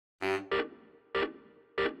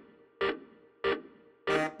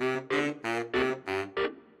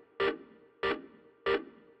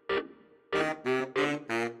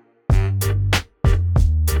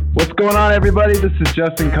going on, everybody? This is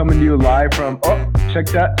Justin coming to you live from, check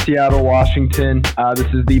that, Seattle, Washington. This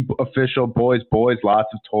is the official Boys, Lots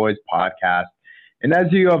of Toys podcast. And as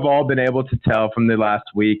you have all been able to tell from the last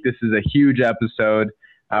week, this is a huge episode.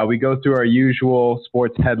 We go through our usual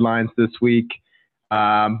sports headlines this week,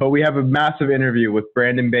 but we have a massive interview with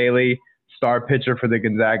Brandon Bailey, star pitcher for the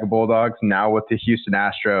Gonzaga Bulldogs, now with the Houston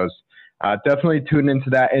Astros. Definitely tune into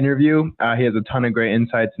that interview. He has a ton of great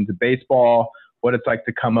insights into baseball, what it's like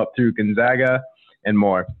to come up through Gonzaga, and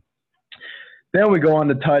more. Then we go on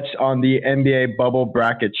to touch on the NBA Bubble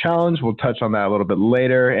Bracket Challenge. We'll touch on that a little bit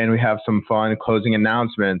later, and we have some fun closing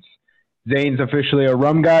announcements. Zane's officially a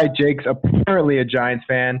rum guy. Jake's apparently a Giants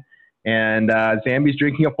fan, and Zambi's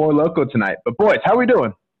drinking a Four Loko tonight. But boys, how we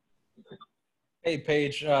doing? Hey,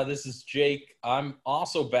 Paige, this is Jake. I'm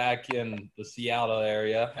also back in the Seattle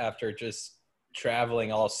area after just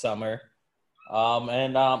traveling all summer.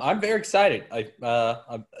 I'm very excited.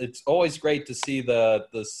 It's always great to see the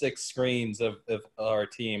six screens of our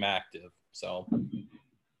team active. So,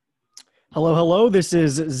 hello. This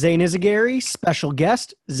is Zane Izagari, special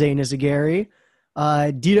guest Zane Izagari.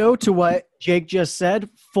 Ditto to what Jake just said.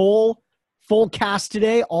 Full cast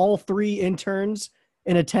today. All three interns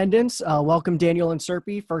in attendance. Welcome Daniel and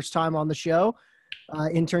Serpy, first time on the show.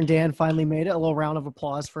 Intern Dan finally made it. A little round of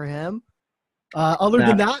applause for him. Other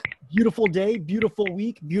than that, beautiful day, beautiful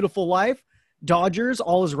week, beautiful life. Dodgers,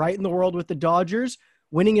 all is right in the world with the Dodgers.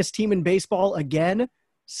 Winningest team in baseball again.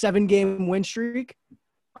 7-game win streak.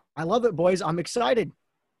 I love it, boys. I'm excited.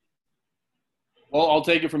 Well, I'll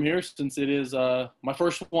take it from here since it is my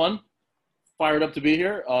first one. Fired up to be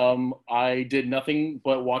here. I did nothing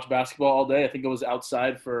but watch basketball all day. I think I was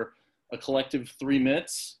outside for a collective 3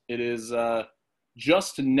 minutes. It is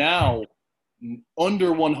just now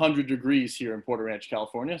under 100 degrees here in Porter Ranch,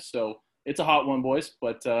 California. So it's a hot one, boys.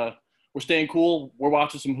 But we're staying cool. We're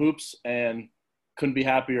watching some hoops and couldn't be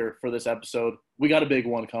happier for this episode. We got a big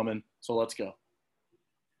one coming, so let's go.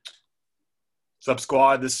 What's up,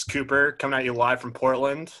 squad? This is Cooper coming at you live from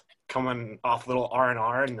Portland, coming off a little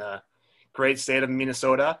R&R in the great state of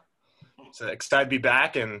Minnesota. So excited to be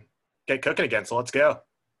back and get cooking again, so let's go.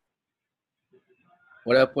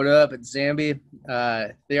 What up? It's Zambi.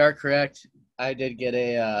 They are correct. I did get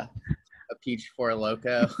a peach Four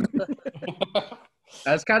Loko.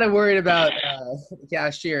 I was kind of worried about the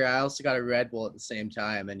cashier. I also got a Red Bull at the same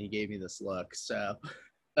time, and he gave me this look. So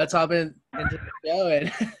let's hop into the show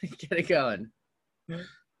and get it going.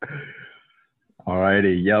 All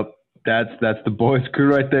righty. Yep. That's the boys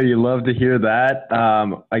crew right there. You love to hear that.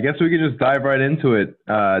 I guess we can just dive right into it.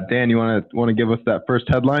 Dan, you want to give us that first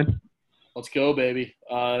headline? Let's go, baby.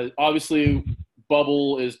 Obviously,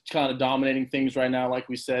 Bubble is kind of dominating things right now. Like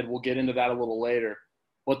we said, we'll get into that a little later.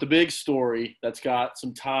 But the big story that's got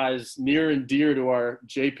some ties near and dear to our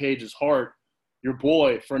J. Page's heart, your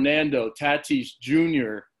boy, Fernando Tatis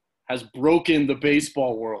Jr., has broken the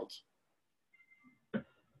baseball world.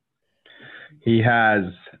 He has.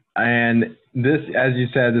 And this, as you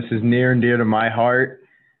said, this is near and dear to my heart.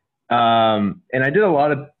 And I did a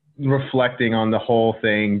lot of reflecting on the whole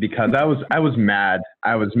thing because I was mad.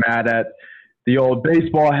 I was mad at the old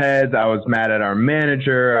baseball heads. I was mad at our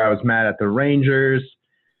manager. I was mad at the Rangers.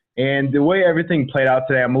 And the way everything played out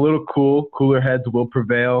today, I'm a little cool. Cooler heads will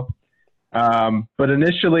prevail. But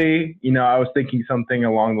initially, I was thinking something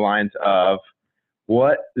along the lines of,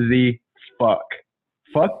 what the fuck?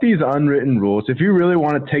 Fuck these unwritten rules. If you really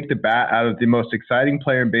want to take the bat out of the most exciting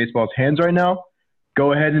player in baseball's hands right now,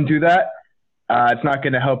 go ahead and do that. It's not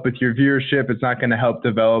going to help with your viewership. It's not going to help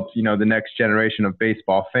develop, the next generation of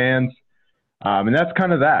baseball fans. And that's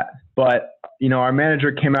kind of that. But, our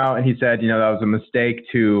manager came out and he said, that was a mistake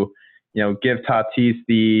to, give Tatis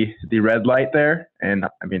the red light there. And,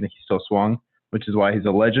 he still swung, which is why he's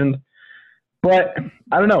a legend. But,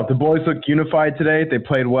 I don't know. The boys looked unified today. They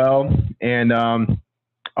played well. And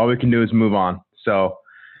all we can do is move on. So,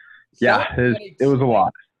 yeah, it was a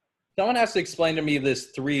lot. Someone has to explain to me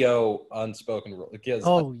this 3-0 unspoken rule. Because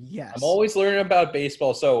yes. I'm always learning about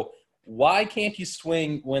baseball. So why can't you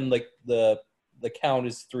swing when the count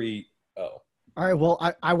is 3-0? All right,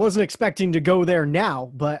 well, I wasn't expecting to go there now,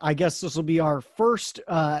 but I guess this will be our first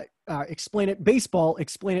Explain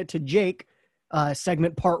It to Jake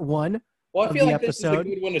segment part 1. Well, I feel like this is a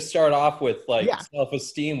good one to start off with,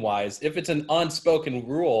 self-esteem wise. If it's an unspoken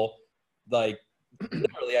rule,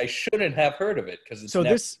 literally, I shouldn't have heard of it because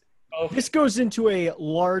it's this goes into a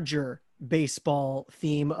larger baseball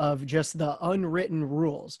theme of just the unwritten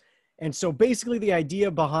rules. And so basically the idea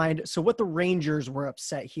behind, what the Rangers were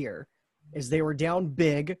upset here is they were down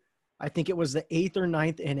big. I think it was the 8th or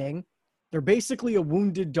 9th inning. They're basically a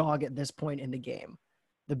wounded dog at this point in the game.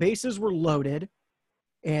 The bases were loaded,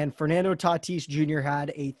 and Fernando Tatis Jr.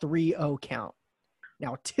 had a 3-0 count.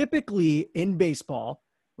 Now, typically in baseball,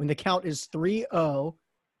 when the count is 3-0,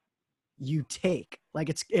 you take. Like,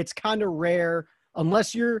 it's kind of rare,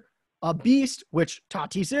 unless you're a beast, which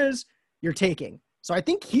Tatis is, you're taking. So I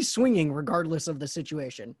think he's swinging regardless of the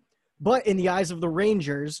situation. But in the eyes of the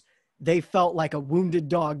Rangers, they felt like a wounded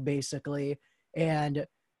dog, basically. And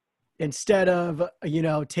instead of,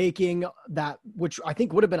 taking that, which I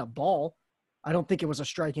think would have been a ball, I don't think it was a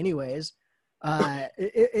strike anyways.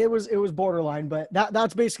 It was borderline, but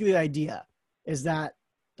that's basically the idea, is that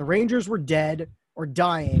the Rangers were dead or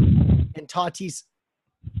dying, and Tatis,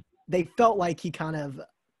 they felt like he kind of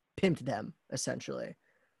pimped them, essentially.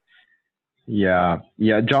 Yeah.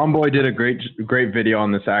 John Boy did a great video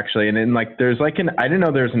on this, actually. And then there's I didn't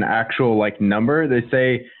know there's an actual number. They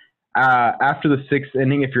say after the 6th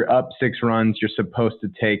inning, if you're up 6 runs, you're supposed to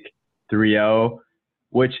take 3-0,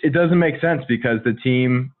 which it doesn't make sense because the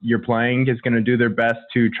team you're playing is going to do their best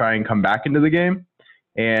to try and come back into the game.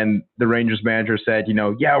 And the Rangers manager said,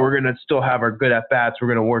 yeah, we're going to still have our good at-bats. We're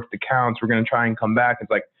going to work the counts. We're going to try and come back.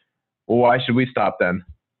 It's like, well, why should we stop then?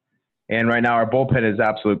 And right now our bullpen is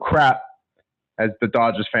absolute crap, as the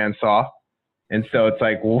Dodgers fans saw. And so it's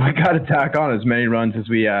like, well, we got to tack on as many runs as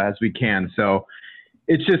we can. So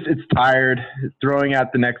it's tired. Throwing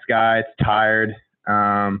at the next guy, it's tired.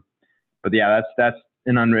 But yeah, that's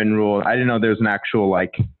an unwritten rule. I didn't know there's an actual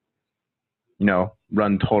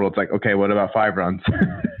run total. It's like, okay, what about 5 runs?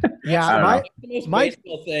 Yeah, it's the most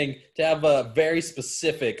baseball thing to have a very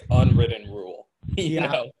specific unwritten rule. You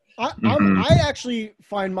know? I actually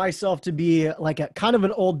find myself to be a kind of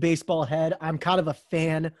an old baseball head. I'm kind of a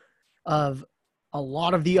fan of a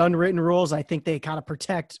lot of the unwritten rules. I think they kind of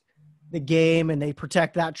protect the game and they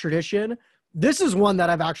protect that tradition. This is one that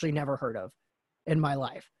I've actually never heard of in my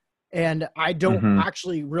life. And I don't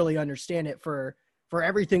actually really understand it for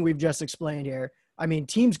everything we've just explained here. I mean,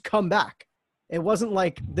 teams come back. It wasn't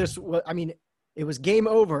like this. It was game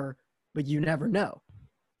over, but you never know.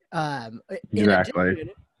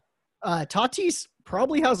 Exactly. Tatis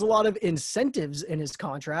probably has a lot of incentives in his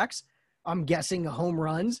contracts. I'm guessing home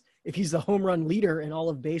runs. If he's the home run leader in all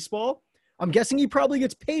of baseball, I'm guessing he probably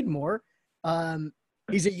gets paid more.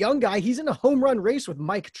 He's a young guy. He's in a home run race with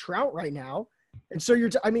Mike Trout right now. And so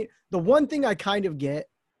the one thing I kind of get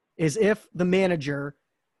is if the manager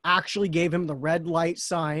actually gave him the red light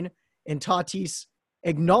sign and Tatis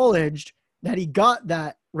acknowledged that he got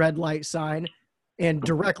that red light sign and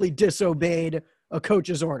directly disobeyed a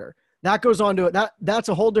coach's order. That goes on to it. That's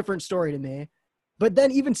a whole different story to me. But then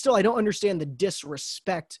even still, I don't understand the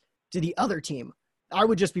disrespect to the other team. I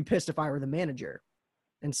would just be pissed if I were the manager.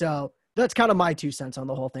 And so that's kind of my 2 cents on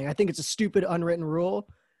the whole thing. I think it's a stupid unwritten rule.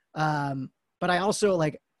 But I also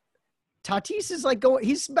Tatis is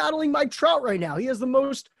he's battling Mike Trout right now. He has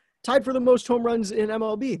tied for the most home runs in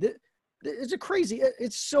MLB. It's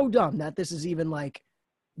it's so dumb that this is even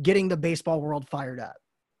getting the baseball world fired up.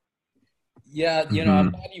 Yeah,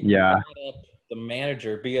 I'm glad you brought up the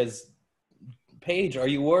manager, because Paige, are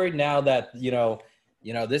you worried now that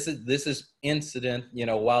this is incident,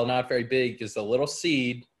 while not very big, is a little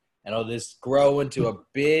seed, and it'll just grow into a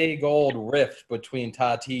big old rift between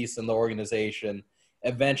Tatis and the organization,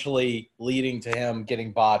 eventually leading to him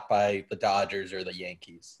getting bought by the Dodgers or the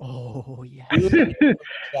Yankees? Oh yeah.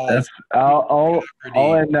 I'll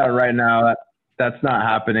end that right now. That's not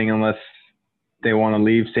happening unless they want to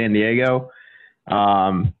leave San Diego.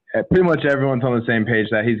 Pretty much everyone's on the same page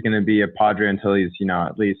that he's going to be a Padre until he's,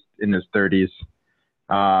 at least in his 30s.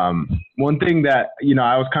 One thing that,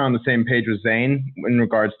 I was kind of on the same page with Zane in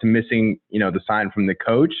regards to missing, the sign from the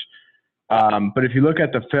coach. But if you look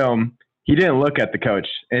at the film, he didn't look at the coach,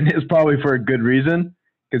 and it's probably for a good reason,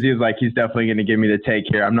 because he was like, he's definitely going to give me the take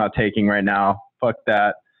here. I'm not taking right now. Fuck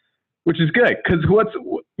that. Which is good, because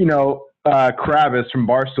Kravis from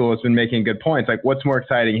Barstool has been making good points. What's more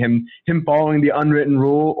exciting, him following the unwritten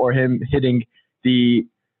rule or him hitting the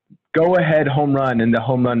go-ahead home run in the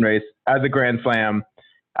home run race as a grand slam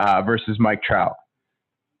versus Mike Trout?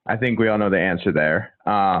 I think we all know the answer there.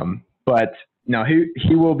 But no,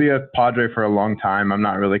 he will be a Padre for a long time. I'm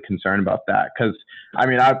not really concerned about that, because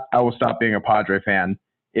I will stop being a Padre fan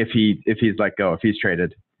if he's let go, if he's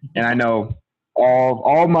traded. And I know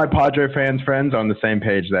all my Padre friends are on the same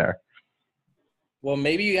page there. Well,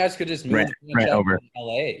 maybe you guys could just move over to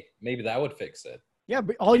LA. Maybe that would fix it. Yeah,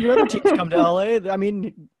 but all your other teams come to LA.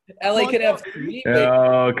 LA could have 3.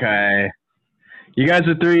 Okay. You guys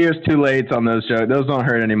are 3 years too late on those shows. Those don't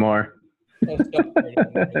hurt anymore.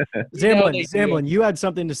 Zamblin, you had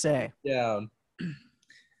something to say. Yeah.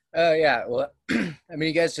 Oh, yeah. Well, I mean,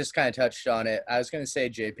 you guys just kind of touched on it. I was going to say,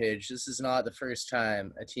 J Page, this is not the first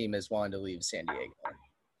time a team has wanted to leave San Diego.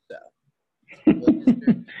 So, will it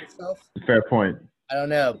repeat itself? Fair point. I don't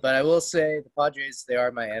know, but I will say the Padres, they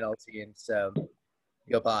are my NL team, so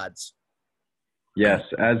go Pods. Yes,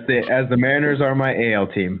 as the Mariners are my AL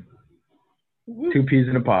team. 2 peas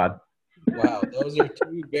in a pod. Wow, those are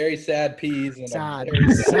 2 very sad peas. And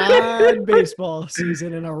Sad baseball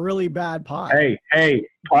season in a really bad pot. Hey,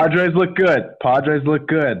 Padres look good. Padres look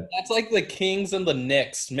good. That's like the Kings and the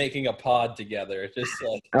Knicks making a pod together. Just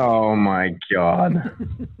like Oh my God.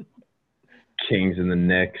 Kings and the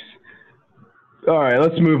Knicks. All right,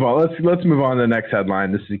 let's move on. Let's move on to the next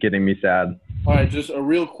headline. This is getting me sad. All right, just a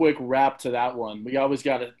real quick wrap to that one. We always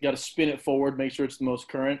got to spin it forward, make sure it's the most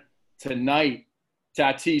current. Tonight,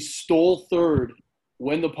 Tatis stole third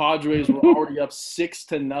when the Padres were already up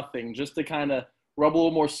 6-0, just to kind of rub a little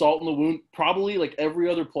more salt in the wound. Probably like every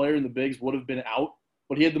other player in the bigs would have been out,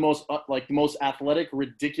 but he had the most athletic,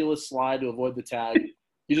 ridiculous slide to avoid the tag.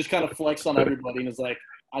 He just kind of flexed on everybody and is like,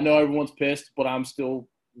 I know everyone's pissed, but I'm still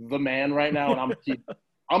the man right now, and I'm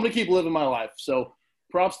gonna keep living my life. So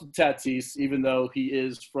props to Tatis, even though he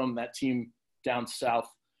is from that team down south.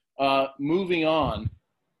 Moving on,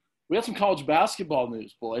 we have some college basketball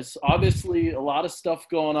news, boys. Obviously, a lot of stuff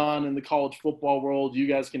going on in the college football world. You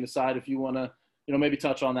guys can decide if you want to, maybe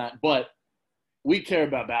touch on that. But we care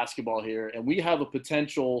about basketball here, and we have a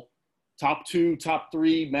potential top 2, top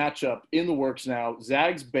 3 matchup in the works now.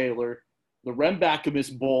 Zags Baylor, the Rem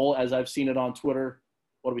Bakamus Bowl, as I've seen it on Twitter.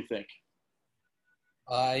 What do we think?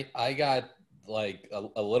 I got like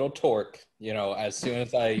a little torque, as soon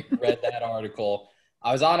as I read that article.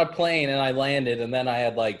 I was on a plane and I landed, and then I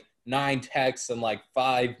had like 9 texts and like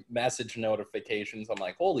 5 message notifications. I'm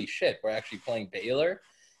like, holy shit, we're actually playing Baylor.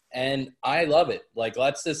 And I love it. Like,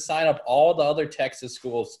 let's just sign up all the other Texas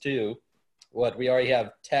schools too. We already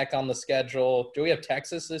have Tech on the schedule. Do we have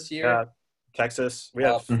Texas this year? Yeah, Texas. We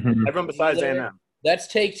have everyone besides A&M. Let's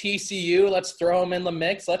take TCU. Let's throw them in the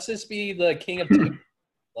mix. Let's just be the king of Texas.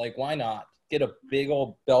 Like, why not? Get a big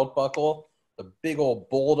old belt buckle, a big old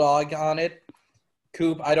bulldog on it.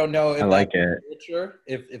 Coop, I don't know if like that's it. culture,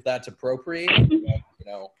 if that's appropriate.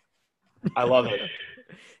 I love it.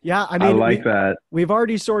 Yeah, I mean, I like that. We've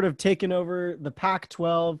already sort of taken over the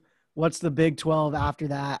Pac-12. What's the Big 12 after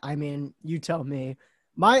that? I mean, you tell me.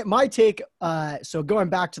 My take, so going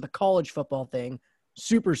back to the college football thing,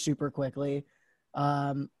 super, super quickly,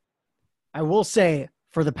 I will say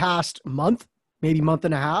for the past month, maybe month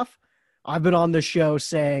and a half, I've been on this show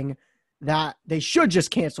saying that they should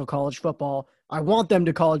just cancel college football. I want them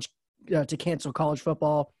to cancel college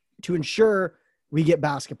football to ensure we get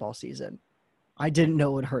basketball season. I didn't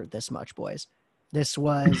know it would hurt this much, boys. This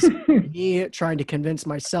was me trying to convince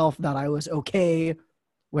myself that I was okay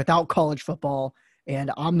without college football,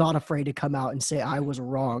 and I'm not afraid to come out and say I was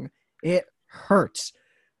wrong. It hurts.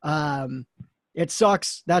 It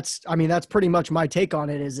sucks. That's pretty much my take on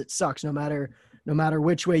it. Is it sucks no matter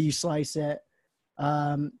which way you slice it.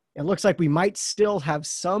 It looks like we might still have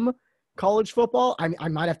some college football. I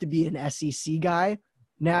might have to be an SEC guy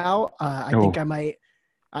now. I think I might.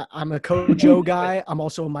 I'm a Coach O guy. I'm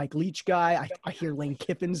also a Mike Leach guy. I hear Lane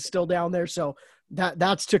Kiffin's still down there, so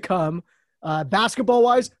that's to come. Basketball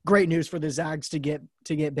wise, great news for the Zags to get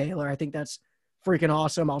Baylor. I think that's freaking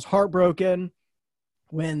awesome. I was heartbroken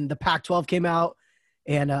when the Pac-12 came out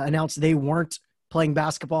and announced they weren't playing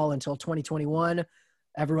basketball until 2021.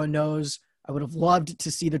 Everyone knows I would have loved to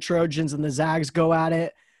see the Trojans and the Zags go at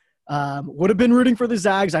it. Would have been rooting for the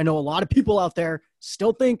Zags. I know a lot of people out there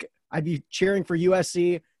still think I'd be cheering for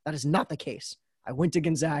USC. That is not the case. I went to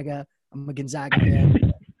Gonzaga. I'm a Gonzaga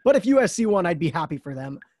fan. But if USC won, I'd be happy for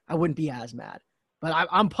them. I wouldn't be as mad. But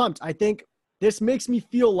I'm pumped. I think this makes me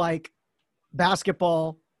feel like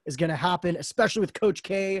basketball is going to happen, especially with Coach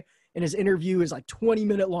K in his interview, his like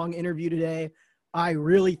 20-minute long interview today. I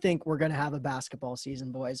really think we're going to have a basketball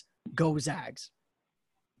season, boys. Go Zags.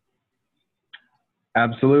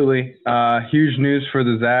 Absolutely. Huge news for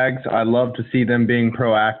the Zags. I love to see them being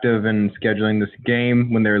proactive and scheduling this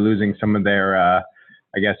game when they're losing some of their,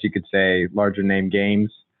 I guess you could say, larger name games.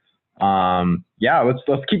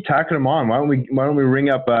 Let's keep tacking them on. Why don't we ring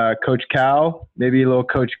up Coach Cal, maybe a little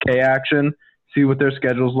Coach K action, see what their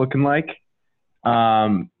schedule's looking like.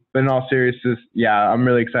 But in all seriousness, I'm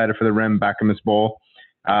really excited for the Rem Bakamus Bowl.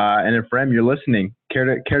 And if Rem, you're listening,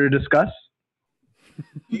 care to discuss?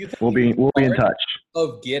 We'll be in touch.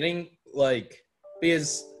 Of getting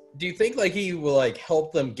because do you think he will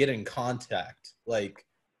help them get in contact? What's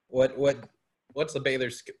the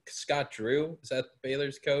Baylor's Scott Drew? Is that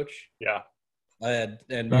Baylor's coach? Yeah.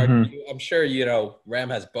 And Mark, I'm sure Rem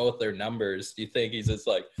has both their numbers. Do you think he's just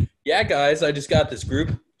like, yeah, guys, I just got this group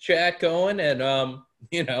chat going, and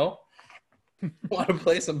want to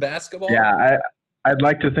play some basketball? Yeah, I'd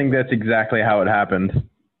like to think that's exactly how it happened.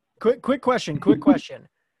 Quick question.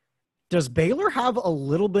 Does Baylor have a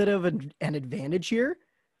little bit of an advantage here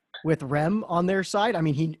with Rem on their side? I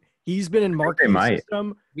mean, he's been in Mark's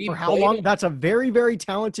system for how long? That's a very, very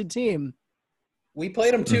talented team. We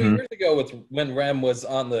played him 2 years ago when Rem was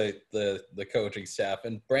on the coaching staff,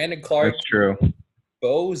 and Brandon Clark That's true.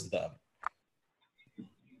 exposed them.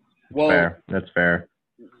 Well, That's fair.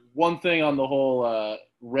 One thing on the whole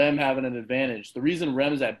Rem having an advantage, the reason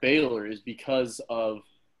Rem is at Baylor is because of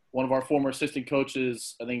one of our former assistant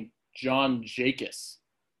coaches, I think John Jakis.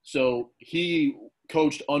 So he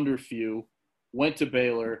coached under Few, went to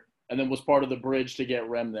Baylor, and then was part of the bridge to get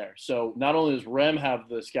Rem there. So not only does Rem have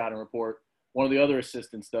the scouting report, one of the other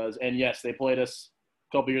assistants does. And yes, they played us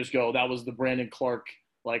a couple years ago. That was the Brandon Clark,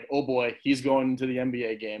 like, oh boy, he's going to the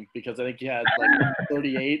NBA game, because I think he had like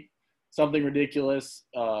 38, something ridiculous.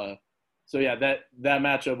 So yeah, that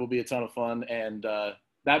matchup will be a ton of fun. And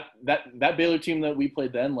that Baylor team that we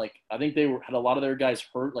played then, like, I think they had a lot of their guys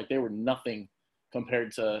hurt. Like, they were nothing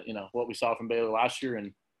compared to what we saw from Baylor last year,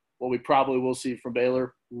 and what we probably will see from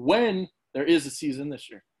Baylor when there is a season this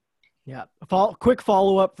year. Yeah. Quick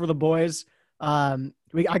follow-up for the boys. I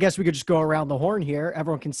guess we could just go around the horn here.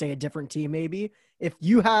 Everyone can say a different team maybe. If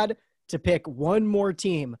you had to pick one more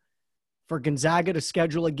team for Gonzaga to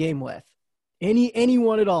schedule a game with,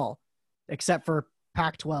 anyone at all, except for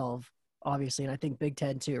Pac-12, obviously, and I think Big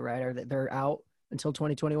Ten too, right? Or they're out until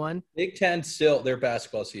 2021? Big Ten still, their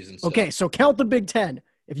basketball season still. Okay, so count the Big Ten.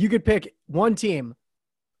 If you could pick one team,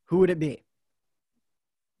 who would it be?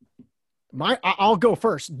 I'll go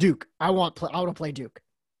first. Duke. I want to play Duke.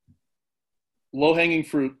 Low-hanging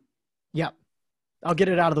fruit. Yep. I'll get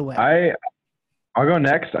it out of the way. I'll go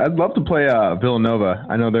next. I'd love to play Villanova.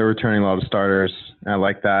 I know they're returning a lot of starters, and I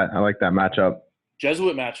like that. I like that matchup.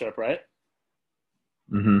 Jesuit matchup, right?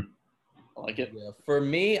 Mm-hmm. I like it. Yeah. For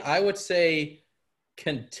me, I would say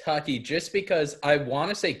Kentucky, just because I want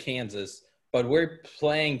to say Kansas, but we're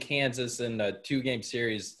playing Kansas in a 2-game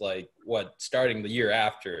series, starting the year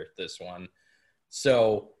after this one.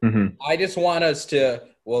 So I just want us to,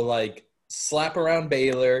 slap around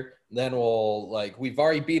Baylor. Then we've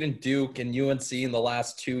already beaten Duke and UNC in the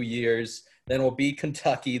last 2 years. Then we'll beat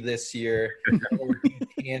Kentucky this year. And we'll beat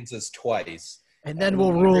Kansas twice. And then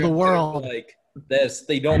we'll rule the world.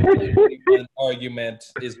 They don't play anyone argument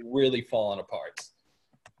is really falling apart.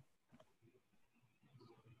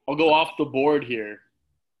 I'll go off the board here.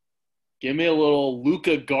 Give me a little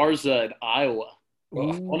Luka Garza at Iowa. I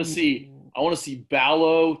want to see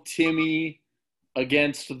Ballo, Timmy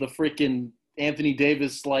against the freaking Anthony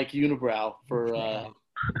Davis-like unibrow for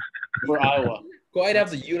Iowa. Quite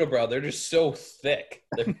have the unibrow. They're just so thick.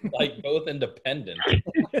 They're both independent.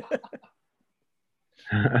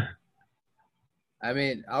 I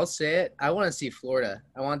mean, I'll say it. I want to see Florida.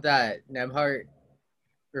 I want that Nemhart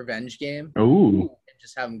revenge game. Ooh. And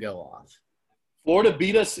just have them go off. Florida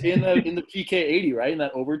beat us in the PK 80, right? In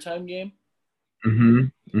that overtime game.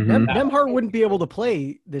 Nemhart wouldn't be able to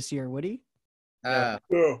play this year, would he?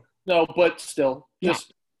 No, but still,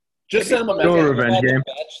 just send him a Still a revenge game.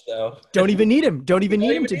 Bench, though. Don't even need him. Don't even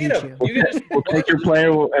need him to beat you. We'll take your player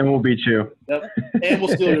and we'll beat you. Yep. And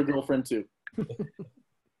we'll steal your girlfriend too.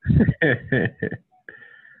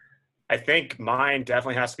 I think mine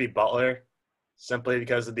definitely has to be Butler, simply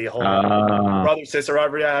because of the whole brother-sister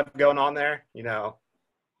rivalry I have going on there.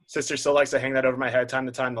 Sister still likes to hang that over my head time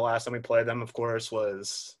to time. The last time we played them, of course,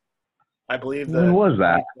 was, I believe, when was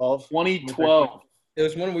that? 2012. It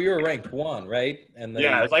was when we were ranked 1, right? And then,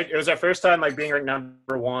 yeah, it was our first time being ranked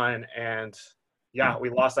number 1, and yeah, we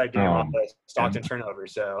lost that game off the Stockton turnover.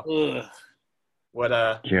 So,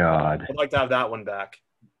 God, I'd like to have that one back.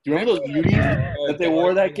 Do you remember those beauties that they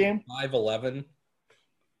wore that game? 5'11".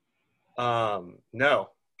 No.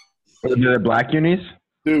 Were they black unis?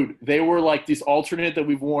 Dude, they were like these alternate that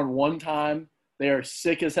we've worn one time. They are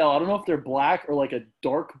sick as hell. I don't know if they're black or like a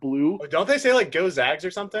dark blue. Don't they say Go Zags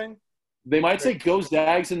or something? They might say Go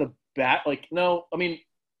Zags in the back. No, I mean,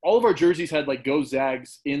 all of our jerseys had Go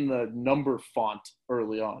Zags in the number font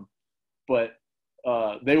early on, but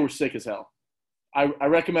they were sick as hell. I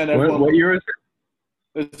recommend everyone. What year is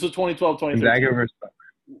it? This was 2012, 2013. Gonzaga versus.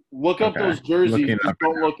 Look up those jerseys. Just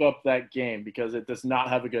don't look up that game because it does not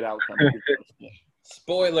have a good outcome.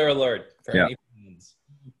 Spoiler alert for any fans.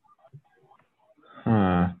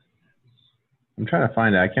 I'm trying to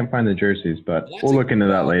find it. I can't find the jerseys, but we'll look into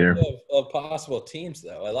that later. Of possible teams,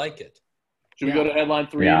 though. I like it. Should we go to headline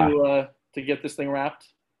 3 to to get this thing wrapped?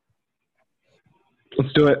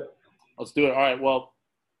 Let's do it. Let's do it. All right. Well,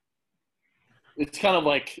 it's kind of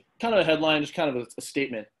a headline, just kind of a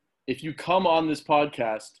statement. If you come on this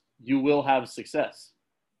podcast, you will have success,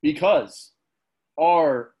 because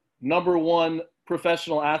our number one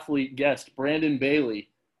professional athlete guest, Brandon Bailey,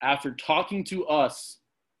 after talking to us,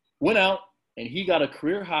 went out and he got a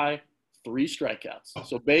career high 3 strikeouts.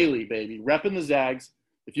 So Bailey, baby, repping the Zags.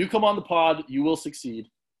 If you come on the pod, you will succeed.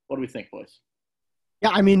 What do we think, boys?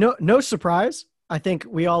 Yeah, I mean, no surprise. I think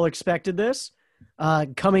we all expected this.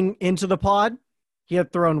 Coming into the pod, he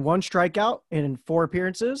had thrown 1 strikeout in 4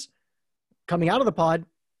 appearances. Coming out of the pod,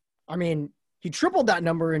 I mean, he tripled that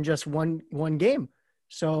number in just one game.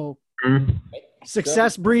 So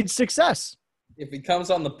success breeds success. If he comes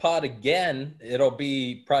on the pod again, it'll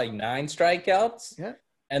be probably 9 strikeouts. Yeah.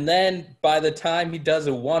 And then by the time he does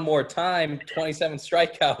it one more time, 27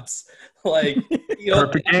 strikeouts. Like,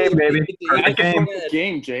 Perfect game, baby. Perfect game.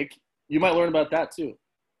 Game, Jake. You might learn about that too.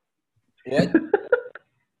 What?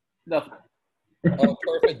 Nothing. Oh,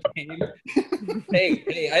 perfect game.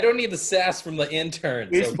 Hey, I don't need the sass from the interns.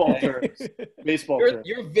 Baseball okay? terms. Baseball You're, terms.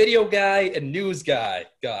 you're a video guy and news guy.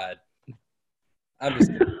 God. I'm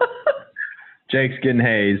just Jake's getting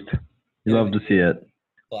hazed. You love to see it.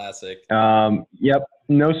 classic. Yep.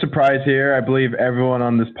 No surprise here. I believe everyone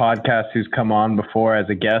on this podcast who's come on before as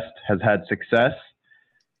a guest has had success.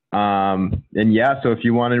 And yeah, so if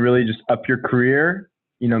you want to really just up your career,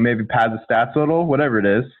 maybe pad the stats a little, whatever it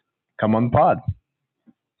is, come on the pod.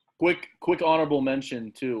 Quick honorable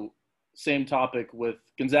mention too. Same topic with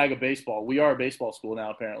Gonzaga baseball. We are a baseball school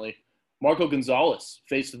now, apparently. Marco Gonzalez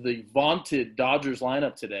faced the vaunted Dodgers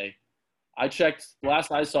lineup today. I checked.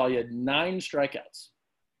 Last I saw, he had 9 strikeouts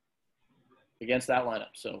against that lineup.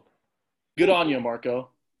 So good on you, Marco.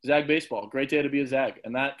 Zag baseball. Great day to be a Zag.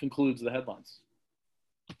 And that concludes the headlines.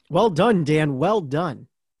 Well done, Dan. Well done.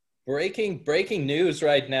 Breaking news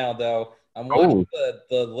right now, though. I'm watching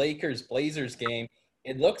the Lakers-Blazers game.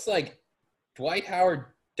 It looks like Dwight Howard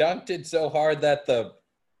dunked it so hard that the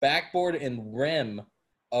backboard and rim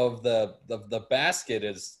of the basket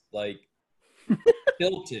is like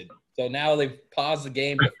tilted. So now they've paused the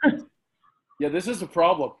game. Yeah, this is a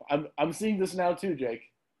problem. I'm seeing this now too, Jake.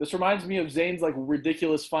 This reminds me of Zane's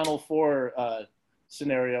ridiculous Final Four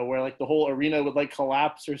scenario where the whole arena would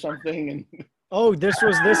collapse or something. And Oh, this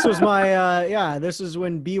was my this is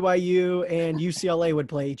when BYU and UCLA would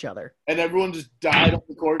play each other. And everyone just died on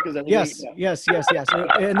the court because everything. Yes.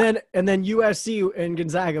 And then USC and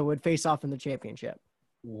Gonzaga would face off in the championship.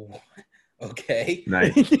 Okay.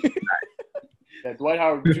 Nice. Yeah, Dwight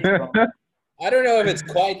Howard. I don't know if it's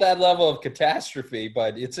quite that level of catastrophe,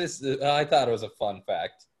 but it's just I thought it was a fun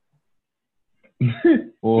fact.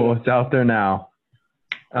 Well, it's out there now.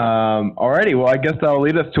 Alrighty, well, I guess that'll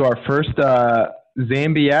lead us to our first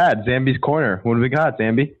Zambi ad, Zambi's Corner. What do we got,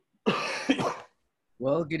 Zambi?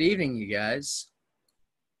 Well, good evening, you guys.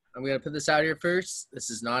 I'm going to put this out here first. This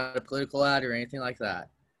is not a political ad or anything like that.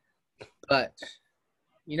 But,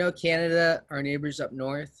 Canada, our neighbors up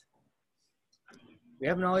north, we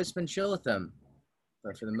haven't always been chill with them.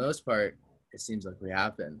 But for the most part, it seems like we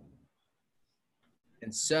have been.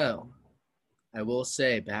 And so, I will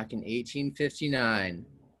say, back in 1859,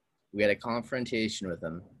 we had a confrontation with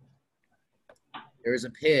them. There was a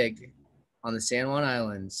pig on the San Juan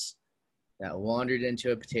Islands that wandered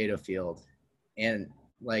into a potato field. And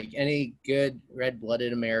like any good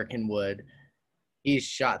red-blooded American would, he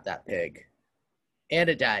shot that pig. And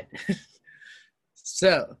it died.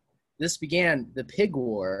 So this began the Pig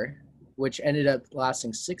War, which ended up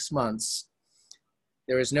lasting 6 months.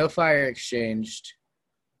 There was no fire exchanged.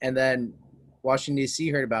 And then Washington, D.C.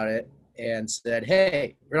 heard about it and said,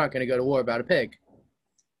 hey, we're not going to go to war about a pig.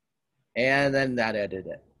 And then that ended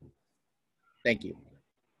it. Thank you.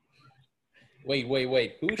 Wait.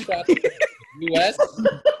 Who shot the U.S.?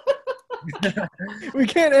 We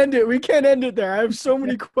can't end it. We can't end it there. I have so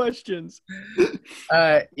many questions.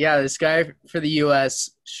 This guy for the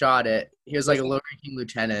U.S. shot it. He was like a low-ranking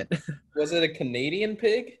lieutenant. Was it a Canadian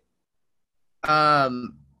pig?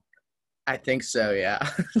 I think so, yeah.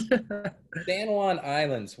 San Juan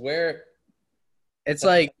Islands, where?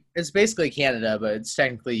 It's basically Canada, but it's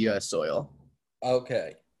technically U.S. soil.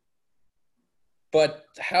 Okay. But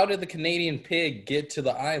how did the Canadian pig get to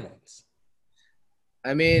the islands?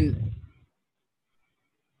 I mean,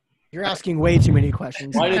 you're asking way too many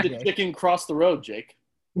questions. Why did the chicken cross the road, Jake?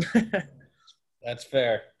 That's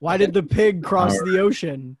fair. Why did the pig cross the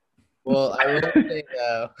ocean? Well, I will say,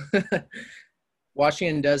 though,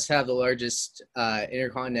 Washington does have the largest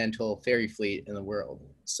intercontinental ferry fleet in the world.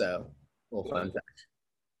 So, little fun fact.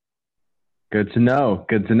 Good to know.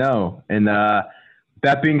 Good to know. And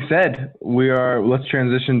that being said, let's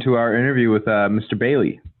transition to our interview with Mr.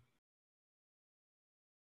 Bailey.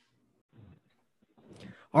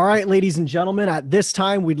 All right, ladies and gentlemen, at this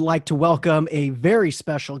time, we'd like to welcome a very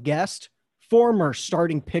special guest, former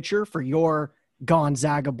starting pitcher for your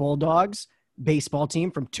Gonzaga Bulldogs baseball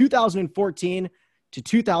team from 2014 to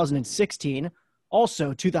 2016,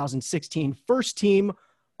 also 2016 first team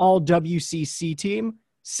All-WCC team,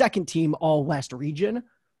 second team All-West region,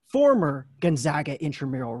 former Gonzaga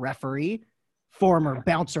intramural referee, former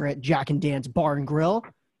bouncer at Jack and Dan's Bar and Grill,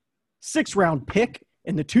 sixth-round pick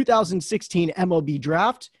in the 2016 MLB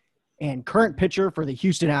draft, and current pitcher for the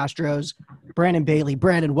Houston Astros, Brandon Bailey.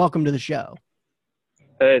 Brandon, welcome to the show.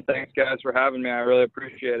 Hey, thanks guys for having me. I really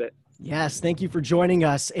appreciate it. Yes, thank you for joining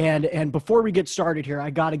us. And before we get started here, I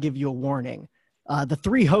got to give you a warning. The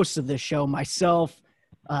three hosts of this show, myself,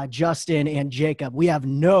 Justin, and Jacob, we have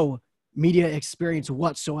no media experience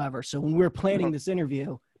whatsoever. So when we were planning this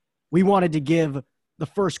interview, we wanted to give the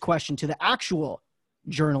first question to the actual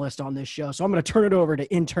journalist on this show. So I'm going to turn it over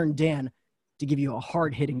to intern Dan to give you a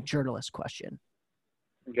hard-hitting journalist question.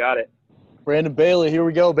 Got it. Brandon Bailey, here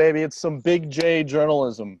we go, baby. It's some big J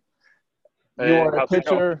journalism. Hey, You are a how's it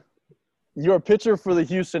going? pitcher. You're a pitcher for the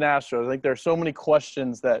Houston Astros. I think there are so many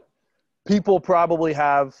questions that people probably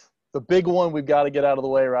have. The big one we've got to get out of the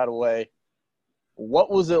way right away. What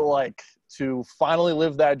was it like to finally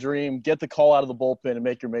live that dream, get the call out of the bullpen, and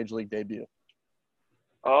make your major league debut?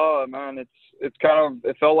 Oh man, it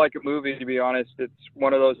felt like a movie, to be honest. It's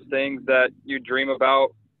one of those things that you dream about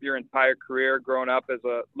your entire career, growing up as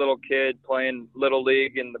a little kid playing little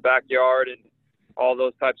league in the backyard and all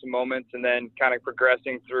those types of moments, and then kind of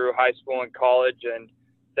progressing through high school and college and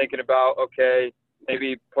thinking about, okay,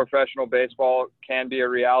 maybe professional baseball can be a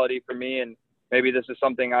reality for me, and maybe this is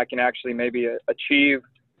something I can actually maybe achieve.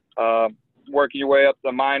 Working your way up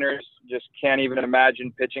the minors, just can't even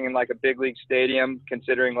imagine pitching in like a big league stadium,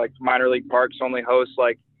 considering like minor league parks only host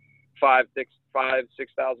like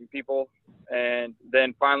 6,000 people. And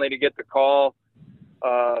then finally to get the call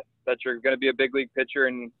that you're going to be a big league pitcher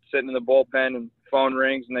and sitting in the bullpen and phone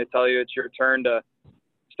rings and they tell you it's your turn to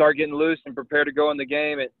start getting loose and prepare to go in the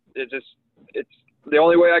game. It's the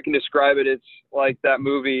only way I can describe it. It's like that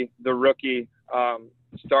movie, The Rookie,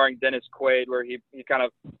 starring Dennis Quaid, where he kind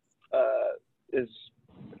of is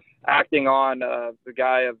acting on the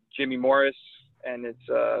guy of Jimmy Morris, and it's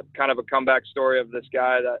kind of a comeback story of this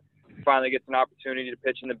guy that finally gets an opportunity to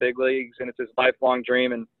pitch in the big leagues, and it's his lifelong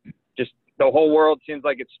dream, and just the whole world seems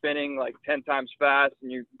like it's spinning like 10 times fast, and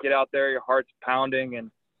you get out there, your heart's pounding, and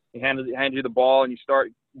he hands you the ball, and you start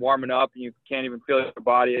warming up, and you can't even feel your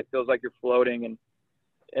body. It feels like you're floating,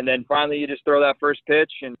 and then finally you just throw that first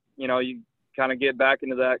pitch, and you kind of get back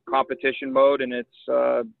into that competition mode, and it's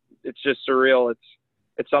just surreal.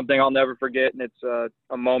 It's something I'll never forget, and it's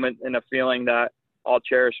a moment and a feeling that I'll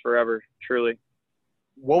cherish forever, truly.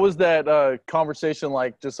 What was that conversation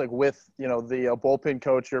like, just like with, the bullpen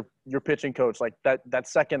coach, your pitching coach, like that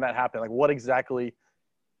second that happened? Like, what exactly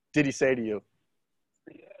did he say to you?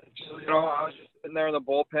 Yeah, I was just sitting there in the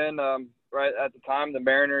bullpen. Right at the time, the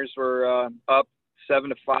Mariners were up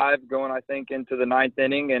 7-5 going, I think, into the ninth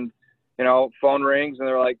inning, and phone rings, and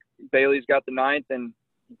they're like, Bailey's got the ninth, and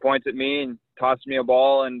he points at me and tosses me a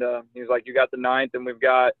ball, and he was like, you got the ninth, and we've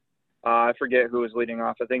got I forget who was leading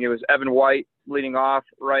off. I think it was Evan White leading off,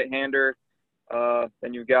 right-hander.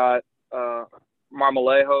 Then you've got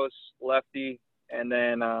Marmolejos, lefty, and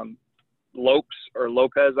then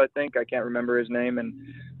Lopez, I think. I can't remember his name, and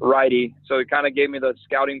righty. So he kind of gave me the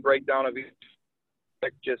scouting breakdown of each,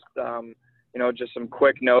 just some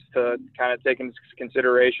quick notes to kind of take into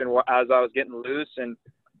consideration as I was getting loose. And,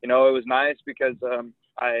 it was nice because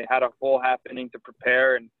I had a full half inning to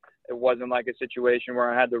prepare, and it wasn't like a situation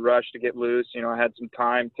where I had to rush to get loose. I had some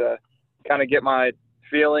time to kind of get my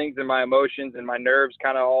feelings and my emotions and my nerves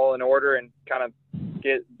kind of all in order and kind of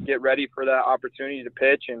get ready for that opportunity to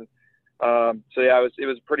pitch. And it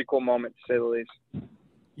was a pretty cool moment, to say the least.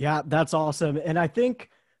 Yeah, that's awesome. And I think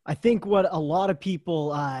what a lot of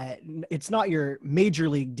people, it's not your major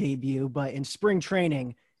league debut, but in spring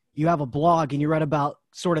training, you have a blog and you read about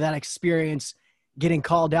sort of that experience getting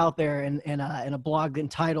called out there in a blog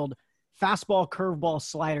entitled Fastball, Curveball,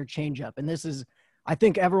 Slider, Changeup. And this is, I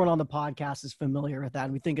think everyone on the podcast is familiar with that,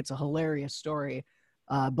 and we think it's a hilarious story.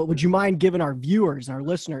 But would you mind giving our viewers and our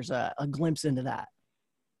listeners a glimpse into that?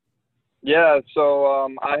 Yeah, so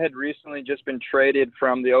I had recently just been traded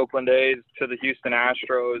from the Oakland A's to the Houston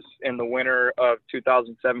Astros in the winter of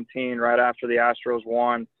 2017, right after the Astros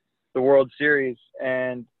won the World Series.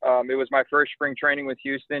 And it was my first spring training with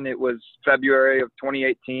Houston. It was February of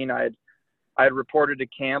 2018. I had I had reported to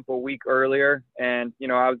camp a week earlier, and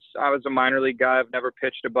I was a minor league guy. I've never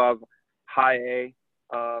pitched above high A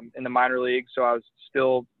in the minor league, so I was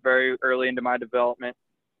still very early into my development.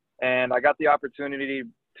 And I got the opportunity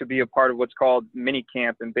to be a part of what's called mini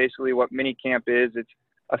camp. And basically what mini camp is, it's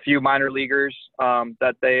a few minor leaguers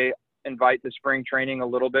that they invite to spring training a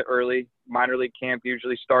little bit early. Minor league camp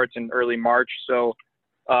usually starts in early March. So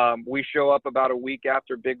we show up about a week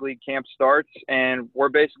after big league camp starts, and we're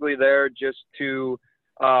basically there just to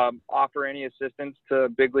offer any assistance to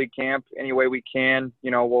big league camp any way we can.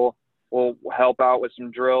 We'll help out with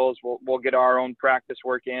some drills. We'll get our own practice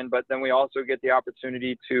work in, but then we also get the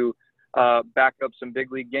opportunity to back up some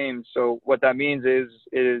big league games. So what that means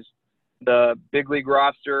is the big league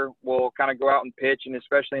roster will kind of go out and pitch, and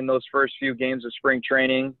especially in those first few games of spring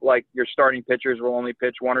training, like your starting pitchers will only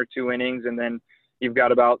pitch 1 or 2 innings, and then you've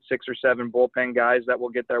got about 6 or 7 bullpen guys that will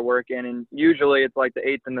get their work in. And usually it's like the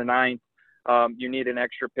 8th and the 9th. You need an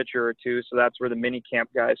extra pitcher or 2. So that's where the mini camp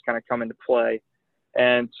guys kind of come into play.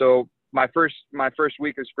 And so my first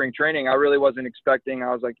week of spring training, I really wasn't expecting.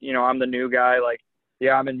 I was like, I'm the new guy. Like,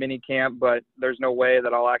 yeah, I'm in mini camp, but there's no way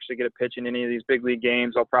that I'll actually get a pitch in any of these big league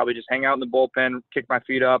games. I'll probably just hang out in the bullpen, kick my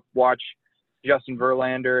feet up, watch Justin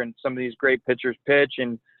Verlander and some of these great pitchers pitch,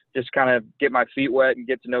 and just kind of get my feet wet and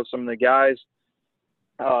get to know some of the guys.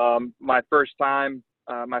 My first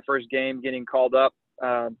game getting called up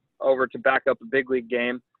over to back up a big league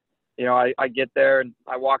game, I get there and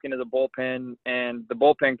I walk into the bullpen, and the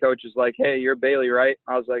bullpen coach is like, "Hey, you're Bailey, right?"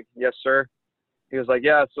 I was like, "Yes, sir." He was like,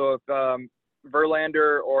 "Yeah, so if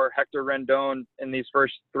Verlander or Hector Rendon in these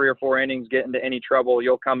first 3 or 4 innings get into any trouble,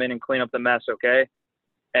 you'll come in and clean up the mess, okay?"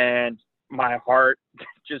 And my heart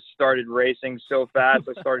just started racing so fast.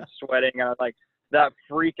 I started sweating. And I was like, that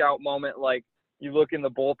freak out moment, like, you look in the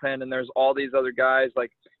bullpen and there's all these other guys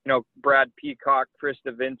like, Brad Peacock, Chris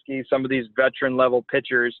Davinsky, some of these veteran level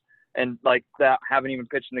pitchers, and like that haven't even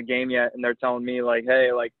pitched in the game yet. And they're telling me like,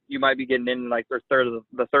 "Hey, like you might be getting in like the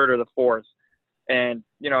third or the fourth." And,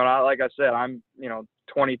 like I said, I'm,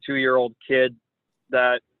 22-year-old kid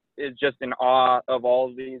that is just in awe of all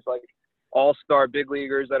of these like all-star big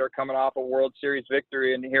leaguers that are coming off a World Series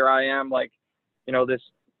victory. And here I am, like, this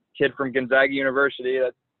kid from Gonzaga University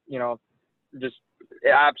that, just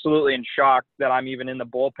absolutely in shock that I'm even in the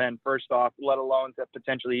bullpen first off, let alone to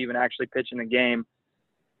potentially even actually pitch in the game.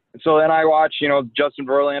 And so then I watch, Justin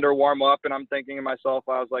Verlander warm up, and I'm thinking to myself,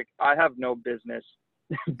 I was like, I have no business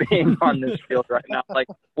being on this field right now. Like,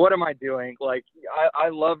 what am I doing? Like, I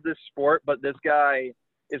love this sport, but this guy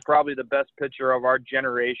is probably the best pitcher of our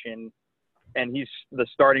generation, and he's the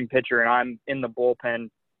starting pitcher, and I'm in the bullpen,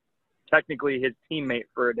 technically his teammate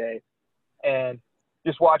for a day. And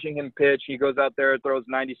just watching him pitch, he goes out there, throws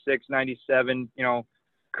 96, 97,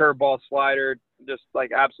 curveball, slider, just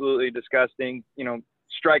like absolutely disgusting,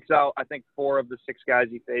 strikes out, I think 4 of the 6 guys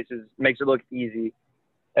he faces, makes it look easy.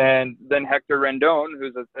 And then Hector Rendon,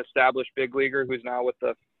 who's an established big leaguer, who's now with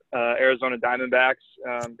the Arizona Diamondbacks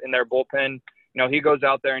in their bullpen, he goes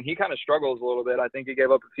out there and he kind of struggles a little bit. I think he gave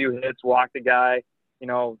up a few hits, walked a guy,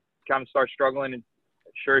 kind of starts struggling, and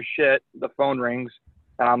sure as shit, the phone rings.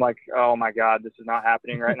 And I'm like, oh my God, this is not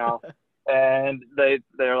happening right now. And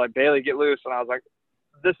they're like, "Bailey, get loose." And I was like,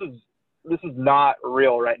 this is not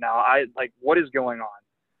real right now. What is going on?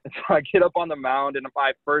 And so I get up on the mound, and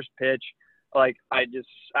my first pitch, like, I just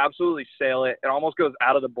absolutely sail it. It almost goes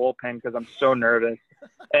out of the bullpen because I'm so nervous.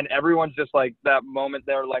 And everyone's just like, that moment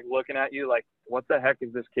they're like looking at you like, what the heck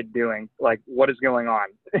is this kid doing? Like, what is going on?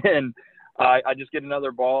 And I just get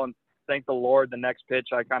another ball, and thank the Lord, the next pitch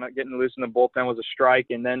I kind of getting loose in the bullpen was a strike.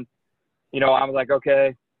 And then, I was like,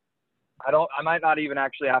 okay, I might not even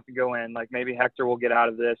actually have to go in. Like, maybe Hector will get out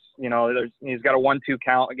of this. He's got a 1-2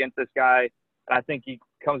 count against this guy. And I think he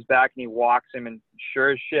comes back and he walks him, and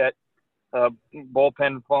sure as shit,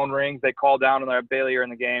 bullpen phone rings. They call down, and they're Bailey in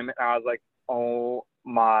the game. And I was like, oh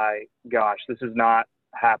my gosh, this is not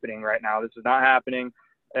happening right now. This is not happening.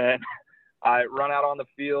 And I run out on the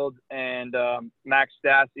field, and Max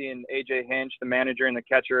Stassi and AJ Hinch, the manager and the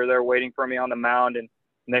catcher, are there waiting for me on the mound. And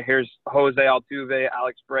here's Jose Altuve,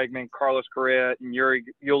 Alex Bregman, Carlos Correa, and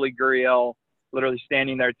Yuli Gurriel literally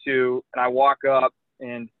standing there too. And I walk up,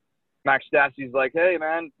 and Max Stassi's like, "Hey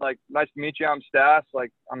man, like, nice to meet you. I'm Stas. Like,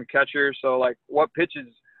 I'm a catcher. So like, what pitches?"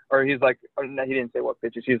 Or he's like, he didn't say what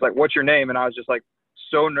pitches. He's like, "What's your name?" And I was just like,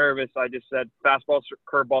 so nervous. I just said, "Fastball,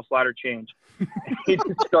 curveball, slider, change." He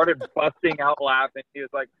just started busting out laughing. He was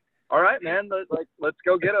like, "All right, man, let's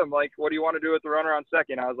go get him. Like, what do you want to do with the runner on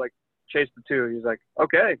second?" I was like, "Chase the 2. He's like,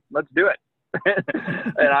 "Okay, let's do it."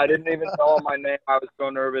 And I didn't even tell him my name. I was so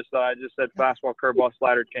nervous that I just said fastball, curveball,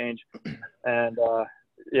 slider, change. And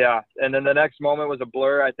Yeah, and then the next moment was a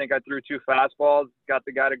blur. I think I threw 2 fastballs, got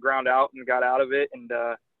the guy to ground out and got out of it, and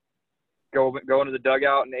go into the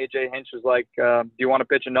dugout. And AJ Hinch was like, "Do you want to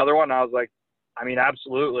pitch another one?" And I was like, "I mean,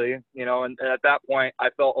 absolutely." You know, and at that point, I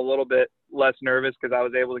felt a little bit less nervous because I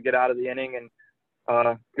was able to get out of the inning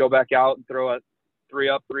and go back out and throw a 3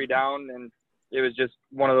 up, 3 down, and it was just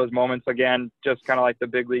one of those moments. Again, just kind of like the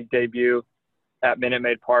big league debut at Minute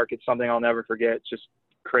Maid Park. It's something I'll never forget. It's just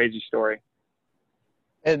a crazy story.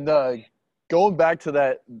 And going back to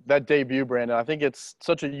that debut, Brandon, I think it's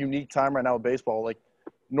such a unique time right now with baseball. Like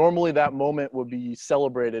normally that moment would be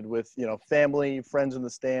celebrated with, you know, family, friends in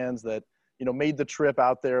the stands that, you know, made the trip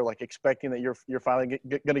out there, like expecting that you're finally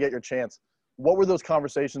going to get your chance. What were those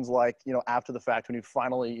conversations like, you know, after the fact when you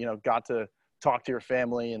finally, you know, got to talk to your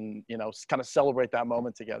family and, you know, kind of celebrate that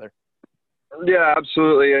moment together? Yeah,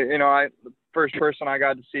 absolutely. You know, the first person I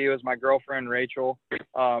got to see was my girlfriend, Rachel.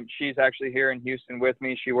 She's actually here in Houston with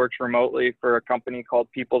me. She works remotely for a company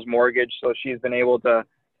called People's Mortgage. So she's been able to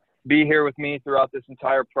be here with me throughout this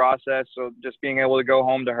entire process. So just being able to go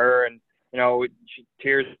home to her and, you know,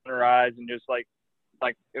 tears in her eyes and just like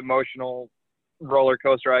emotional roller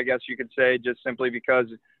coaster, I guess you could say, just simply because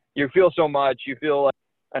you feel so much. You feel like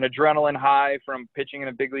an adrenaline high from pitching in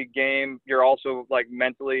a big league game. You're also like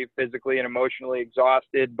mentally, physically, and emotionally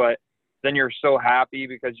exhausted, but then you're so happy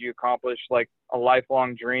because you accomplished like a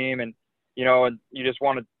lifelong dream, and you know, and you just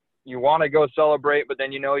want to go celebrate, but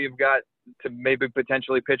then you know you've got to maybe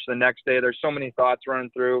potentially pitch the next day. There's so many thoughts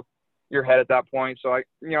running through your head at that point. So I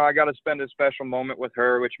got to spend a special moment with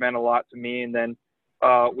her, which meant a lot to me. And then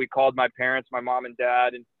we called my parents, my mom and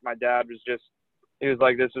dad, and my dad was just, he was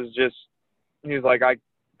like, I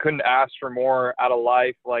couldn't ask for more out of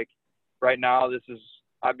life. Like right now,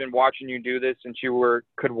 I've been watching you do this since you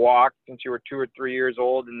could walk, since you were 2 or 3 years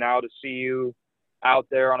old. And now to see you out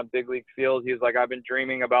there on a big league field, he was like, I've been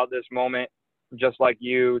dreaming about this moment just like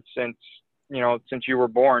you since you were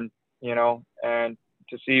born, you know, and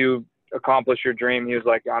to see you accomplish your dream. He was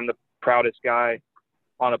like, I'm the proudest guy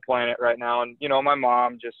on the planet right now. And, you know, my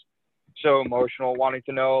mom just so emotional, wanting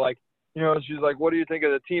to know, like, you know, she's like, what do you think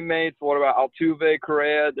of the teammates? What about Altuve,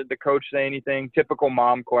 Correa? Did the coach say anything? Typical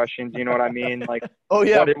mom questions, you know what I mean? Like, oh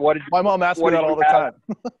yeah, my mom asks me that all the time.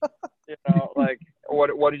 You know, like,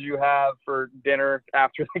 what did you have for dinner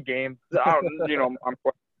after the game? I'm questioning.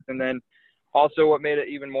 And then also what made it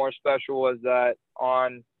even more special was that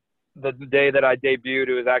on the day that I debuted,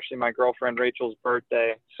 it was actually my girlfriend Rachel's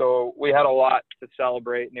birthday. So we had a lot to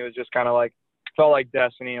celebrate, and it was just kind of like, felt like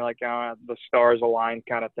destiny, like the stars aligned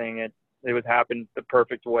kind of thing. It would happen the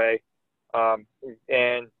perfect way.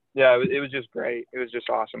 And yeah, it was just great. It was just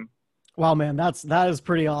awesome. Wow, man, that is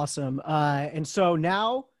pretty awesome. And so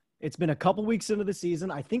now it's been a couple weeks into the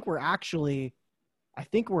season. I think we're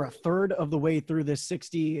a third of the way through this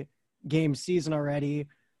 60-game season already.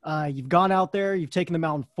 You've gone out there, you've taken the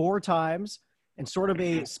mound 4 times, and sort of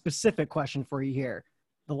a specific question for you here.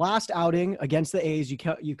 The last outing against the A's,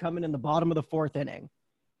 you come in the bottom of the 4th inning.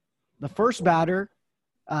 The first batter,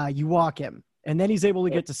 you walk him, and then he's able to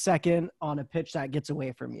get to second on a pitch that gets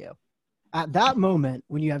away from you. At that moment,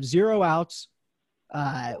 when you have 0 outs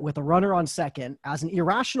with a runner on second, as an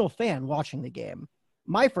irrational fan watching the game,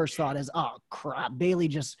 my first thought is, oh, crap,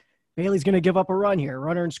 Bailey's going to give up a run here.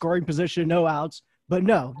 Runner in scoring position, no outs. But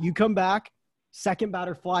no, you come back, second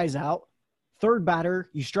batter flies out, third batter,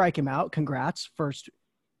 you strike him out. Congrats. First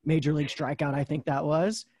major league strikeout, I think that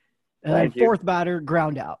was. And then fourth batter,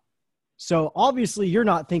 ground out. So obviously you're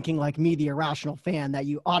not thinking like me, the irrational fan, that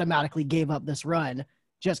you automatically gave up this run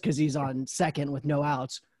just because he's on second with no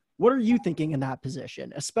outs. What are you thinking in that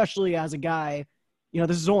position, especially as a guy, you know,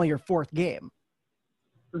 this is only your 4th game?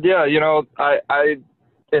 Yeah, you know, I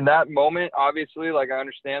in that moment, obviously, like I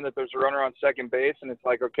understand that there's a runner on second base, and it's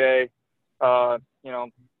like, okay, you know,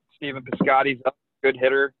 Steven Piscotty's a good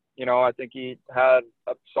hitter. You know, I think he had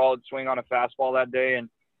a solid swing on a fastball that day. And,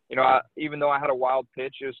 you know, even though I had a wild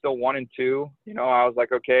pitch, it was still 1-2. You know, I was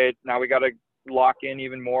like, okay, now we got to lock in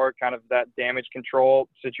even more kind of that damage control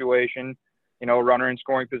situation, you know, runner in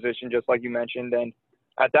scoring position, just like you mentioned. And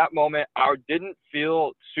at that moment, I didn't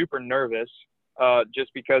feel super nervous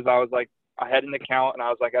just because I was like ahead in the count. And I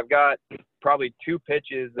was like, I've got probably 2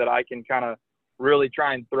 pitches that I can kind of really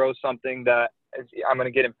try and throw something that I'm going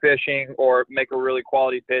to get him fishing or make a really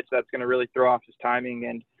quality pitch that's going to really throw off his timing.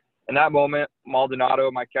 And in that moment, Maldonado,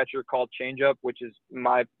 my catcher, called changeup, which is in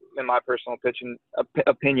my personal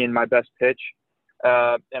opinion, my best pitch.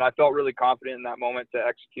 And I felt really confident in that moment to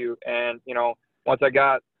execute. And, you know, once I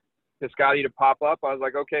got Piscotty to pop up, I was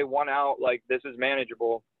like, okay, 1 out, like this is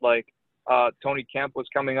manageable. Like Tony Kemp was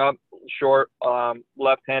coming up short,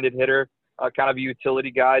 left-handed hitter. kind of a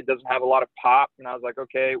utility guy, doesn't have a lot of pop. And I was like,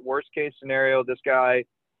 okay, worst case scenario, this guy,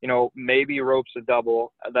 maybe ropes a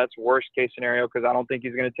double. That's worst case scenario because I don't think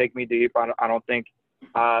he's going to take me deep. I don't think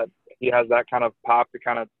he has that kind of pop to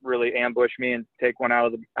kind of really ambush me and take one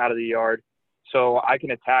out of the yard. So I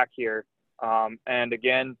can attack here. And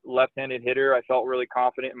again, left-handed hitter, I felt really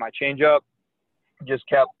confident in my changeup. Just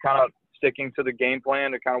kept kind of sticking to the game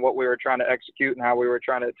plan and kind of what we were trying to execute and how we were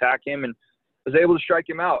trying to attack him, and was able to strike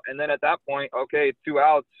him out. And then at that point, okay, 2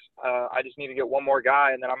 outs. I just need to get one more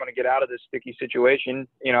guy, and then I'm going to get out of this sticky situation,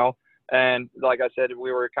 And like I said,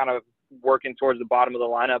 we were kind of working towards the bottom of the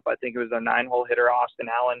lineup. I think it was a 9-hole hitter, Austin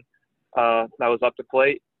Allen, that was up to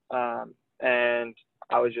plate. And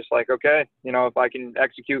I was just like, okay, if I can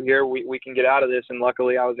execute here, we can get out of this. And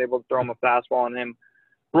luckily I was able to throw him a fastball and him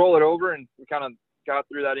roll it over, and kind of got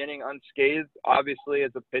through that inning unscathed. Obviously,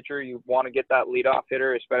 as a pitcher, you want to get that leadoff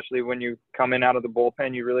hitter, especially when you come in out of the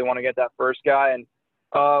bullpen. You really want to get that first guy. And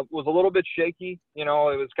was a little bit shaky. It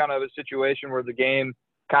was kind of a situation where the game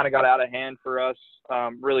kind of got out of hand for us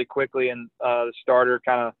really quickly, and the starter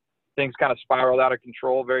things kind of spiraled out of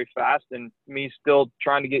control very fast, and me still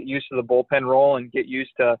trying to get used to the bullpen role and get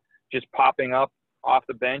used to just popping up off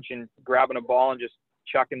the bench and grabbing a ball and just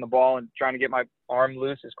chucking the ball and trying to get my arm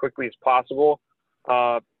loose as quickly as possible.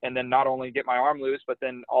 And then not only get my arm loose, but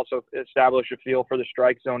then also establish a feel for the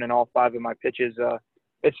strike zone in all 5 of my pitches.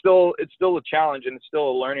 It's still a challenge, and it's still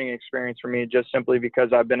a learning experience for me, just simply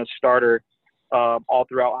because I've been a starter all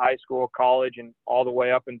throughout high school, college, and all the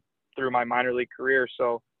way up and through my minor league career.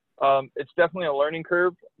 So it's definitely a learning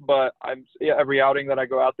curve, but every outing that I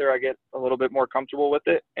go out there, I get a little bit more comfortable with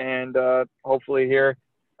it. And hopefully here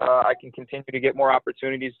I can continue to get more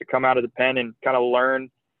opportunities to come out of the pen and kind of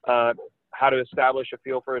learn how to establish a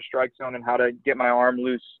feel for a strike zone and how to get my arm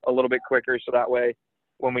loose a little bit quicker. So that way,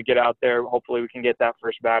 when we get out there, hopefully we can get that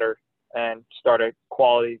first batter and start a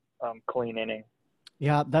quality, clean inning.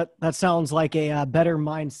 Yeah, that sounds like a better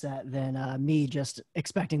mindset than me just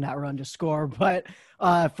expecting that run to score. But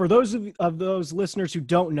for those of those listeners who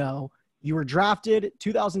don't know, you were drafted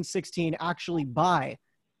 2016 actually by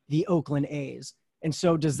the Oakland A's. And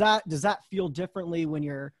so does that feel differently when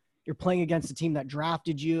you're playing against a team that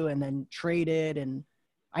drafted you and then traded? And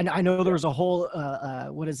I know there was a whole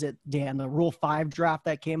what is it, Dan, the Rule 5 draft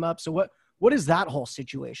that came up. So what is that whole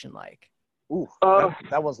situation like? Ooh,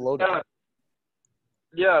 that was loaded.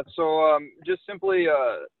 Yeah, so just simply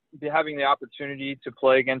having the opportunity to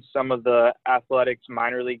play against some of the athletics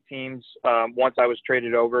minor league teams. Once I was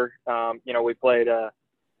traded over, we played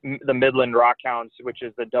the Midland Rockhounds, which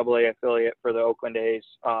is the AA affiliate for the Oakland A's,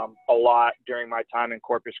 a lot during my time in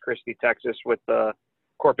Corpus Christi, Texas, with the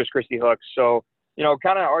Corpus Christi Hooks. So,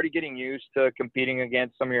 kind of already getting used to competing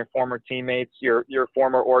against some of your former teammates, your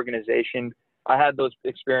former organization. I had those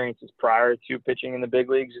experiences prior to pitching in the big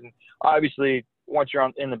leagues, and obviously, once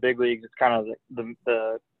you're in the big leagues, it's kind of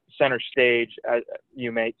the center stage, as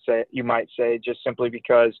you might say, just simply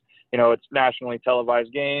because, it's nationally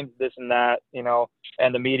televised games, this and that,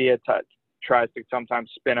 and the media tries to sometimes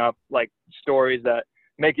spin up like stories that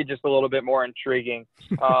make it just a little bit more intriguing,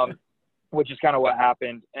 which is kind of what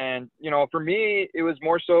happened. And, for me, it was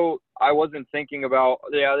more so I wasn't thinking about,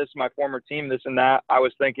 this is my former team, this and that. I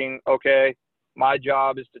was thinking, okay, my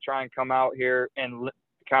job is to try and come out here and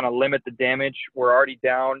kind of limit the damage. We're already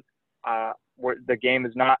down. The game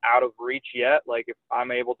is not out of reach yet. Like, if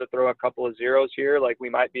I'm able to throw a couple of zeros here, like, we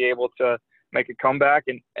might be able to make a comeback.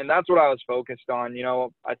 And that's what I was focused on.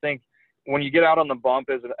 I think when you get out on the bump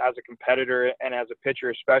as a competitor and as a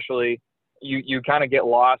pitcher especially, you kind of get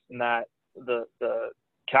lost in that the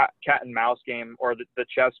cat and mouse game, or the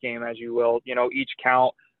chess game, as you will. Each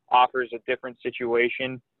count offers a different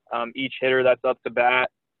situation. Each hitter that's up to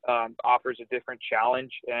bat offers a different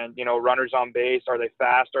challenge. And, runners on base, are they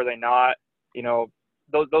fast? Are they not?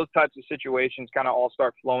 Those types of situations kind of all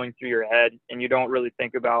start flowing through your head, and you don't really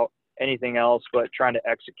think about anything else but trying to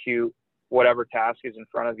execute whatever task is in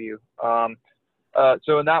front of you.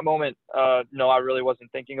 So in that moment, no, I really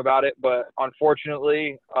wasn't thinking about it. But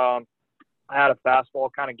unfortunately, I had a fastball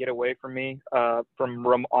kind of get away from me from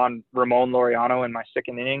Ramon Laureano in my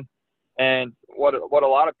second inning. And what a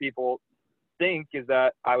lot of people think is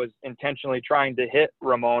that I was intentionally trying to hit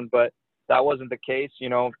Ramon, but that wasn't the case.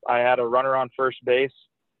 I had a runner on first base,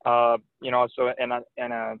 so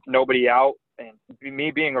and nobody out. And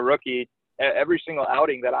me being a rookie, every single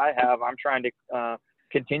outing that I have, I'm trying to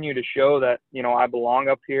continue to show that, I belong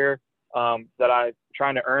up here, that I'm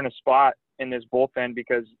trying to earn a spot in this bullpen,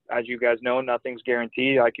 because as you guys know, nothing's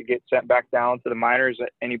guaranteed. I could get sent back down to the minors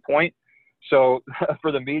at any point. So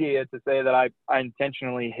for the media to say that I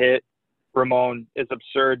intentionally hit Ramon is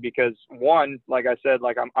absurd because, one, like I said,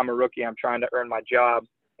 like I'm a rookie. I'm trying to earn my job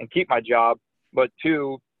and keep my job. But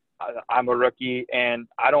two, I'm a rookie and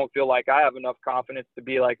I don't feel like I have enough confidence to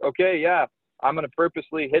be like, okay, yeah, I'm going to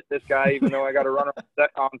purposely hit this guy even though I got a runner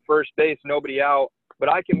on first base, nobody out. But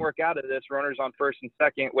I can work out of this, runners on first and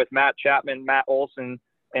second with Matt Chapman, Matt Olson,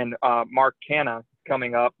 and Mark Canna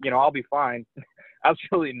coming up. I'll be fine.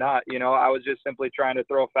 Absolutely not. I was just simply trying to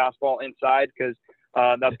throw a fastball inside because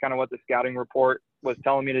that's kind of what the scouting report was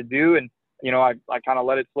telling me to do. And, I kind of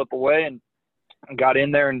let it slip away and got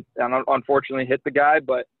in there and unfortunately hit the guy.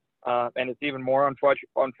 But and it's even more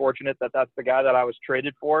unfortunate that that's the guy that I was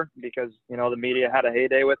traded for because, the media had a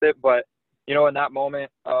heyday with it. But, in that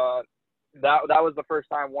moment, that was the first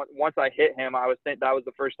time once I hit him, that was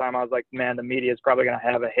the first time I was like, man, the media is probably going to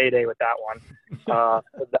have a heyday with that one.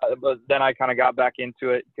 But then I kind of got back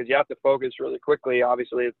into it because you have to focus really quickly.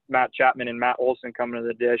 Obviously, it's Matt Chapman and Matt Olson coming to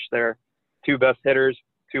the dish. They're two best hitters,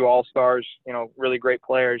 two all-stars, really great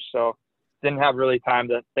players. So didn't have really time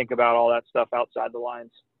to think about all that stuff outside the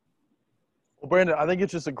lines. Well, Brandon, I think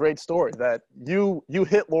it's just a great story that you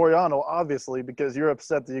hit Laureano, obviously, because you're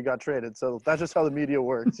upset that you got traded. So that's just how the media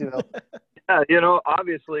works, Yeah,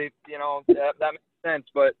 obviously, that makes sense.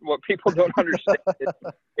 But what people don't understand is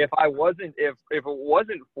if it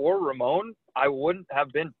wasn't for Ramon, I wouldn't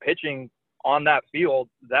have been pitching on that field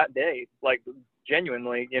that day. Like,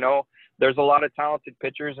 genuinely, there's a lot of talented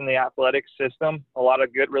pitchers in the athletics system, a lot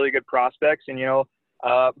of really good prospects. And,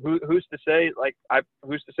 who's to say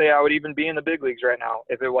I would even be in the big leagues right now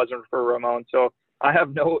if it wasn't for Ramon. So I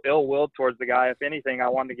have no ill will towards the guy. If anything, I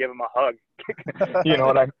wanted to give him a hug. You know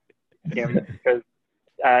what I mean? Because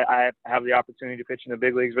I have the opportunity to pitch in the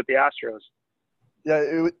big leagues with the Astros. Yeah,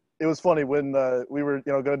 it was funny when we were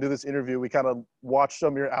going to do this interview. We kind of watched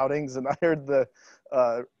some of your outings, and I heard the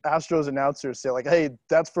Astros announcer say like, "Hey,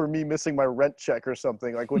 that's for me missing my rent check or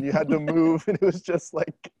something." Like when you had to move, and it was just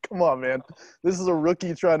like, "Come on, man, this is a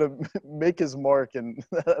rookie trying to make his mark," and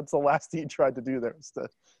that's the last thing he tried to do there was to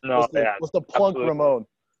plunk absolutely. Ramon.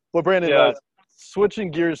 But Brandon, Yeah.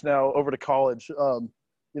 switching gears now over to college.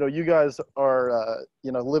 You guys are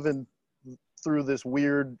living through this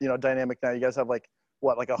weird dynamic now. You guys have like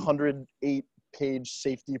 108-page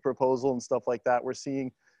safety proposal and stuff like that. We're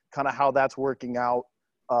seeing kind of how that's working out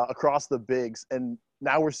across the bigs, and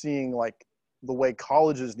now we're seeing like the way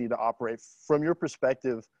colleges need to operate. From your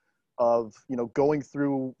perspective of going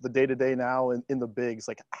through the day-to-day now in the bigs,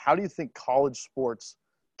 like how do you think college sports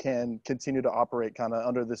can continue to operate kind of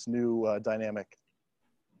under this new dynamic?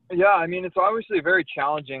 Yeah, I mean, it's obviously very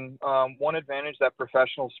challenging. One advantage that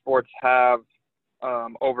professional sports have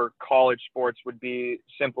over college sports would be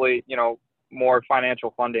simply, more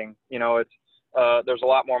financial funding. It's there's a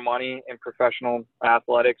lot more money in professional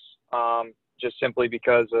athletics, just simply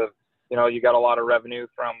because of, you got a lot of revenue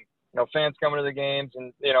from, fans coming to the games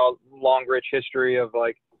and, long, rich history of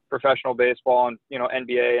like professional baseball and,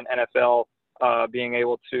 NBA and NFL being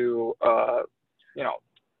able to,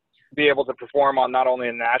 be able to perform on not only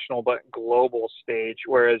a national but global stage,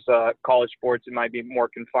 whereas college sports, it might be more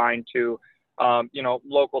confined to,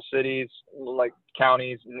 local cities, like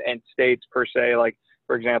counties and states per se. Like,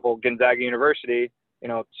 for example, Gonzaga University,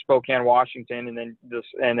 Spokane, Washington,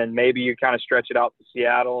 and then maybe you kind of stretch it out to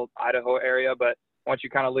Seattle, Idaho area. But once you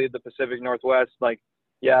kind of leave the Pacific Northwest, like,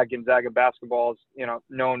 yeah, Gonzaga basketball is,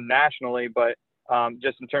 known nationally, but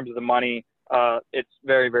just in terms of the money, it's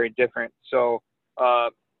very, very different. So,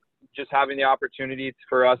 just having the opportunity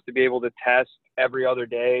for us to be able to test every other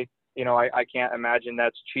day, I can't imagine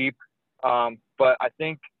that's cheap. But I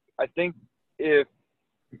think if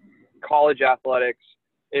college athletics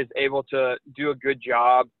is able to do a good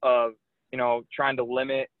job of, trying to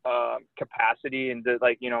limit capacity and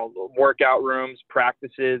workout rooms,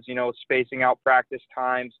 practices, spacing out practice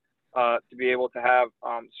times, to be able to have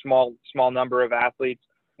small number of athletes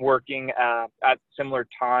working at similar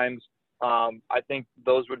times. I think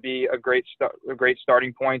those would be a great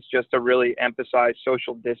starting points just to really emphasize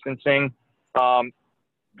social distancing. And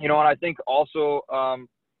I think also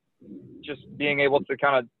just being able to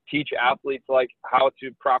kind of teach athletes like how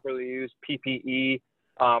to properly use PPE,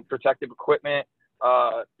 protective equipment,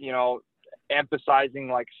 emphasizing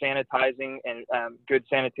like sanitizing and good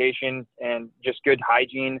sanitation and just good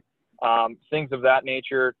hygiene, things of that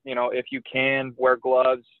nature. If you can, wear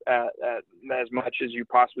gloves as much as you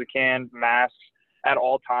possibly can, masks at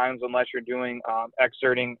all times unless you're doing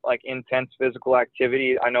exerting like intense physical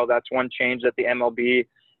activity. I know that's one change that the MLB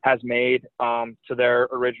has made to their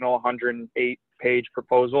original 108-page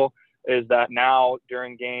proposal, is that now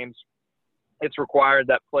during games it's required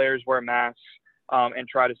that players wear masks and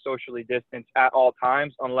try to socially distance at all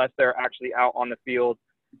times unless they're actually out on the field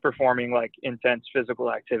performing like intense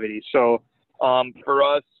physical activities. So for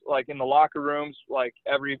us, like in the locker rooms, like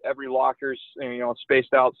every locker's, you know,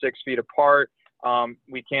 spaced out 6 feet apart.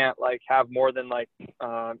 We can't like have more than like,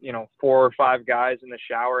 you know, 4 or 5 guys in the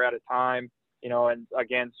shower at a time, you know, and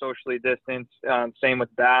again, socially distanced, same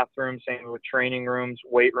with bathrooms, same with training rooms,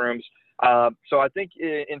 weight rooms. So I think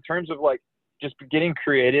in terms of like just getting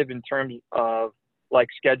creative in terms of like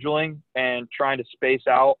scheduling and trying to space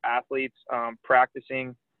out athletes,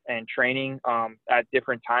 practicing and training, at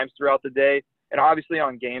different times throughout the day. And obviously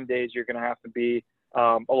on game days, you're going to have to be,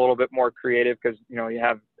 a little bit more creative because, you know, you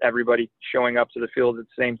have everybody showing up to the field at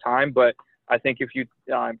the same time. But I think if you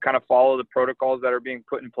kind of follow the protocols that are being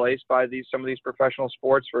put in place by some of these professional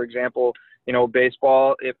sports, for example, you know,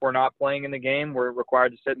 baseball, if we're not playing in the game, we're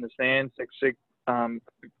required to sit in the stands,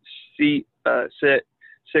 sit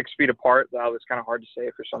 6 feet apart. That was kind of hard to say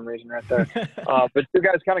for some reason right there. But you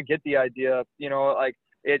guys kind of get the idea, you know, like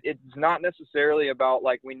it's not necessarily about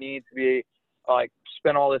like we need to be like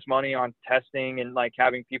spend all this money on testing and like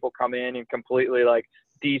having people come in and completely like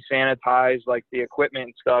desanitize like the equipment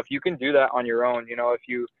and stuff. You can do that on your own. You know, if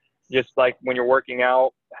you just like when you're working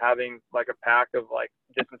out, having like a pack of like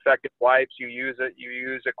disinfectant wipes, you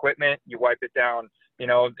use equipment, you wipe it down, you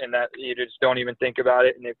know, and that you just don't even think about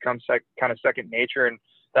it. And it becomes like kind of second nature. And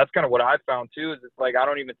that's kind of what I've found too, is it's like, I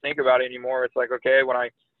don't even think about it anymore. It's like, okay, when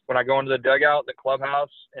I go into the dugout, the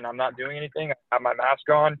clubhouse, and I'm not doing anything, I have my mask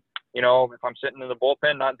on. You know, if I'm sitting in the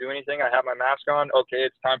bullpen, not doing anything, I have my mask on. Okay,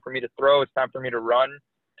 it's time for me to throw. It's time for me to run.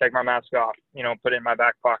 Take my mask off. You know, put it in my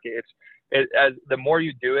back pocket. As the more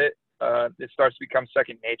you do it, it starts to become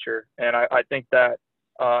second nature. And I think that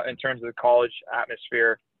in terms of the college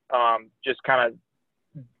atmosphere, just kind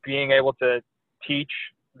of being able to teach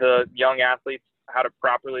the young athletes how to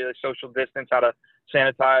properly social distance, how to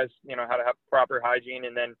sanitize, you know, how to have proper hygiene,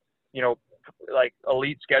 and then, you know, like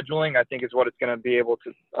elite scheduling, I think is what it's going to be able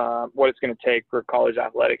to, what it's going to take for college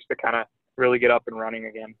athletics to kind of really get up and running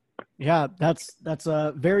again. Yeah, that's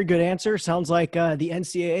a very good answer. Sounds like the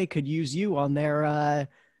NCAA could use you on their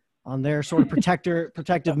sort of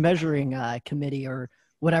protective measuring committee or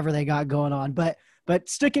whatever they got going on. But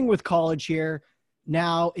sticking with college here,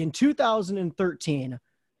 now in 2013,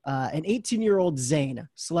 an 18-year-old Zane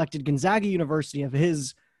selected Gonzaga University of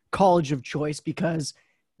his college of choice because,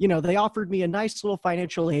 you know, they offered me a nice little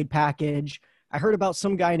financial aid package. I heard about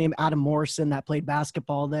some guy named Adam Morrison that played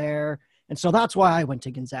basketball there. And so that's why I went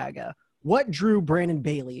to Gonzaga. What drew Brandon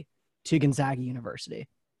Bailey to Gonzaga University?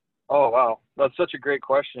 Oh, wow. That's such a great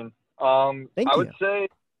question. Thank you. I would say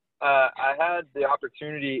I had the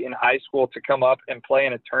opportunity in high school to come up and play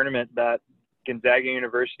in a tournament that Gonzaga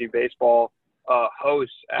University baseball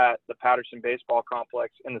hosts at the Patterson Baseball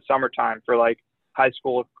Complex in the summertime for like high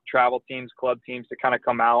school travel teams, club teams to kind of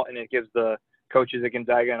come out, and it gives the coaches at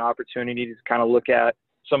Gonzaga an opportunity to kind of look at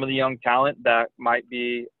some of the young talent that might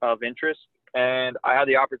be of interest. And I had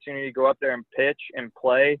the opportunity to go up there and pitch and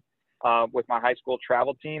play with my high school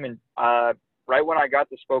travel team. And right when I got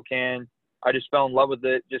to Spokane, I just fell in love with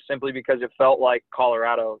it just simply because it felt like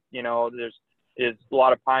Colorado. You know, there's a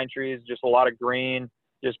lot of pine trees, just a lot of green,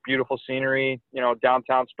 just beautiful scenery. You know,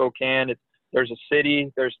 downtown Spokane, there's a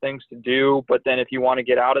city, there's things to do. But then if you want to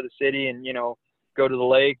get out of the city and, you know, go to the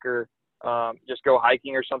lake or just go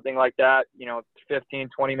hiking or something like that, you know, 15,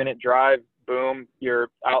 20-minute drive, boom, you're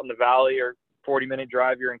out in the valley, or 40-minute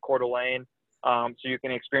drive, you're in Coeur d'Alene. So you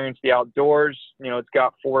can experience the outdoors. You know, it's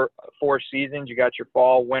got four seasons. You got your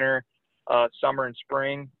fall, winter, summer, and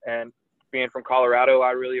spring. And being from Colorado,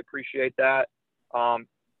 I really appreciate that. I'm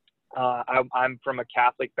from a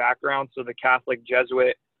Catholic background, so the Catholic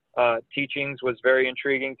Jesuit teachings was very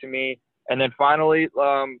intriguing to me. And then finally,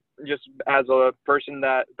 just as a person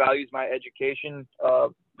that values my education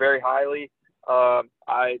very highly,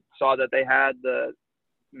 I saw that they had the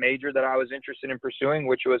major that I was interested in pursuing,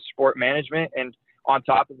 which was sport management. And on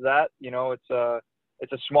top of that, you know, it's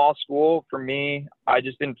a small school. For me, I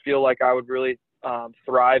just didn't feel like I would really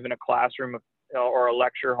thrive in a classroom or a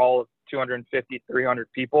lecture hall of 250, 300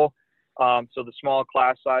 people. So the small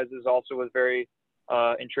class sizes also was very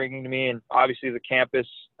intriguing to me. And obviously the campus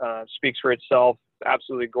speaks for itself,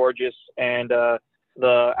 absolutely gorgeous. And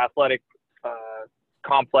the athletic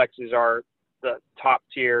complexes are the top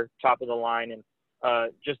tier, top of the line. And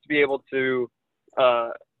just to be able to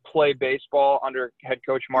play baseball under head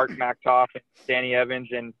coach Mark Mactoff and Danny Evans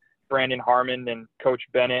and Brandon Harmon and Coach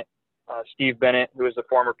Bennett, Steve Bennett, who is the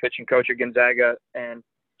former pitching coach at Gonzaga, and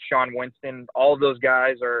Sean Winston, all of those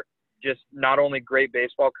guys are just not only great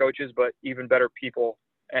baseball coaches, but even better people.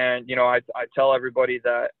 And, you know, I tell everybody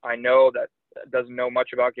that I know that doesn't know much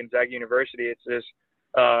about Gonzaga University.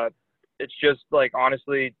 It's just like,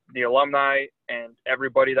 honestly, the alumni and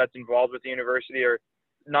everybody that's involved with the university are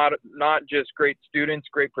not just great students,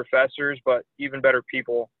 great professors, but even better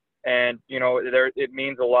people. And, it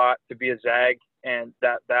means a lot to be a Zag, and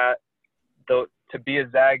to be a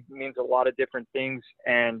Zag means a lot of different things.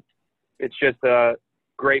 And it's just a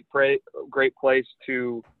great place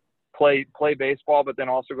to play baseball, but then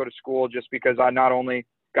also go to school, just because I not only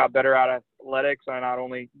got better at athletics, I not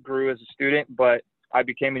only grew as a student, but I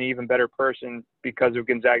became an even better person because of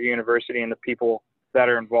Gonzaga University and the people that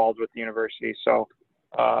are involved with the university. So,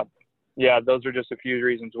 those are just a few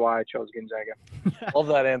reasons why I chose Gonzaga. Love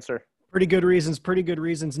that answer. Pretty good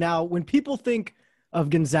reasons. Now, when people think of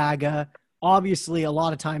Gonzaga, obviously a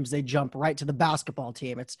lot of times they jump right to the basketball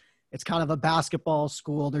team. It's kind of a basketball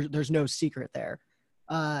school. There's no secret there.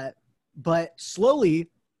 But slowly,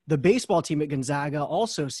 the baseball team at Gonzaga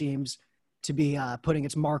also seems to be putting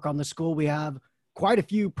its mark on the school. We have quite a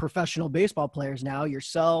few professional baseball players now.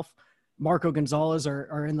 Yourself, Marco Gonzalez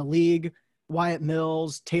are in the league. Wyatt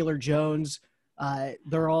Mills, Taylor Jones,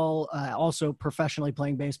 they're all also professionally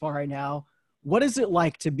playing baseball right now. What is it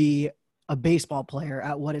like to be a baseball player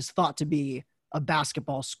at what is thought to be a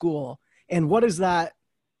basketball school? And what is that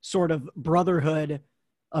sort of brotherhood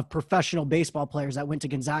of professional baseball players that went to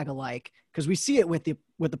Gonzaga like? Because we see it with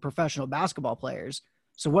the professional basketball players.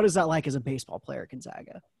 So what is that like as a baseball player at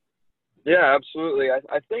Gonzaga? Yeah, absolutely.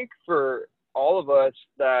 I think for all of us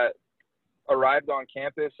that arrived on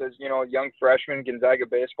campus as, young freshmen Gonzaga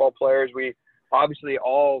baseball players, we obviously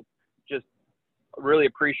all just really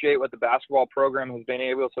appreciate what the basketball program has been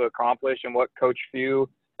able to accomplish, and what Coach Few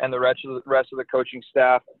and the rest of the coaching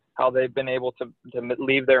staff, how they've been able to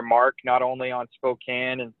leave their mark not only on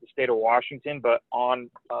Spokane and the state of Washington, but on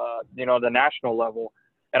the national level.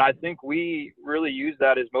 And I think we really use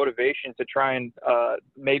that as motivation to try and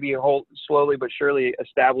maybe slowly but surely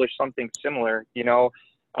establish something similar,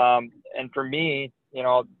 And for me,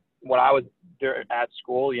 when I was at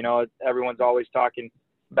school, everyone's always talking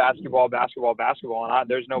basketball. And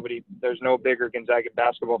there's no bigger Gonzaga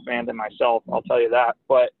basketball fan than myself. I'll tell you that.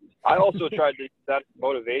 But I also tried to use that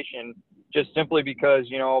motivation just simply because,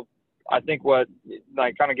 I think what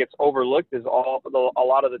kind of gets overlooked is a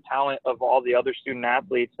lot of the talent of all the other student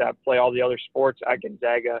athletes that play all the other sports at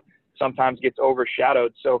Gonzaga sometimes gets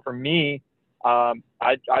overshadowed. So for me,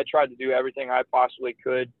 I tried to do everything I possibly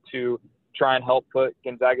could to try and help put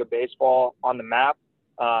Gonzaga baseball on the map,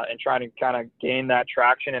 and trying to kind of gain that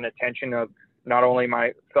traction and attention of not only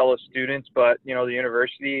my fellow students, but, the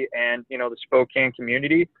university and, the Spokane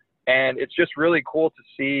community. And it's just really cool to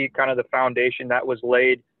see kind of the foundation that was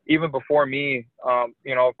laid even before me,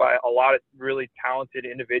 by a lot of really talented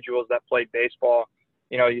individuals that played baseball.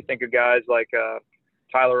 You think of guys like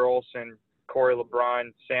Tyler Olson, Corey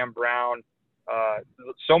LeBron, Sam Brown,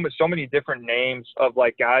 so many different names of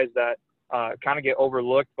guys that kind of get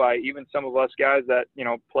overlooked by even some of us guys that,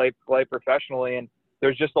 play professionally. And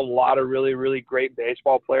there's just a lot of really, really great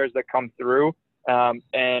baseball players that come through.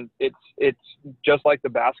 And it's just like the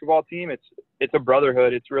basketball team. It's a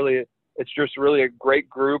brotherhood. It's just really a great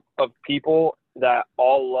group of people that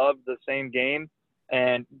all love the same game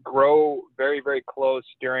and grow very, very close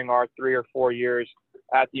during our 3 or 4 years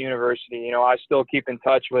at the university. I still keep in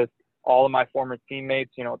touch with all of my former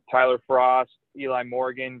teammates, Tyler Frost, Eli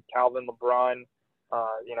Morgan, Calvin LeBron,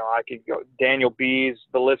 I could go Daniel Bees,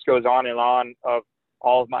 the list goes on and on of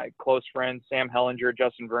all of my close friends, Sam Hellinger,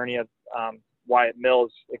 Justin Vernia, Wyatt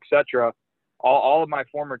Mills, etc. All of my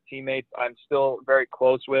former teammates I'm still very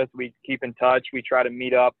close with. We keep in touch. We try to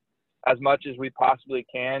meet up as much as we possibly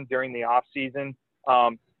can during the off season.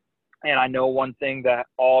 And I know one thing that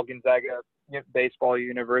all Gonzaga Baseball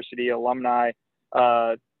University alumni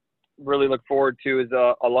really look forward to is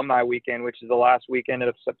alumni weekend, which is the last weekend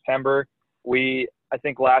of September. I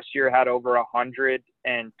think last year had over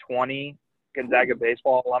 120 Gonzaga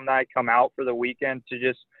baseball alumni come out for the weekend to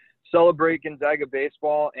just celebrate Gonzaga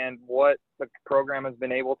baseball and what the program has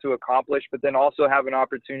been able to accomplish, but then also have an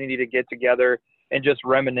opportunity to get together and just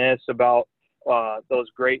reminisce about those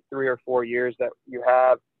great 3 or 4 years that you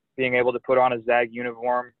have, being able to put on a Zag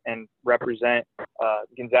uniform and represent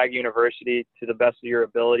Gonzaga University to the best of your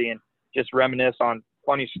ability, and just reminisce on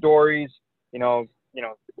funny stories,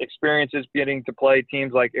 experiences getting to play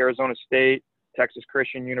teams like Arizona State, Texas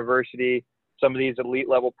Christian University, some of these elite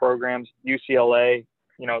level programs, UCLA,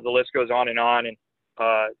 the list goes on. And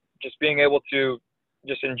just being able to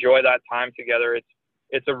just enjoy that time together.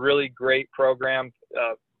 It's a really great program,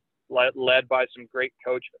 led by some great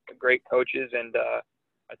coaches. And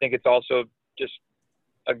I think it's also just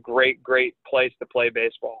a great, great place to play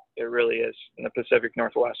baseball. It really is in the Pacific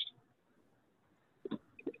Northwest.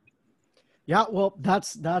 Yeah, well,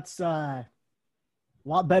 that's a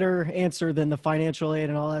lot better answer than the financial aid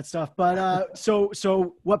and all that stuff. But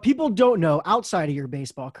so what people don't know outside of your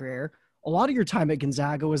baseball career, a lot of your time at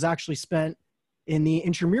Gonzaga was actually spent in the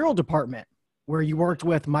intramural department, where you worked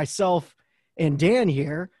with myself and Dan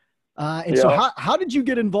here. So how did you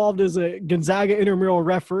get involved as a Gonzaga intramural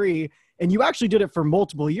referee? And you actually did it for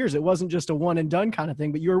multiple years. It wasn't just a one and done kind of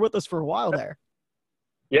thing, but you were with us for a while there.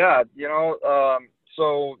 Yeah,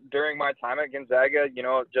 so during my time at Gonzaga,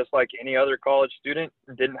 just like any other college student,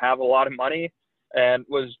 didn't have a lot of money and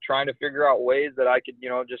was trying to figure out ways that I could,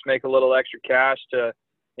 just make a little extra cash to,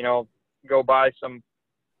 go buy some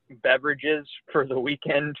beverages for the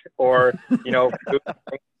weekend or,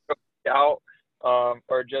 out,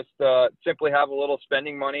 or just simply have a little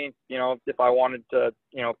spending money, if I wanted to,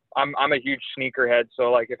 I'm a huge sneakerhead.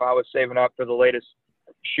 So like if I was saving up for the latest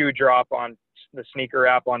shoe drop on the sneaker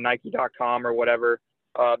app on Nike.com or whatever,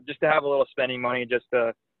 just to have a little spending money, just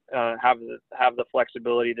to have the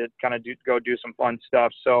flexibility to kind of go do some fun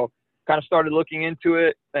stuff. So kind of started looking into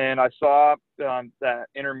it, and I saw that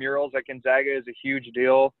intramurals at Gonzaga is a huge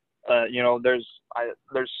deal. There's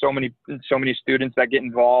so many students that get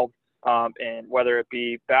involved, and whether it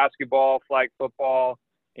be basketball, flag football,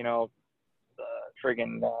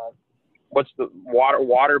 what's the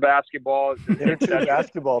water basketball? Intertube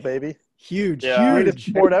basketball, baby. Huge, yeah. Greatest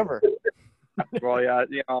sport ever. Well, yeah,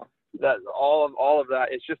 that all of that.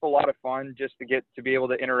 It's just a lot of fun just to be able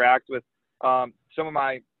to interact with some of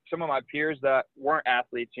my peers that weren't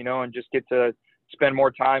athletes, and just get to spend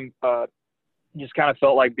more time. Just kind of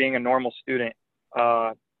felt like being a normal student,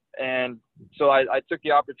 and so I took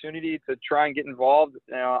the opportunity to try and get involved.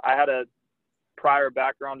 I had a prior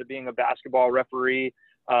background to being a basketball referee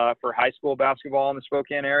for high school basketball in the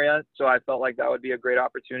Spokane area, so I felt like that would be a great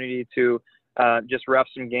opportunity to just ref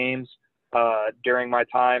some games during my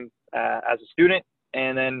time as a student,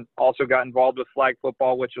 and then also got involved with flag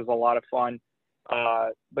football, which was a lot of fun.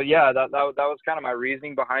 But yeah, that was kind of my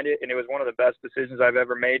reasoning behind it, and it was one of the best decisions I've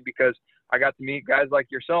ever made because I got to meet guys like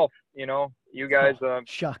yourself. You guys,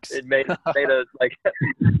 shucks, it made a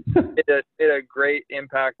great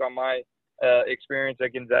impact on my experience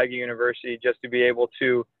at Gonzaga University, just to be able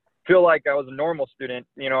to feel like I was a normal student.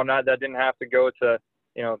 Not that I didn't have to go to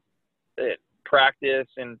practice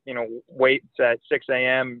and wait at 6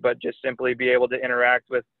 a.m., but just simply be able to interact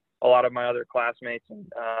with a lot of my other classmates and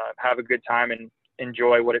have a good time and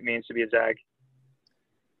enjoy what it means to be a Zag.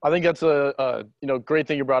 I think that's a great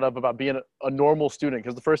thing you brought up about being a normal student,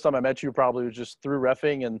 because the first time I met you probably was just through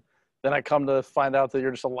reffing, and then I come to find out that you're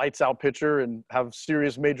just a lights out pitcher and have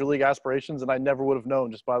serious major league aspirations, and I never would have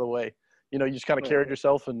known just by the way. You just kind of carried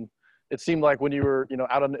yourself, and it seemed like when you were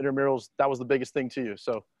out on the intramurals, that was the biggest thing to you.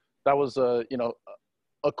 So that was a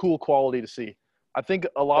cool quality to see. I think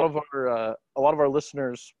a lot of our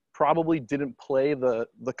listeners probably didn't play the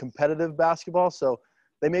competitive basketball, so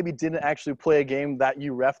they maybe didn't actually play a game that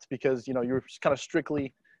you reffed because you were kind of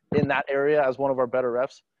strictly in that area as one of our better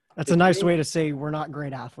refs. That's a nice way to say we're not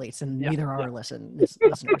great athletes, and neither are our listeners.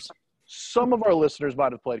 Some of our listeners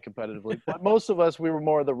might have played competitively, but most of us, we were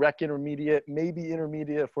more of the rec intermediate, maybe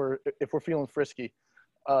intermediate if we're feeling frisky.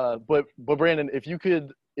 But Brandon, if you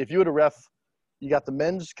had a ref, you got the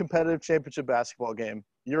men's competitive championship basketball game.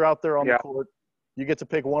 You're out there on the court. You get to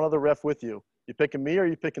pick one other ref with you. You picking me or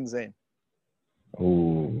you picking Zane?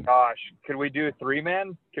 Oh gosh, could we do a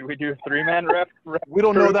 3-man? Could we do a 3-man ref? We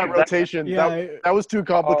don't know that rotation. Yeah, that was too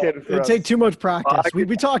complicated for us. It'd take too much practice.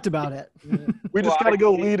 We talked about it. We just got to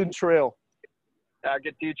go lead and trail. I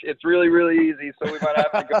could teach. It's really, really easy. So we might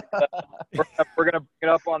have to go. We're gonna bring it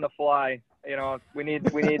up on the fly. We need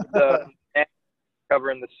the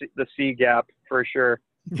covering the C gap for sure.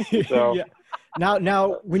 So. Yeah.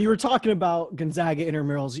 Now, when you were talking about Gonzaga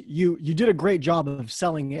intramurals, you did a great job of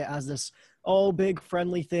selling it as this big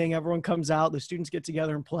friendly thing. Everyone comes out, the students get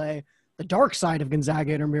together and play. The dark side of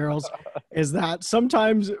Gonzaga intramurals is that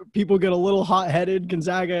sometimes people get a little hot-headed.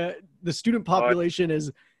 Gonzaga, the student population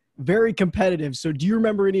is very competitive. So do you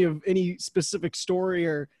remember any specific story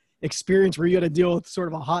or experience where you had to deal with sort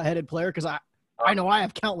of a hot-headed player? Because I know I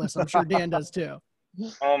have countless. I'm sure Dan does too.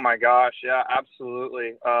 Oh my gosh, yeah,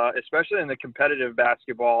 absolutely. Especially in the competitive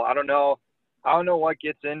basketball. I don't know what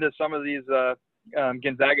gets into some of these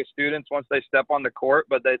Gonzaga students once they step on the court,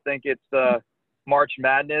 but they think it's March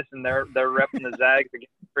Madness and they're repping the Zags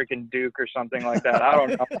against freaking Duke or something like that. I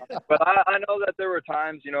don't know, but I know that there were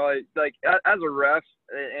times, like as a ref,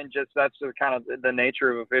 and just that's the kind of the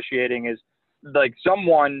nature of officiating is like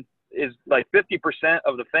someone is like 50%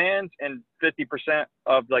 of the fans and 50%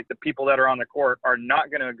 of like the people that are on the court are not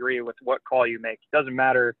going to agree with what call you make. It doesn't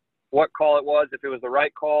matter what call it was, if it was the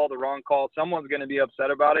right call, the wrong call, someone's going to be upset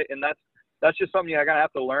about it. And that's just something you're going to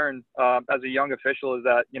have to learn as a young official, is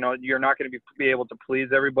that, you know, you're not going to be able to please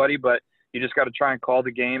everybody, but you just got to try and call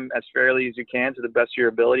the game as fairly as you can to the best of your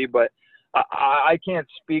ability. But I can't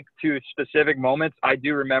speak to specific moments. I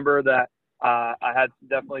do remember that I had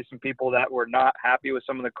definitely some people that were not happy with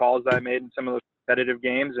some of the calls that I made in some of those competitive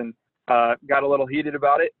games, and got a little heated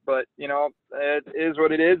about it. But, you know, it is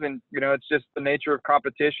what it is. And, you know, it's just the nature of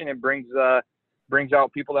competition. It brings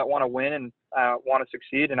out people that want to win and want to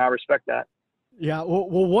succeed, and I respect that. Yeah. Well,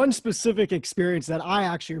 one specific experience that I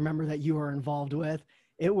actually remember that you were involved with,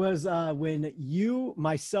 it was when you,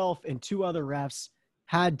 myself, and two other refs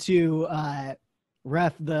had to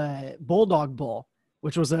ref the Bulldog Bowl,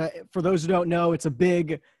 which was for those who don't know, it's a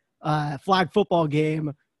big flag football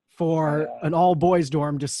game for an all boys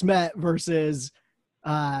dorm, DeSmet versus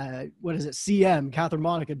what is it? CM, Catherine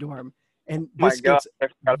Monica dorm. And this gets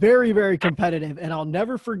very, very competitive. And I'll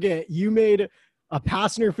never forget, you made a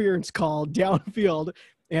pass interference call downfield,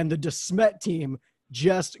 and the DeSmet team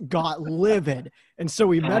just got livid. And so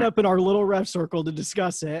we met up in our little ref circle to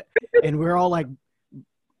discuss it. And we're all like,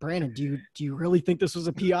 Brandon, do you really think this was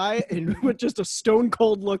a PI? And with just a stone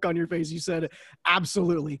cold look on your face, you said,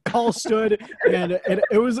 absolutely. Call stood, and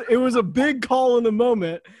it was a big call in the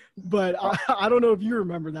moment, but I don't know if you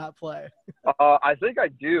remember that play. I think I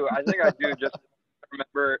do. Just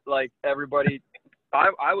remember, like, everybody.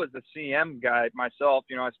 I was a CM guy myself.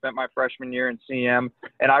 You know, I spent my freshman year in CM,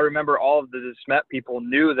 and I remember all of the DeSmet people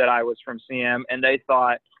knew that I was from CM, and they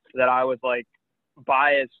thought that I was like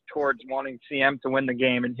biased towards wanting CM to win the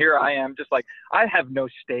game. And here I am, just like, I have no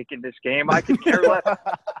stake in this game. I could care less.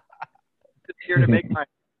 Just here to make my,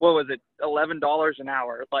 what was it, $11 an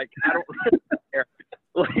hour? Like, I don't really care.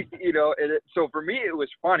 Like, you know, so for me, it was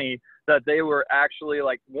funny that they were actually,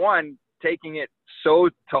 like, one, taking it so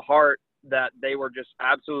to heart that they were just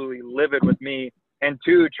absolutely livid with me, and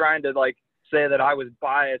two, trying to, like, say that I was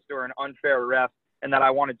biased or an unfair ref and that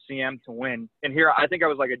I wanted CM to win. And here, I think I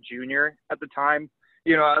was like a junior at the time.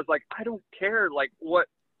 You know, I was like, I don't care, like, what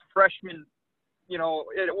freshman, you know,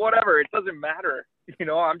 whatever. It doesn't matter. You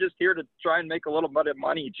know, I'm just here to try and make a little bit of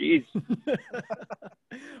money. Jeez.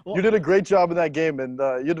 Well, you did a great job in that game, and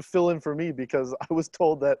you had to fill in for me because I was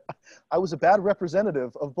told that I was a bad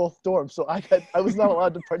representative of both dorms, so I was not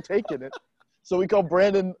allowed to partake in it. So we called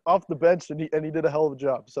Brandon off the bench, and he did a hell of a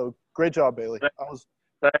job. So great job, Bailey.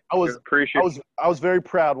 I was very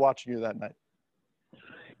proud watching you that night.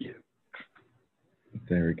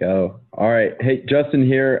 There we go. All right. Hey, Justin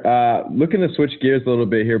here. Looking to switch gears a little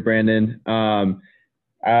bit here, Brandon.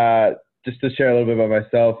 Just to share a little bit about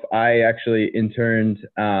myself, I actually interned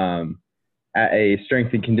at a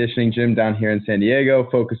strength and conditioning gym down here in San Diego,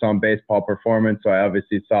 focused on baseball performance. So I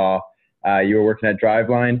obviously saw you were working at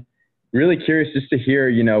Driveline. Really curious just to hear,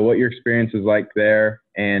 you know, what your experience was like there,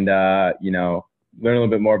 and, you know, learn a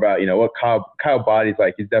little bit more about, you know, what Kyle Body's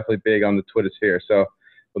like. He's definitely big on the Twitter sphere. So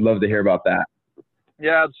would love to hear about that.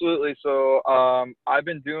 Yeah, absolutely. So I've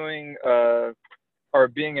been doing or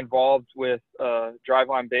being involved with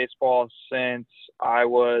Driveline baseball since I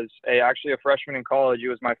was actually a freshman in college. It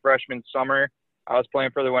was my freshman summer. I was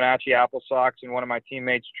playing for the Wenatchee Apple Sox, and one of my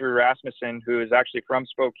teammates, Drew Rasmussen, who is actually from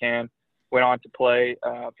Spokane, went on to play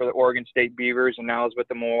for the Oregon State Beavers, and now is with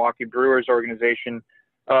the Milwaukee Brewers organization.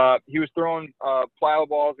 He was throwing plow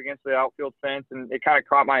balls against the outfield fence, and it kind of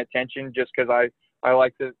caught my attention just because I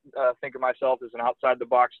like to think of myself as an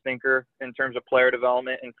outside-the-box thinker in terms of player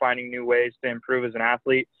development and finding new ways to improve as an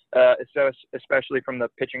athlete, especially from the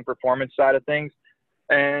pitching performance side of things.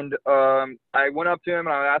 And I went up to him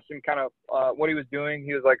and I asked him kind of what he was doing.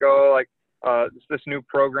 He was like, it's this new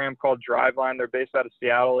program called Driveline. They're based out of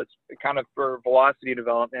Seattle. It's kind of for velocity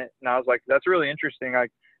development. And I was like, that's really interesting. I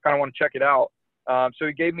kind of want to check it out. So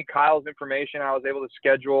he gave me Kyle's information. I was able to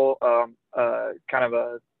schedule kind of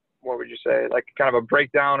a, what would you say, like kind of a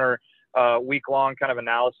breakdown or week-long kind of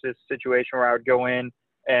analysis situation where I would go in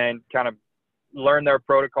and kind of learn their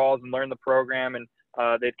protocols and learn the program. And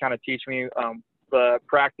they'd kind of teach me the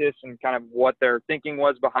practice and kind of what their thinking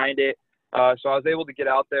was behind it. So I was able to get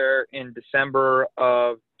out there in December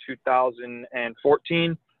of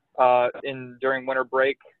 2014 during winter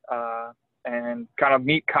break and kind of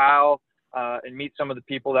meet Kyle and meet some of the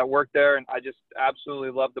people that work there. And I just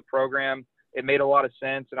absolutely loved the program. It made a lot of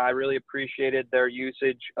sense, and I really appreciated their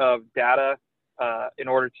usage of data in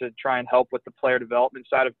order to try and help with the player development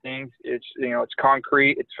side of things. It's, you know, it's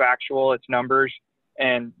concrete, it's factual, it's numbers,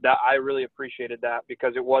 and that I really appreciated that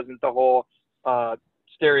because it wasn't the whole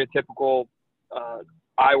stereotypical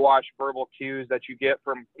eyewash verbal cues that you get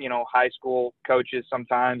from, high school coaches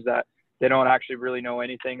sometimes, that they don't actually really know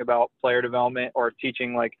anything about player development or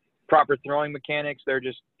teaching like proper throwing mechanics. They're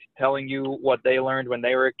just telling you what they learned when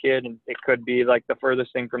they were a kid, and it could be like the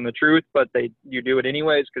furthest thing from the truth, but you do it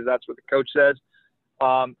anyways because that's what the coach says.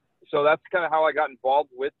 So that's kind of how I got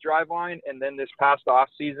involved with Driveline. And then this past off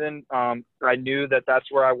season, I knew that that's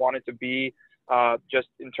where I wanted to be, just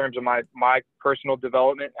in terms of my personal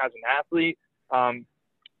development as an athlete.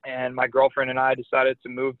 And my girlfriend and I decided to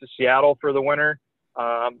move to Seattle for the winter.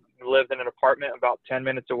 Lived in an apartment about 10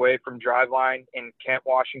 minutes away from Driveline in Kent,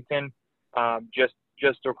 Washington,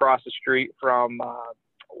 just across the street from,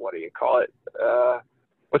 what do you call it?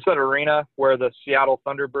 What's that arena where the Seattle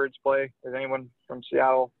Thunderbirds play? Is anyone from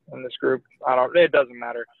Seattle in this group? It doesn't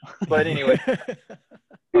matter. But anyway,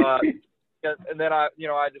 and then I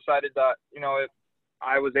decided that, if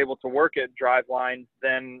I was able to work at Driveline,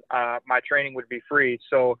 then my training would be free.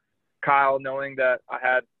 So Kyle, knowing that I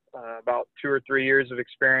had about 2 or 3 years of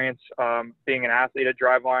experience being an athlete at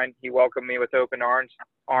Driveline, he welcomed me with open arms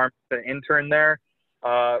as an intern there,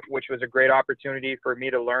 which was a great opportunity for me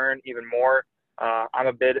to learn even more. I'm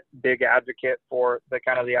a big advocate for the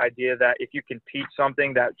idea that if you can teach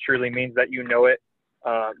something, that truly means that you know it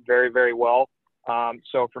very, very well.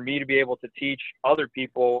 So for me to be able to teach other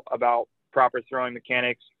people about proper throwing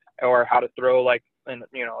mechanics or how to throw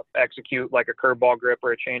execute like a curveball grip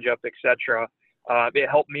or a changeup, etc., it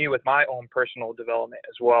helped me with my own personal development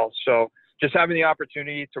as well. So just having the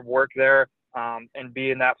opportunity to work there and be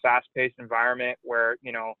in that fast-paced environment where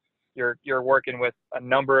you're working with a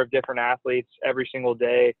number of different athletes every single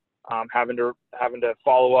day, having to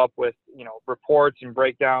follow up with reports and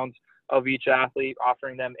breakdowns of each athlete,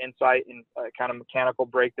 offering them insight and kind of mechanical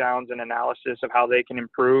breakdowns and analysis of how they can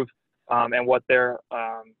improve and what their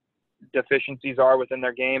deficiencies are within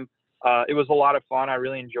their game. It was a lot of fun. I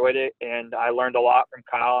really enjoyed it, and I learned a lot from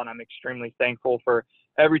Kyle, and I'm extremely thankful for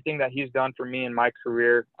everything that he's done for me in my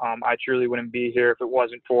career. I truly wouldn't be here if it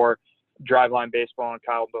wasn't for Driveline Baseball and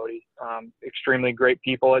Kyle Bodie. Extremely great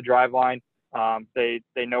people at Driveline.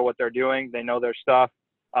 They know what they're doing. They know their stuff.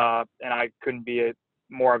 And I couldn't be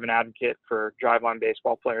more of an advocate for Driveline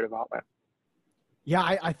Baseball player development. Yeah,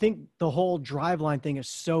 I think the whole Driveline thing is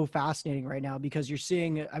so fascinating right now because you're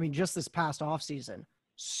seeing, just this past offseason,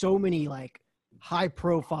 so many like high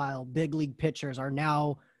profile big league pitchers are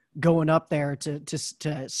now going up there to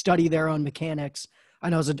study their own mechanics.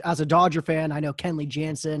 I know as a Dodger fan, I know Kenley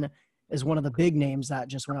Jansen is one of the big names that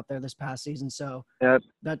just went up there this past season. So yeah,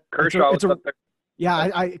 Kershaw was up there. Yeah,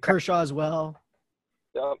 I Kershaw as well.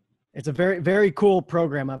 Yep. It's a very, very cool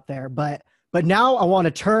program up there. But now I want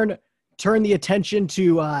to turn the attention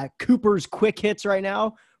to Cooper's quick hits right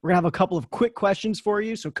now. We're gonna have a couple of quick questions for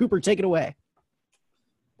you. So Cooper, take it away.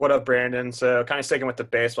 What up, Brandon? So kind of sticking with the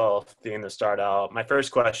baseball theme to start out. My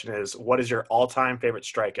first question is, what is your all-time favorite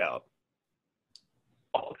strikeout?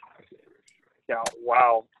 Yeah,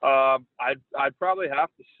 wow. I'd probably have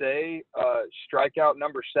to say strikeout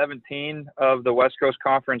number 17 of the West Coast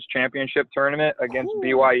Conference Championship Tournament against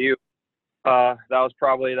BYU. That was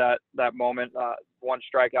probably that moment, one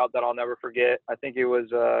strikeout that I'll never forget. I think it was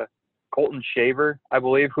Colton Shaver, I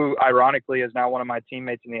believe, who ironically is now one of my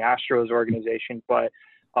teammates in the Astros organization. But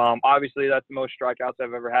obviously that's the most strikeouts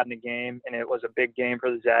I've ever had in a game, and it was a big game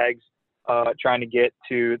for the Zags trying to get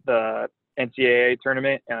to the NCAA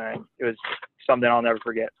tournament, and it was something I'll never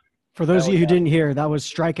forget. For those of you who didn't hear, that was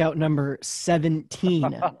strikeout number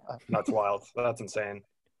 17. That's wild. That's insane.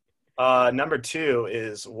 Number 2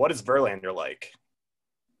 is, what is Verlander like?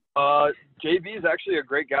 JV is actually a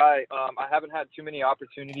great guy. I haven't had too many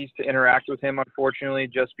opportunities to interact with him, unfortunately,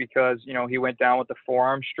 just because, he went down with the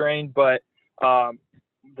forearm strain. But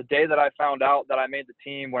the day that I found out that I made the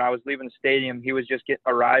team, when I was leaving the stadium, he was just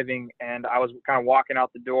arriving, and I was kind of walking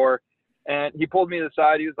out the door. And he pulled me to the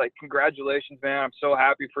side. He was like, "Congratulations, man. I'm so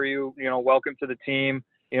happy for you. Welcome to the team.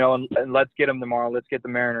 And let's get them tomorrow. Let's get the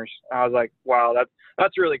Mariners." I was like, "Wow,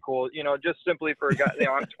 that's really cool." Just simply for a guy, I'm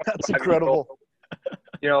 25 That's incredible.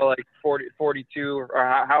 Years old, like 40, 42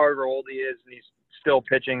 or however old he is, and he's still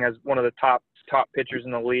pitching as one of the top pitchers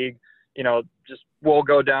in the league. Just we'll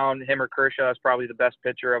go down, him or Kershaw is probably the best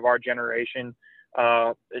pitcher of our generation.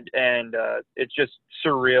 And it's just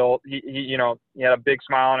surreal. He had a big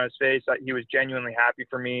smile on his face. He was genuinely happy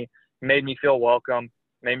for me, made me feel welcome,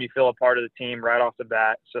 made me feel a part of the team right off the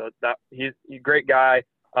bat. So he's a great guy.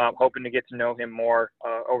 Hoping to get to know him more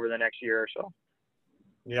over the next year or so.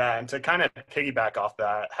 Yeah, and to kind of piggyback off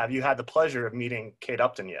that, have you had the pleasure of meeting Kate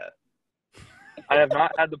Upton yet? I have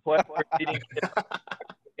not had the pleasure of meeting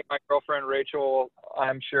my girlfriend Rachel,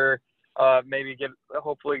 I'm sure. Maybe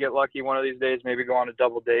hopefully get lucky one of these days. Maybe go on a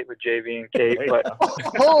double date with JV and Kate. But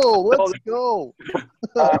Oh, let's go.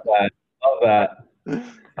 Love that.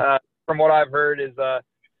 From what I've heard is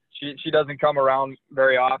she doesn't come around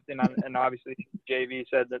very often, and obviously JV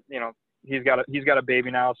said that he's got a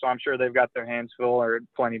baby now, so I'm sure they've got their hands full or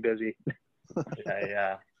plenty busy.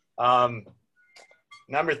 Yeah.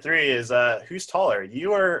 Number 3 is who's taller,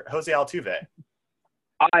 you or Jose Altuve?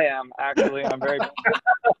 I am actually. I'm very.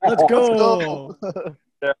 Let's go.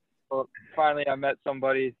 So finally, I met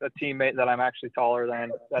somebody, a teammate that I'm actually taller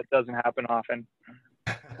than. That doesn't happen often.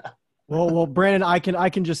 Well, Brandon, I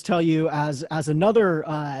can just tell you as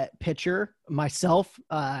another pitcher myself,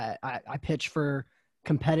 I pitch for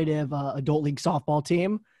competitive adult league softball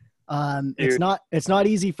team. It's not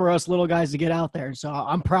easy for us little guys to get out there, so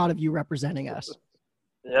I'm proud of you representing us.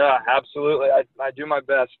 Yeah, absolutely. I do my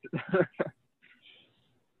best.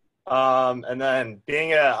 And then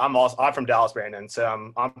I'm from Dallas, Brandon,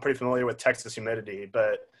 so I'm pretty familiar with Texas humidity,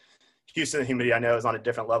 but Houston humidity I know is on a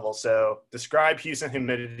different level. So describe Houston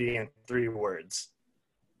humidity in 3 words.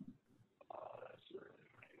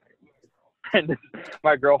 And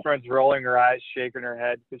my girlfriend's rolling her eyes, shaking her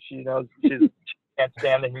head because she knows she can't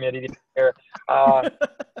stand the humidity here. I'd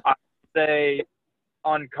say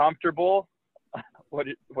uncomfortable.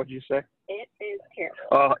 What'd you say? It is terrible.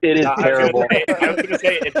 Oh, it is terrible. I was going to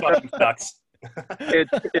say it fucking sucks.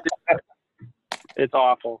 It's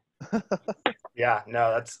awful. Yeah,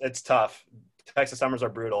 no, it's tough. Texas summers are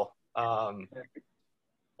brutal. And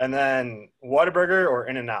then Whataburger or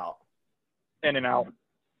In-N-Out? In-N-Out.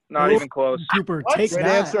 Not even close. Cooper, What? take Great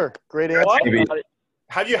that. answer. Great answer. What? Maybe.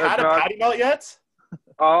 Have you had a patty melt yet?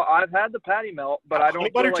 I've had the patty melt, but I don't.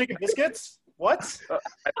 Honey butter chicken biscuits? What?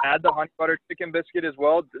 I've had the honey butter chicken biscuit as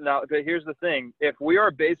well. Now, but here's the thing: if we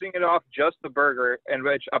are basing it off just the burger, in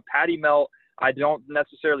which a patty melt, I don't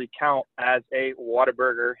necessarily count as a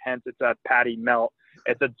Whataburger. Hence, it's a patty melt.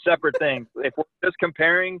 It's a separate thing. If we're just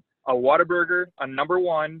comparing a Whataburger, a number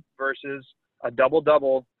 1 versus a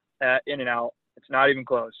double at In-N-Out, it's not even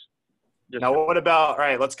close. Now, what about, all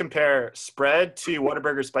right, let's compare spread to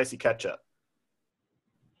Whataburger spicy ketchup.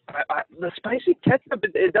 The spicy ketchup,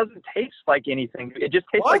 it doesn't taste like anything. It just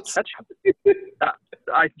tastes like ketchup.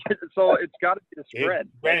 So it's got to be the spread.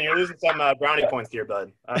 Brandon, you're losing some brownie points here,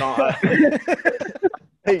 bud.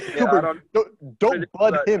 Hey, Cooper, don't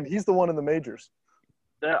bud him. He's the one in the majors.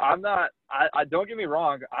 I'm not. I don't get me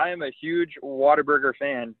wrong. I am a huge Whataburger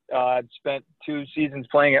fan. I've spent 2 seasons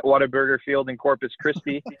playing at Whataburger Field in Corpus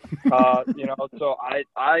Christi. So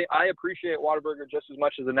I appreciate Whataburger just as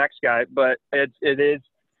much as the next guy. But it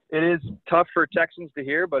is tough for Texans to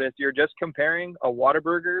hear. But if you're just comparing a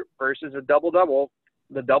Whataburger versus a double-double,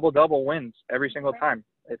 the double-double wins every single time.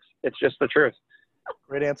 It's just the truth.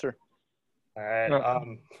 Great answer. All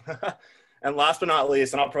right. And last but not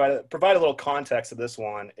least, and I'll provide a little context to this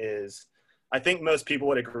one, is I think most people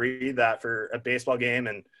would agree that for a baseball game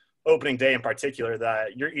and opening day in particular,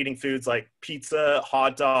 that you're eating foods like pizza,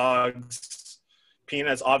 hot dogs,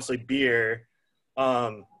 peanuts, obviously beer.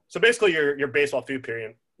 So basically your baseball food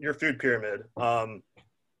pyramid, your food pyramid.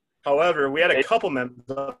 However, we had a couple members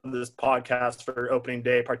of this podcast for opening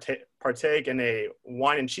day partake in a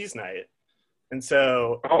wine and cheese night. And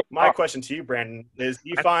so my question to you, Brandon, is do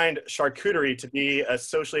you find charcuterie to be a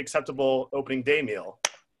socially acceptable opening day meal?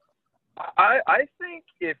 I think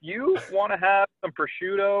if you want to have some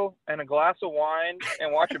prosciutto and a glass of wine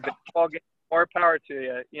and watch a baseball game, more power to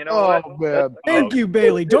you. You know what? Man. Thank you,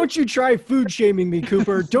 Bailey. Don't you try food shaming me,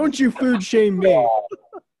 Cooper. Don't you food shame me.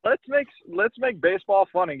 Let's make baseball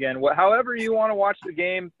fun again. However you want to watch the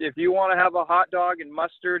game, if you want to have a hot dog and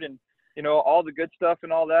mustard and all the good stuff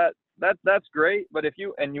and all that, that's great. But if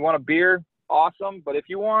you want a beer, awesome. But if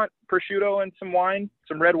you want prosciutto and some wine,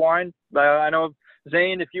 some red wine, I know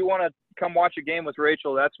Zane, if you want to come watch a game with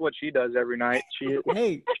Rachel, that's what she does every night. She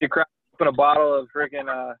cracks open a bottle of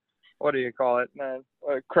freaking what do you call it?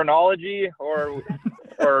 Chronology or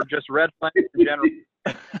just red wine in general.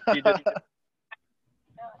 She just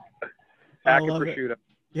pack of prosciutto.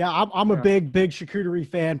 Yeah, I'm a big charcuterie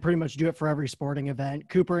fan. Pretty much do it for every sporting event.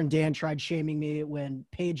 Cooper and Dan tried shaming me when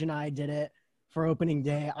Paige and I did it for opening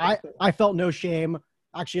day. I felt no shame.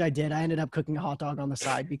 Actually, I did. I ended up cooking a hot dog on the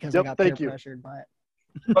side because I got peer pressured by it.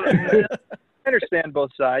 I understand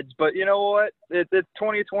both sides, but you know what? It's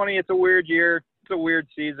 2020. It's a weird year. It's a weird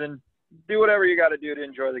season. Do whatever you got to do to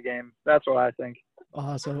enjoy the game. That's what I think.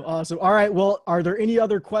 Awesome. All right. Well, are there any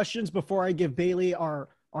other questions before I give Bailey our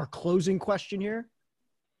closing question here?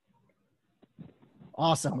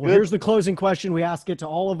 Awesome. Well, here's the closing question. We ask it to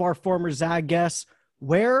all of our former Zag guests.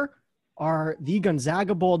 Where are the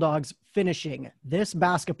Gonzaga Bulldogs finishing this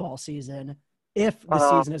basketball season if the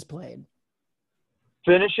season is played?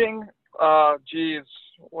 Finishing? Geez.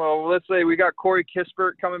 Well, let's say we got Corey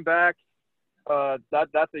Kispert coming back.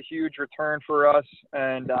 That's a huge return for us,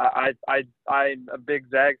 and I'm a big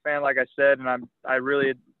Zag fan, like I said, and I'm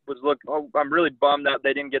really bummed that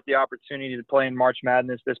they didn't get the opportunity to play in March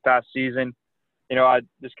Madness this past season. You know, I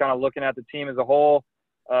just kind of looking at the team as a whole.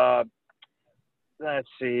 Let's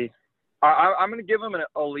see. I'm going to give them an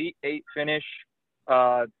Elite 8 finish,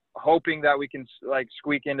 hoping that we can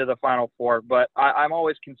squeak into the Final Four. But I'm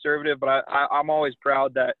always conservative, but I'm always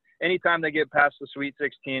proud that anytime they get past the Sweet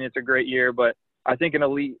 16, it's a great year. But I think an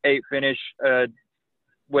Elite 8 finish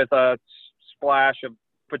with a splash of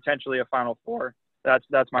potentially a Final Four. That's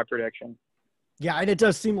my prediction. Yeah, and it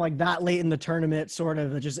does seem like that late in the tournament, sort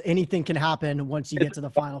of just anything can happen once you get to the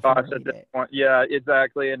Final Four. At this point. Yeah,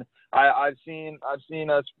 exactly. And I've seen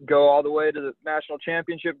us go all the way to the national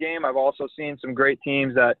championship game. I've also seen some great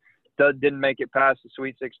teams that didn't make it past the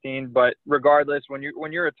Sweet 16. But regardless, when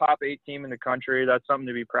you're a top 8 team in the country, that's something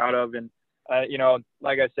to be proud of. And you know,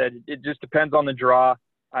 like I said, it just depends on the draw.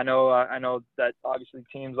 I know that obviously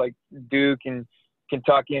teams like Duke and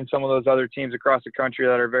Kentucky and some of those other teams across the country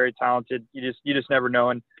that are very talented, you just never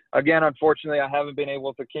know. And again, unfortunately, I haven't been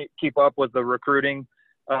able to keep up with the recruiting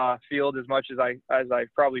field as much as I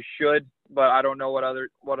probably should, but I don't know what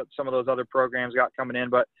some of those other programs got coming in.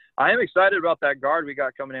 But I am excited about that guard we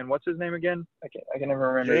got coming in. What's his name again? I can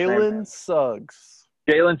never remember. Jalen Suggs.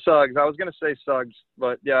 Jalen Suggs. I was gonna say Suggs,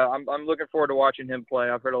 but yeah, I'm looking forward to watching him play.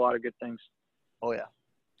 I've heard a lot of good things. Oh yeah.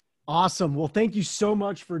 Awesome. Well, thank you so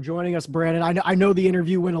much for joining us, Brandon. I know the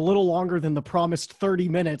interview went a little longer than the promised 30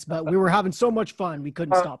 minutes, but we were having so much fun. We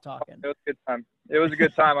couldn't stop talking. It was a good time. It was a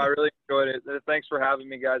good time. I really enjoyed it. Thanks for having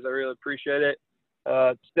me, guys. I really appreciate it.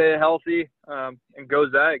 Stay healthy and go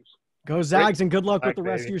Zags. Go Zags, and good luck with the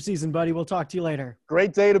rest of your season, buddy. We'll talk to you later.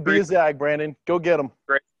 Great day to be a Zag, Brandon. Go get them.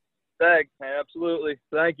 Great. Zags, man. Absolutely.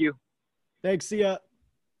 Thank you. Thanks. See ya.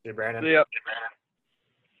 See you, Brandon. See ya.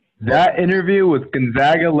 That interview with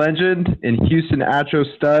Gonzaga legend and Houston Astro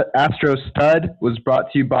stud was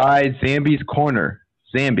brought to you by Zambi's Corner.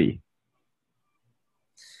 Zambi.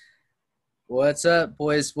 What's up,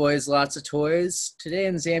 boys, lots of toys. Today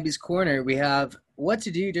in Zambi's Corner, we have what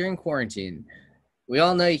to do during quarantine. We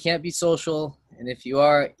all know you can't be social, and if you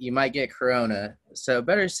are, you might get corona. So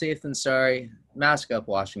better safe than sorry. Mask up,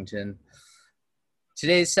 Washington.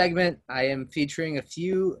 Today's segment, I am featuring a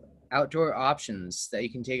few outdoor options that you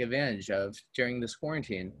can take advantage of during this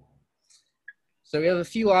quarantine. So we have a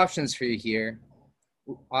few options for you here.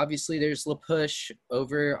 Obviously, there's La Push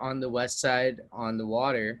over on the west side on the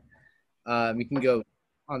water. You can go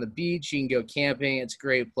on the beach, you can go camping. It's a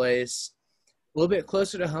great place. A little bit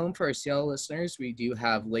closer to home for our Seattle listeners, we do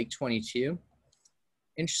have Lake 22.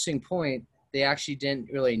 Interesting point, they actually didn't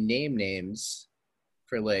really name names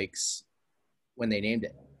for lakes when they named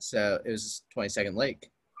it. So it was 22nd Lake.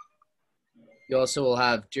 You also will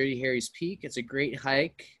have Dirty Harry's Peak. It's a great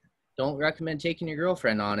hike. Don't recommend taking your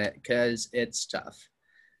girlfriend on it because it's tough.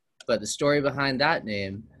 But the story behind that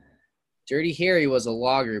name, Dirty Harry was a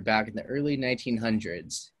logger back in the early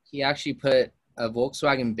 1900s. He actually put a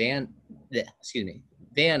Volkswagen van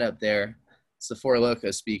up there. It's the Four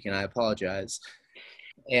Loko speaking. I apologize.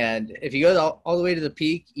 And if you go all the way to the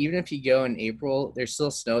peak, even if you go in April, there's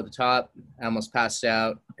still snow at the top. I almost passed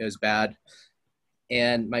out. It was bad.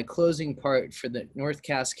 And my closing part for the North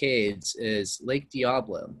Cascades is Lake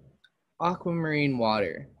Diablo, aquamarine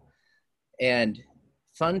water. And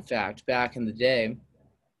fun fact, back in the day,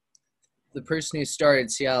 the person who started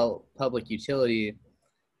Seattle Public Utility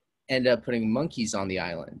ended up putting monkeys on the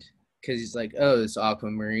island because he's like, oh, this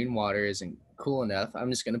aquamarine water isn't cool enough. I'm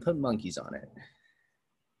just going to put monkeys on it.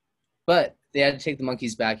 But they had to take the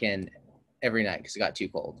monkeys back in every night because it got too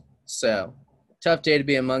cold. So tough day to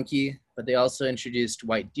be a monkey. But they also introduced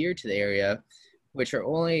white deer to the area, which are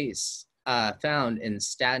only found in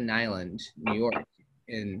Staten Island, New York,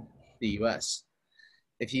 in the U.S.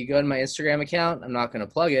 If you go to my Instagram account, I'm not going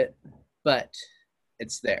to plug it, but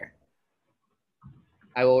it's there.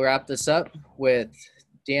 I will wrap this up with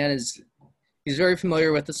he's very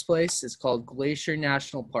familiar with this place. It's called Glacier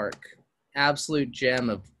National Park, absolute gem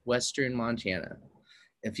of western Montana.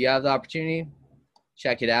 If you have the opportunity,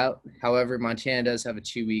 check it out. However, Montana does have a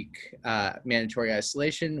 2-week mandatory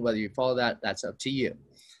isolation. Whether you follow that, that's up to you.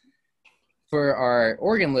 For our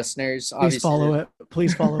Oregon listeners, please follow it.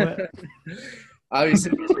 Please follow it.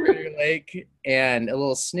 Obviously, Crater Lake, and a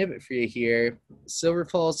little snippet for you here, Silver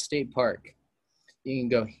Falls State Park. You can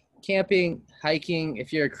go camping, hiking.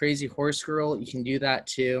 If you're a crazy horse girl, you can do that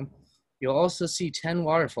too. You'll also see 10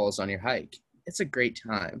 waterfalls on your hike. It's a great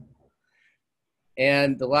time.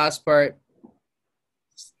 And the last part,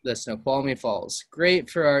 the Snoqualmie Falls. Great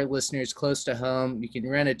for our listeners close to home. You can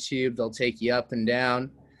rent a tube. They'll take you up and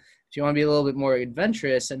down. If you want to be a little bit more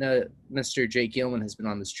adventurous, I know Mr. Jake Gilman has been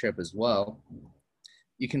on this trip as well.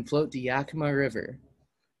 You can float the Yakima River.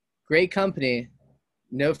 Great company.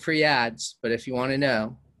 No free ads, but if you want to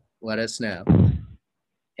know, let us know.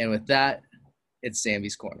 And with that, it's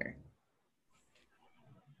Zambi's Corner.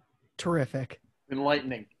 Terrific.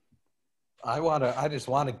 Enlightening. I just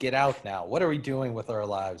want to get out now. What are we doing with our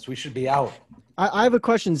lives? We should be out. I have a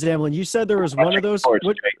question, Zamlin. You said there was one of those.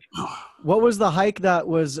 What was the hike that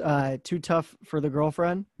was too tough for the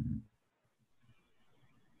girlfriend?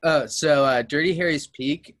 Oh, so Dirty Harry's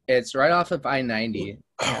Peak, it's right off of I-90.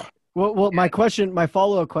 Well, my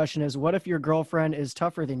follow-up question is, what if your girlfriend is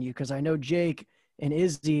tougher than you? Because I know Jake and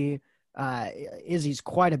Izzy's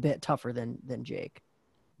quite a bit tougher than Jake.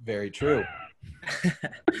 Very true.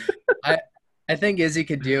 I think Izzy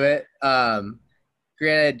could do it.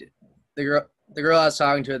 Granted, the girl I was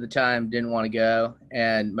talking to at the time didn't want to go,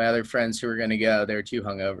 and my other friends who were going to go, they were too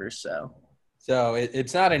hungover. So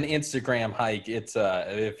it's not an Instagram hike. It's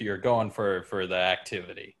if you're going for the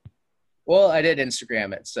activity. Well, I did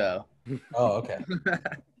Instagram it, so. Oh, okay.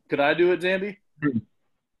 Could I do it, Zambi?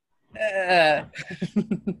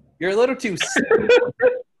 You're a little too sick.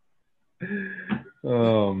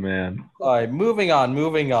 Oh, man. All right, moving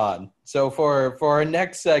on. So for our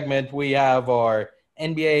next segment, we have our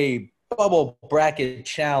NBA Bubble Bracket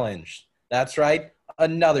Challenge. That's right,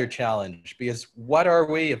 another challenge, because what are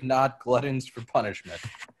we if not gluttons for punishment?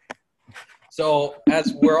 So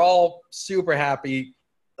as we're all super happy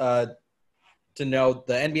to know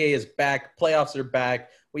the NBA is back, playoffs are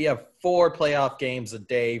back. We have 4 playoff games a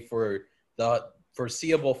day for the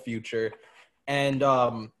foreseeable future. And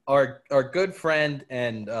our good friend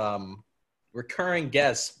and recurring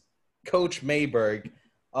guest, Coach Mayberg,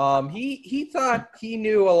 he thought he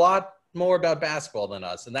knew a lot more about basketball than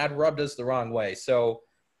us, and that rubbed us the wrong way. So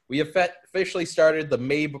we officially started the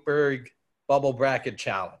Mayberg Bubble Bracket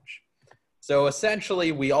Challenge. So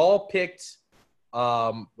essentially, we all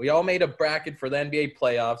made a bracket for the NBA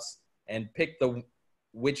playoffs and picked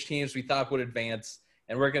which teams we thought would advance,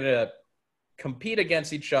 and we're gonna compete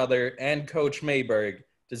against each other and Coach Mayberg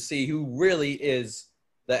to see who really is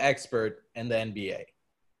the expert in the NBA.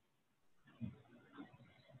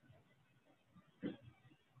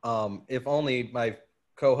 If only my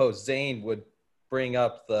co-host Zane would bring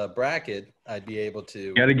up the bracket, I'd be able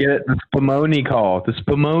to. Got to get it. The Spumoni call. The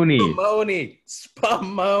Spumoni.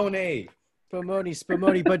 Spumoni.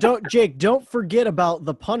 But don't forget about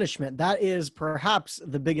the punishment. That is perhaps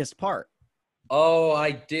the biggest part. Oh,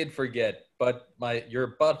 I did forget, but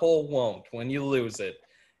your butthole won't when you lose it,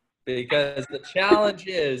 because the challenge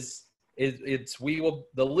is the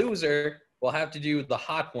loser will have to do the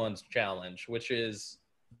hot ones challenge, which is,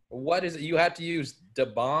 what is it? You have to use Da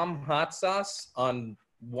Bomb hot sauce on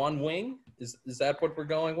one wing. Is that what we're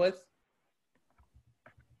going with?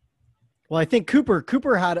 Well, I think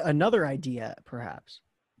Cooper had another idea, perhaps.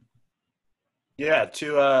 Yeah,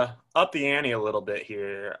 to up the ante a little bit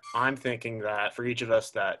here, I'm thinking that for each of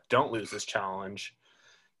us that don't lose this challenge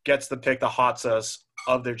gets to pick the hot sauce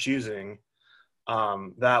of their choosing.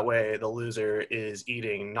 That way the loser is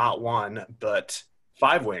eating not 1, but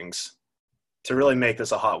 5 wings to really make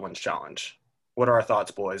this a hot ones challenge. What are our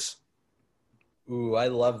thoughts, boys? Ooh, I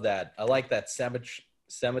love that. I like that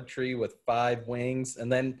symmetry with 5 wings.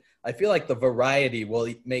 And then I feel like the variety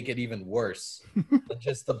will make it even worse than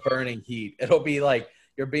just the burning heat. It'll be like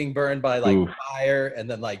you're being burned by like fire and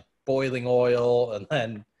then like boiling oil and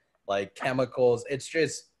then like chemicals. It's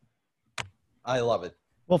just, I love it.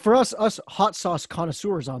 Well, for us hot sauce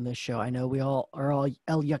connoisseurs on this show, I know we all are all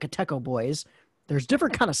El Yucateco boys. There's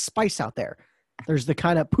different kind of spice out there. There's the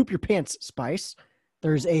kind of poop your pants spice.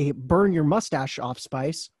 There's a burn your mustache off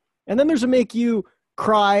spice. And then there's a make you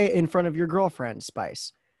cry in front of your girlfriend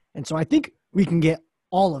spice. And so I think we can get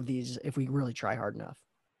all of these if we really try hard enough.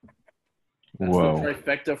 That's the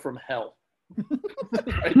trifecta from hell.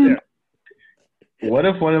 Right there. What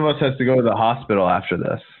if one of us has to go to the hospital after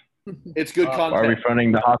this? It's good content. Are we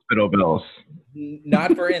fronting the hospital bills?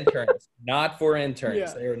 Not for interns. Not for interns.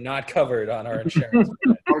 Yeah. They are not covered on our insurance.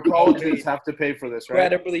 Our colleges have to pay for this,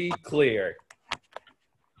 right? Incredibly clear.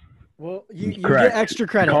 Well, you get extra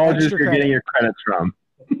credit. Colleges you're getting your credits from.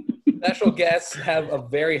 Special guests have a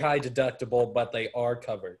very high deductible, but they are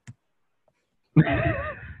covered.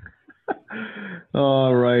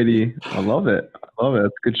 All righty. I love it.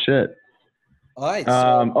 That's good shit. All right.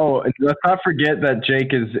 And let's not forget that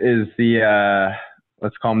Jake is the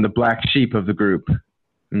let's call him the black sheep of the group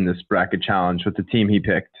in this bracket challenge with the team he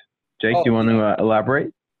picked. Jake, do you want to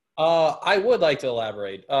elaborate? I would like to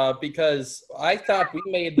elaborate because I thought we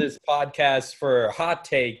made this podcast for hot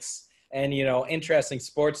takes and, interesting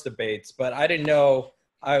sports debates, but I didn't know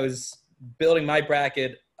I was building my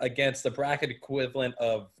bracket against the bracket equivalent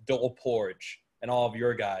of Dole Porge and all of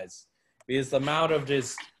your guys. Because the amount of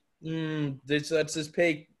just, let's just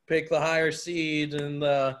pick the higher seed and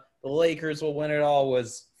the Lakers will win it all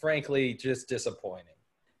was frankly just disappointing.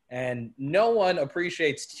 And no one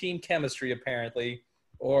appreciates team chemistry apparently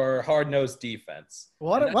or hard-nosed defense.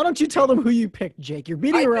 Why don't you tell them who you picked, Jake? You're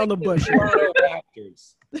beating around the bush. Toronto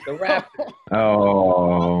Raptors. The Raptors.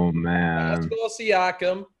 Oh, man. Astro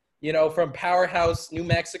Siakam, from powerhouse New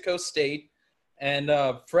Mexico State, and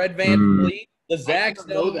Fred VanVleet. The Zags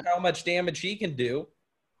know how much damage he can do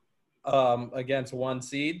against one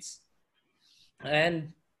seeds.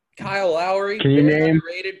 And Kyle Lowry, can you name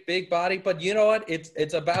underrated, big body, but you know what?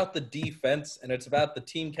 It's about the defense and it's about the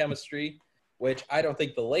team chemistry, which I don't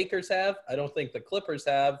think the Lakers have, I don't think the Clippers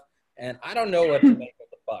have, and I don't know what to make of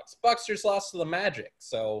the Bucks. Bucks just lost to the Magic,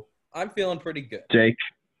 so I'm feeling pretty good. Jake,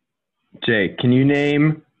 can you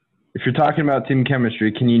name, if you're talking about team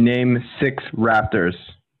chemistry, can you name 6 Raptors?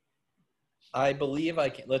 I believe I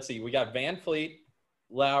can. Let's see. We got VanVleet,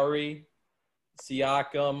 Lowry,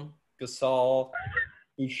 Siakam, Gasol,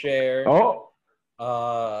 Boucher.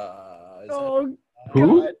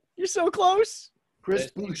 Who? You're so close.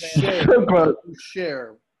 Chris Boucher.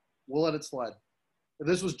 We'll let it slide. If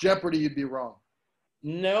this was Jeopardy, you'd be wrong.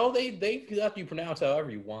 No, they let you pronounce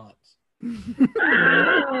however you want. Do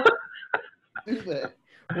they?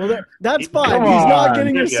 Well, that's fine. He's not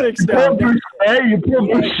getting your 6 down. You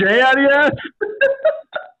put Boucher out of your ass?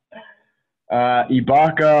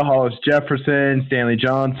 Ibaka, Hollis Jefferson, Stanley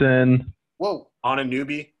Johnson. Whoa.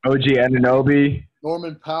 Anunoby. OG Anunoby.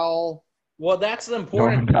 Norman Powell. Well, that's the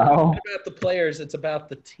important thing. It's not about the players. It's about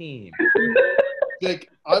the team. Jake,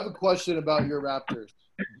 I have a question about your Raptors.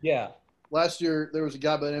 Yeah. Last year, there was a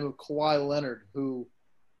guy by the name of Kawhi Leonard who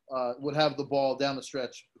would have the ball down the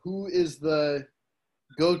stretch. Who is the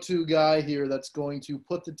go-to guy here that's going to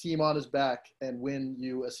put the team on his back and win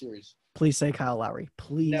you a series? Please say Kyle Lowry.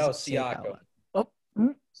 Please. No, say Siakam.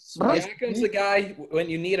 Siakam's the guy, when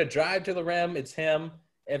you need a drive to the rim, it's him.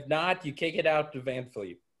 If not, you kick it out to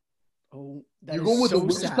VanVleet. Oh, you're going with the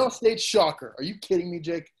Wichita State shocker. Are you kidding me,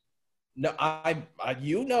 Jake? No, all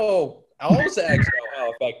Zags know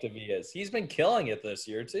how effective he is. He's been killing it this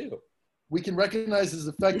year, too. We can recognize his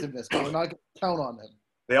effectiveness, but we're not going to count on him.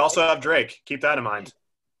 They also have Drake. Keep that in mind.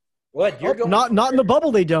 What? You're going not in the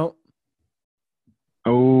bubble, they don't.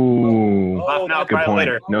 Good point.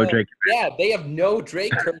 Later. No Drake. Yeah, they have no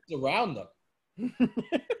Drake curtains around them.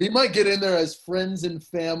 He might get in there as friends and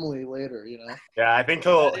family later, Yeah, I think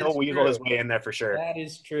he'll weasel his way in there for sure. That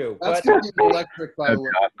is true. That's going to be electric, by the way.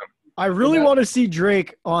 I really want to see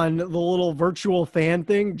Drake on the little virtual fan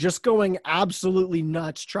thing, just going absolutely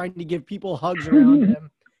nuts, trying to give people hugs around him.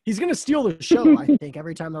 He's going to steal the show, I think,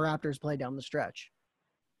 every time the Raptors play down the stretch.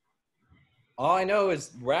 All I know is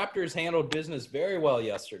Raptors handled business very well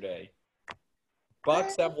yesterday.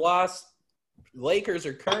 Bucks have lost. Lakers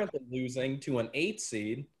are currently losing to an 8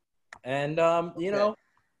 seed. And,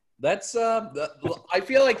 that's I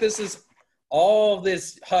feel like this is all of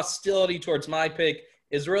this hostility towards my pick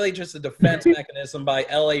is really just a defense mechanism by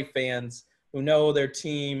LA fans who know their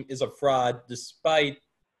team is a fraud despite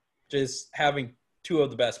just having 2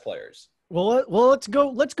 of the best players. Well, let's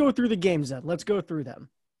go through the games then. Let's go through them.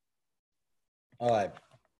 All right.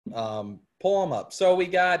 Pull them up. So we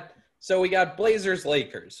got Blazers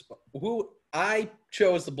Lakers. Who I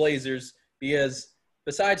chose the Blazers because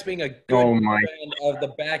besides being a good friend of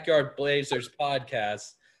the Backyard Blazers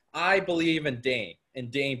podcast, I believe in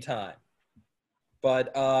Dame time.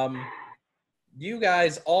 But you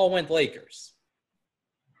guys all went Lakers.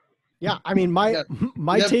 Yeah, I mean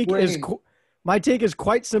my take is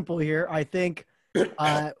quite simple here. I think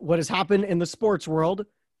what has happened in the sports world,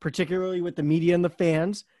 particularly with the media and the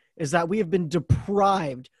fans, is that we have been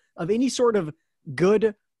deprived of any sort of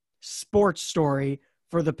good sports story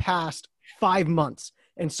for the past 5 months.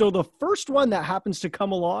 And so the first one that happens to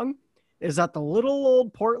come along is that the little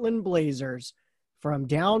old Portland Blazers from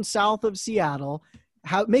down south of Seattle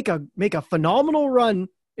make a phenomenal run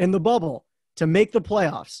in the bubble to make the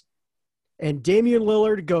playoffs. And Damian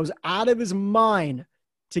Lillard goes out of his mind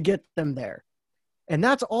to get them there. And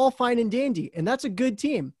that's all fine and dandy. And that's a good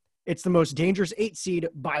team. It's the most dangerous 8 seed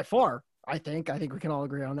by far, I think. I think we can all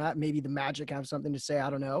agree on that. Maybe the Magic have something to say. I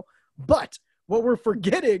don't know. But what we're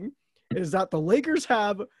forgetting is that the Lakers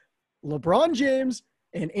have LeBron James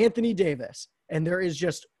and Anthony Davis. And there is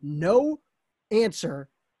just no answer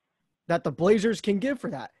that the Blazers can give for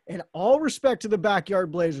that. And all respect to the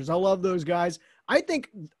backyard Blazers. I love those guys. I think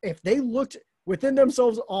if they looked within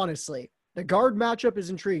themselves honestly, the guard matchup is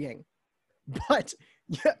intriguing. But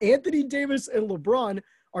yeah, Anthony Davis and LeBron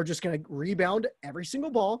are just going to rebound every single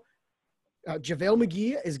ball. JaVale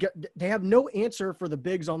McGee they have no answer for the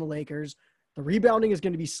bigs on the Lakers. The rebounding is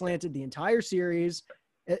going to be slanted the entire series.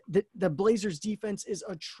 The Blazers defense is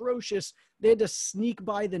atrocious. They had to sneak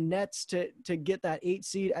by the Nets to get that 8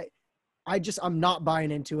 seed. I'm not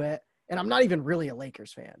buying into it. And I'm not even really a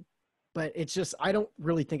Lakers fan, but it's just, I don't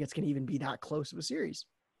really think it's going to even be that close of a series.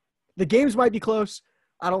 The games might be close.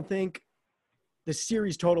 I don't think the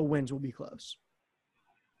series total wins will be close.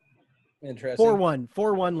 Interesting.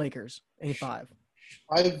 4-1 Lakers, A5.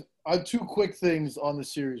 I have two quick things on the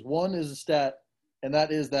series. One is a stat, and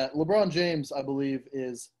that is that LeBron James, I believe,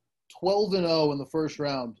 is 12-0 in the first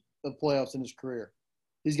round of playoffs in his career.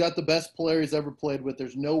 He's got the best player he's ever played with.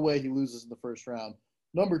 There's no way he loses in the first round.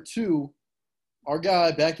 Number two, our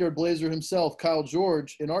guy, backyard Blazer himself, Kyle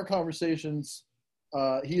George, in our conversations,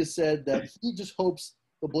 he has said that he just hopes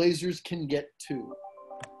the Blazers can get 2.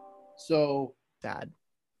 So Sad.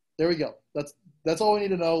 There we go. That's all we need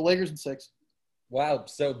to know. Lakers in 6. Wow.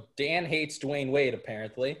 So Dan hates Dwayne Wade,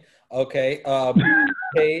 apparently. Okay.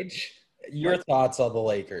 Paige, your thoughts on the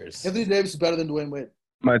Lakers? Anthony Davis is better than Dwayne Wade.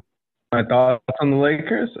 My thoughts on the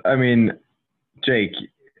Lakers? I mean, Jake,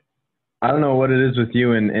 I don't know what it is with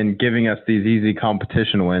you and giving us these easy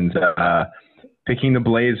competition wins. Picking the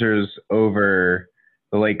Blazers over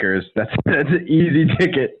the Lakers, that's an easy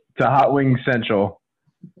ticket to Hot Wings Central.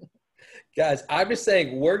 Guys, I'm just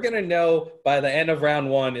saying we're going to know by the end of round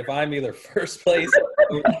 1 if I'm either first place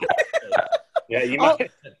or Yeah, you might.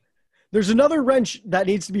 There's another wrench that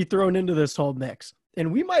needs to be thrown into this whole mix.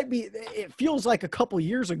 And we might be, it feels like a couple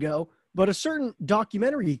years ago, but a certain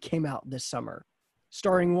documentary came out this summer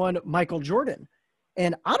starring one Michael Jordan.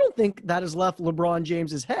 And I don't think that has left LeBron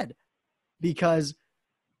James's head because,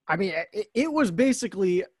 I mean, it was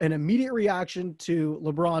basically an immediate reaction to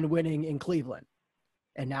LeBron winning in Cleveland.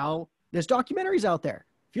 And now this documentary's out there.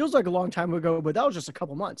 Feels like a long time ago, but that was just a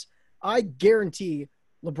couple months. I guarantee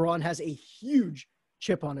LeBron has a huge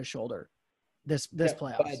chip on his shoulder this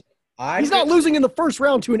playoffs. He's not losing in the first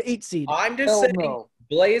round to an 8 seed. I'm just saying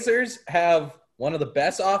Blazers have one of the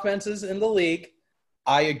best offenses in the league.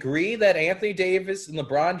 I agree that Anthony Davis and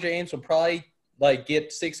LeBron James will probably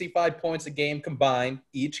get 65 points a game combined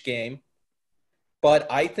each game. But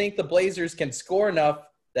I think the Blazers can score enough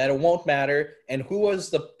that it won't matter. And who was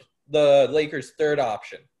the Lakers' third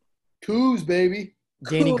option? Coos, baby.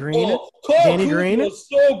 Danny Green. Danny Green was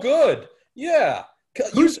so good. Yeah.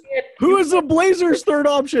 Who is the Blazers' third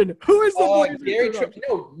option? Who is the Blazers' third option?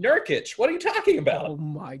 No, Nurkic. What are you talking about? Oh,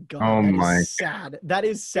 my God. That is sad. That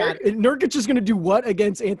is sad. Nurkic is going to do what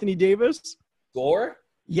against Anthony Davis? Score?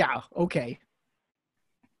 Yeah, okay.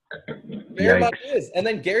 Very much is. And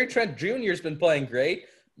then Gary Trent Jr. has been playing great.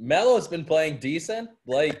 Melo's been playing decent.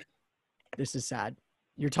 This is sad.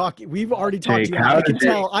 You're talking. We've already talked you out.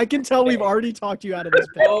 I can tell we've already talked you out of this.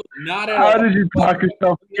 No, not at all. How did you talk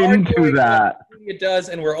yourself into that? It does,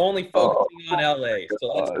 and we're only focusing on LA.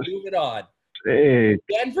 So let's move it on. Hey.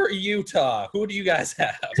 Denver, Utah. Who do you guys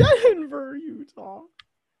have? Denver, Utah.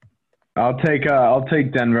 I'll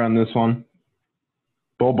take Denver on this one.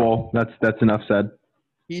 Bull. That's enough said.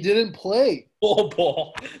 He didn't play.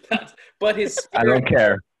 Bull. But his I don't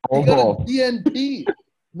care. He got a DNP.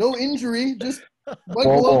 No injury. Just Mike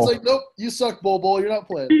Malone's like, nope, you suck, Bull. You're not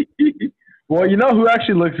playing. Well, you know who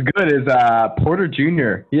actually looks good is Porter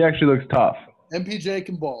Jr. He actually looks tough. MPJ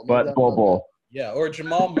can ball. But Bull. Yeah, or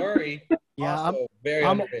Jamal Murray. Yeah, very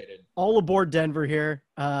underrated. All aboard Denver here.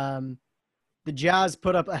 The Jazz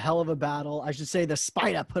put up a hell of a battle. I should say the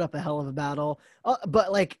Spider put up a hell of a battle.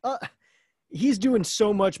 But he's doing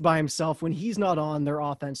so much by himself. When he's not on, their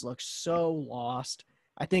offense looks so lost.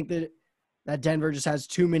 I think that Denver just has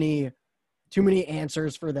too many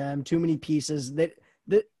answers for them, too many pieces. That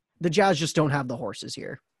the Jazz just don't have the horses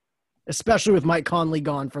here, especially with Mike Conley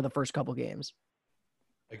gone for the first couple games.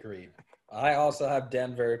 Agreed. I also have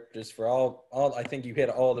Denver just for all. I think you hit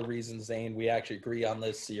all the reasons, Zane. We actually agree on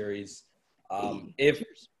this series. If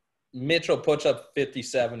Mitchell puts up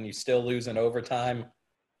 57, you still lose in overtime,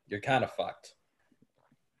 you're kind of fucked.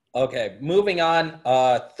 Okay, moving on.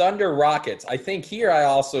 Thunder Rockets. I think here I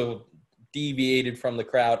also deviated from the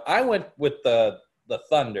crowd. I went with the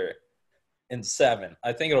Thunder in 7.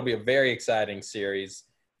 I think it'll be a very exciting series.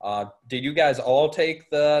 Did you guys all take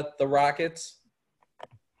the Rockets?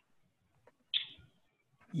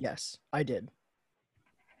 Yes, I did.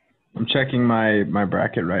 I'm checking my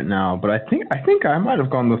bracket right now, but I think I might have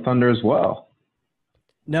gone the Thunder as well.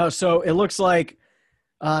 No, so it looks like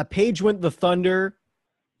Paige went the Thunder.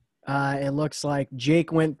 It looks like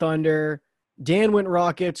Jake went Thunder. Dan went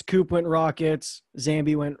Rockets. Coop went Rockets.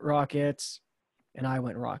 Zambi went Rockets. And I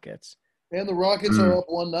went Rockets. And the Rockets are up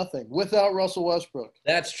 1-0 without Russell Westbrook.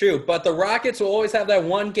 That's true. But the Rockets will always have that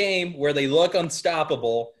one game where they look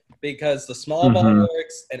unstoppable because the small ball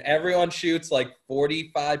works and everyone shoots like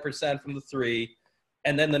 45% from the three.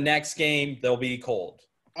 And then the next game, they'll be cold.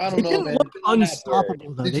 I don't know, man. Look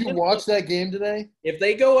unstoppable, though. Did you watch that game today? If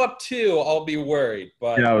they go up 2, I'll be worried.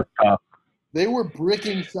 But Yeah, it was tough. They were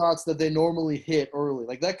bricking shots that they normally hit early.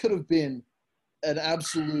 Like, that could have been an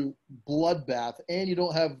absolute bloodbath. And you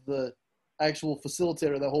don't have the actual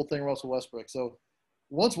facilitator of that whole thing, Russell Westbrook. So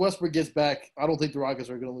once Westbrook gets back, I don't think the Rockets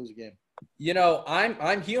are going to lose a game. You know,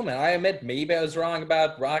 I'm human. I admit maybe I was wrong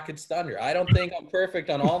about Rockets Thunder. I don't think I'm perfect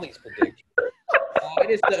on all these predictions. I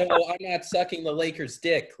just know I'm not sucking the Lakers'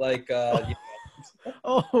 dick like.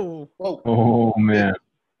 Oh, man,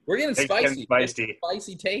 We're getting spicy.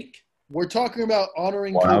 Spicy take. We're talking about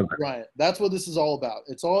honoring Wow. Kobe Bryant. That's what this is all about.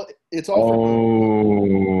 It's all.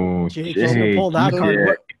 Oh, Jake, he's gonna pull that card. yeah.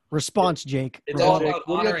 What response, Jake? It's all Jake, about what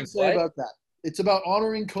do you have honoring to say what? about that? It's about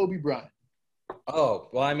honoring Kobe Bryant. Oh,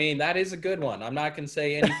 well, I mean, that is a good one. I'm not going to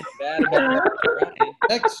say anything bad about Ryan,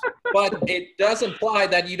 Next, but it does imply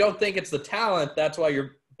that you don't think it's the talent. That's why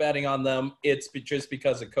you're betting on them. It's just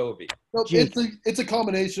because of Kobe. no, Jake. it's a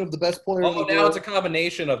combination of the best player. in Oh, the now world. it's a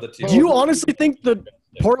combination of the two. Do you honestly think the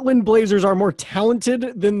Portland Blazers are more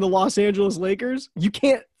talented than the Los Angeles Lakers? You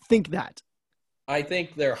can't think that. I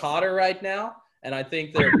think they're hotter right now, and I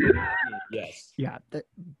think they're yes. Yeah, the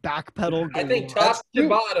backpedal. I think top to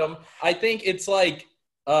bottom, I think it's like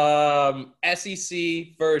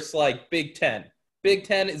SEC versus like Big Ten. Big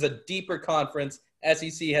Ten is a deeper conference.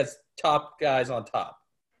 SEC has top guys on top.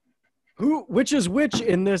 Which is which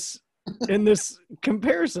in this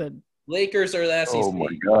comparison? Lakers are the SEC. Oh my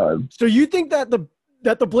God. So you think that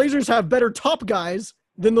the Blazers have better top guys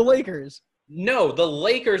than the Lakers? No, the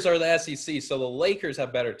Lakers are the SEC, so the Lakers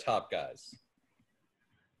have better top guys.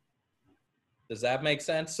 Does that make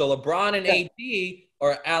sense? So LeBron and AD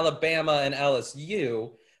are Alabama and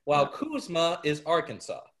LSU, while Kuzma is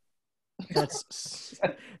Arkansas.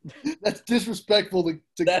 That's disrespectful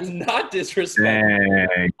to That's not disrespectful.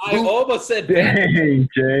 Dang, I almost said bad. dang,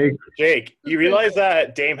 Jake. Jake, you realize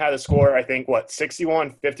that Dame had to score, I think,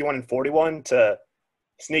 61, 51, and 41 to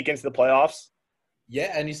sneak into the playoffs?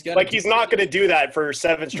 Yeah, and he's gonna He's not going to do that for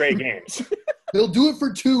 7 straight games. He'll do it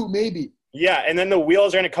for 2, maybe. Yeah, and then the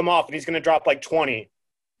wheels are going to come off, and he's going to drop 20,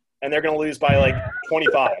 and they're going to lose by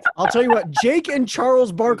 25. I'll tell you what, Jake and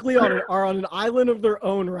Charles Barkley are on an island of their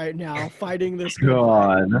own right now, fighting this.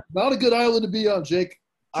 God. Not a good island to be on, Jake.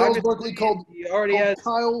 Charles Barkley called He already has.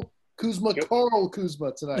 Kyle Kuzma Carl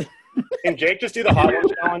Kuzma tonight. Can Jake just do the hot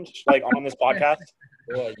one challenge on this podcast?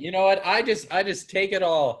 Boy, you know what? I just take it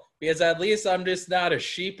all because at least I'm just not a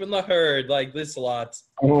sheep in the herd like this lot.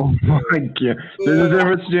 Oh my God. There's a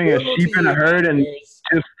difference between a sheep and a herd and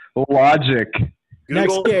just logic.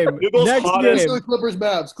 Next game. Google's Next hottest- game. Clippers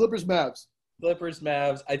Mavs. Clippers,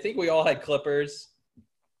 Mavs. I think we all had Clippers.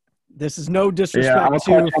 This is no Yeah, disrespect I'll to touch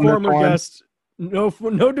on this former one. guest.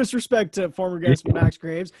 No disrespect to former guest Max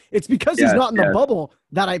Graves. It's because he's Yes, not in the yes. bubble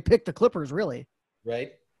that I picked the Clippers, really.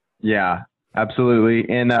 Right? Yeah, absolutely.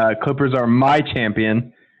 And Clippers are my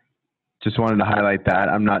champion. Just wanted to highlight that.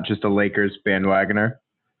 I'm not just a Lakers bandwagoner.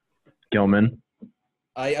 Gilman.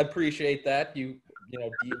 I appreciate that. You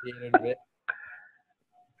deviated a bit.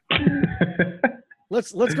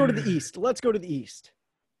 Let's go to the East.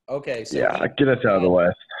 Okay, so Yeah, get us out of the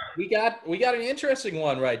West. we got an interesting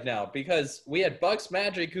one right now because we had Bucks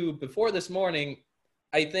Magic, who before this morning,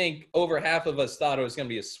 I think over half of us thought it was going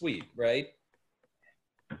to be a sweep, right?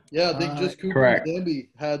 Yeah, I think just Cooper correct. and Zambi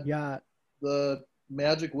had Yeah. the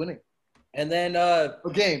Magic winning And then a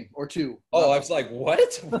game or 2. I was like, what?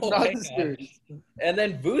 Oh, Not my the God. series. And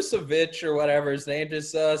then Vucevic or whatever his name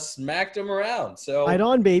just smacked him around. So, Fight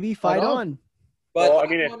on, baby. Fight Fight on. on. but Well, I I'm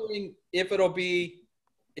mean, wondering if it'll be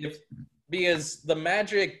because the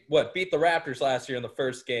Magic beat the Raptors last year in the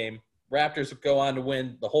first game. Raptors would go on to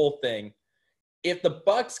win the whole thing. If the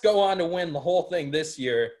Bucks go on to win the whole thing this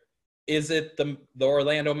year, is it the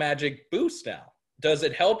Orlando Magic boost now? Does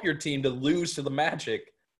it help your team to lose to the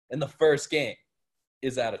Magic in the first game?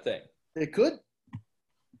 Is that a thing? It could.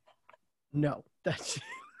 No. That's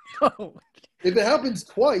no. If it happens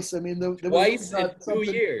twice, I mean, the Twice in got 2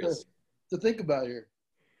 something years. to think about here.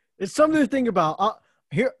 It's something to think about.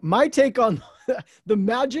 Here, my take on the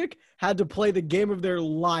Magic had to play the game of their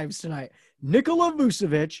lives tonight. Nikola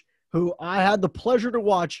Vucevic who I had the pleasure to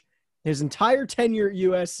watch his entire tenure at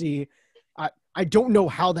USC. I don't know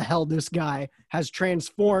how the hell this guy has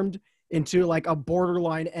transformed into like a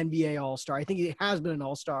borderline NBA All-Star. I think he has been an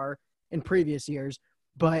All-Star in previous years,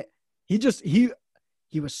 but he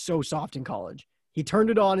was so soft in college. He turned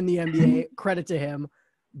it on in the NBA, credit to him,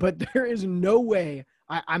 but there is no way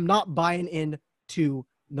I'm not buying into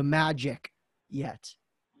the Magic yet.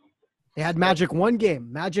 They had Magic one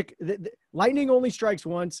game. Magic, lightning only strikes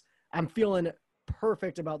once. I'm feeling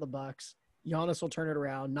perfect about the Bucks. Giannis will turn it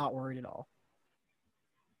around. Not worried at all.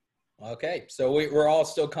 Okay, so we're all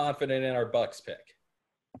still confident in our Bucks pick.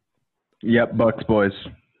 Yep, Bucks boys.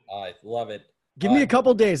 I love it. Give me a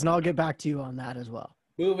couple days, and I'll get back to you on that as well.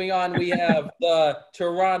 Moving on, we have the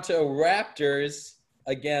Toronto Raptors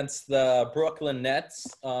against the Brooklyn Nets.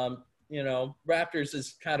 Raptors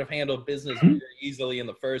has kind of handled business very easily in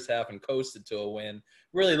the first half and coasted to a win.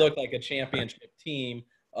 Really looked like a championship team.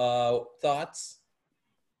 Thoughts?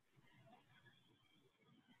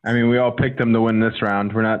 I mean, we all picked them to win this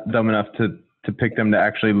round. We're not dumb enough to pick them to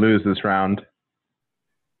actually lose this round.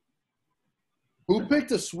 Who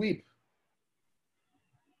picked a sweep?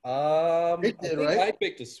 It did, right? I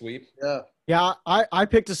picked a sweep. Yeah, I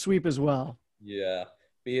picked a sweep as well. Yeah,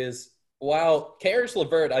 because while Karis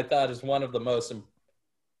LeVert, I thought, is one of the most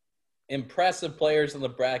impressive players in the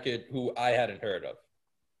bracket who I hadn't heard of.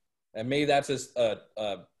 And maybe that's just a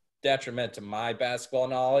detriment to my basketball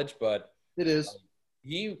knowledge, but it is.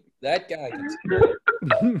 That guy can score.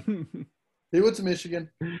 He went to Michigan.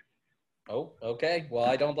 Oh, okay. Well,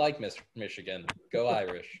 I don't like Michigan. Go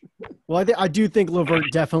Irish. Well, I do think LeVert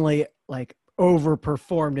definitely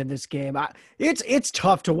overperformed in this game. It's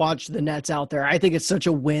tough to watch the Nets out there. I think it's such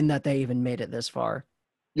a win that they even made it this far.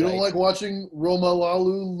 You don't like watching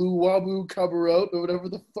Romelu Luwawu Cabarrot or whatever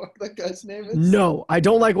the fuck that guy's name is? No, I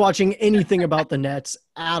don't like watching anything about the Nets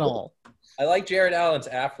at all. I like Jared Allen's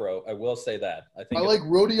afro. I will say that. I like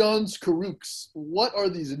Rodion's Karooks. What are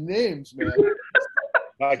these names, man?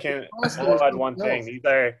 I can't add one thing.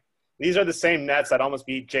 These are the same Nets that almost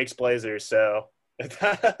beat Jake's Blazers. So,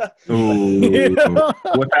 without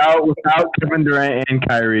Kevin Durant and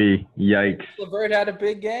Kyrie, yikes. LeVert had a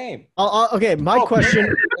big game. Okay, my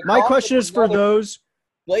question is for those.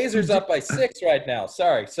 Blazers up by 6 right now.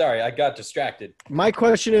 Sorry, I got distracted. My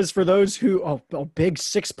question is for those who a big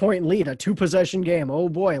 6-point lead, a 2-possession game. Oh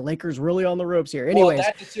boy, Lakers really on the ropes here. Anyways,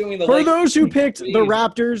 for those who picked the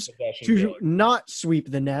Raptors to not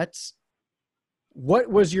sweep the Nets, what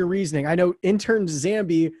was your reasoning? I know intern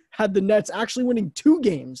Zambi had the Nets actually winning 2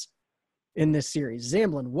 games in this series.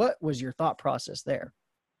 Zamblin, what was your thought process there?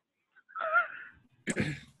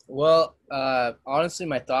 Well, honestly,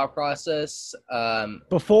 my thought process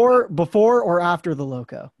before or after the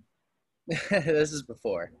loco? This is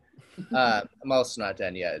before. I'm also not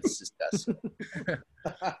done yet. It's disgusting.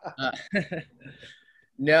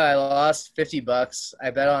 No, I lost $50.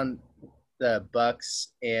 I bet on the Bucks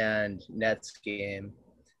and Nets game.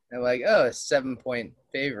 And I'm like, a 7-point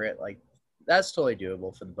favorite. Like, that's totally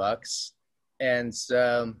doable for the Bucks. And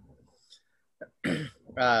so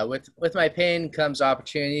with my pain comes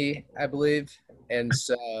opportunity, I believe. And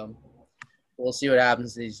so we'll see what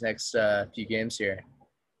happens in these next few games here.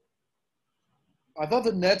 I thought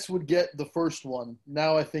the Nets would get the first one.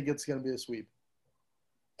 Now I think it's going to be a sweep.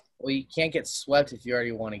 Well, you can't get swept if you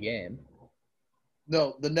already won a game.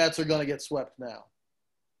 No, the Nets are going to get swept now.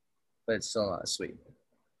 But it's still not a sweep.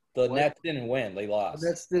 The Nets didn't win. They lost. The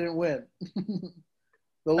Nets didn't win.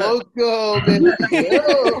 The loco, baby.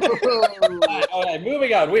 All right,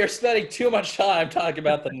 moving on. We are spending too much time talking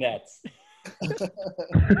about the Nets.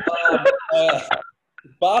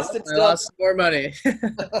 Boston still lost more money.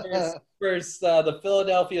 versus the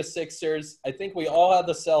Philadelphia Sixers. I think we all had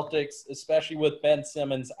the Celtics, especially with Ben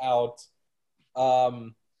Simmons out.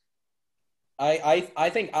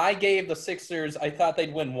 I think I gave the Sixers. I thought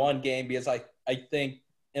they'd win one game because I think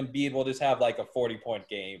Embiid will just have like a 40-point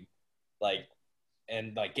game,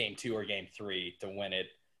 in game 2 or game 3 to win it.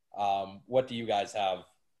 What do you guys have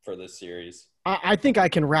for this series? I think I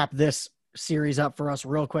can wrap this series up for us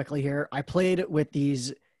real quickly here. I played with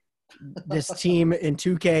this team in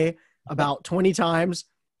 2K about 20 times.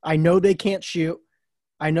 I know they can't shoot.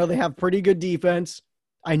 I know they have pretty good defense.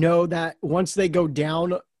 I know that once they go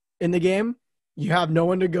down in the game, you have no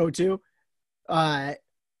one to go to.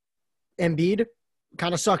 Embiid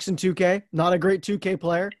kind of sucks in 2K. Not a great 2K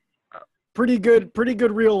player. Pretty good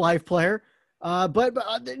real life player. But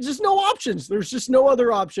there's just no options. There's just no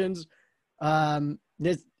other options.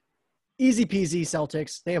 Easy peasy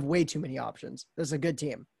Celtics. They have way too many options. This is a good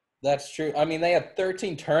team. That's true. I mean, they had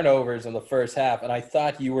 13 turnovers in the first half, and I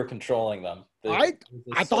thought you were controlling them. I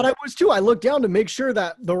thought I was too. I looked down to make sure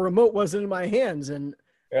that the remote wasn't in my hands, and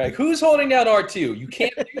You're like, who's holding down R2? You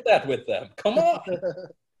can't do that with them. Come on.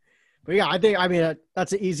 but yeah,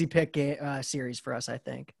 that's an easy pick series for us, I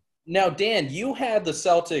think. Now, Dan, you had the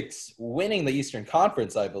Celtics winning the Eastern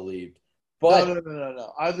Conference, I believe. But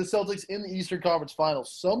No. I have the Celtics in the Eastern Conference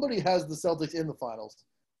Finals. Somebody has the Celtics in the finals.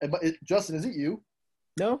 Justin, is it you?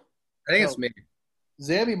 No, I think it's me.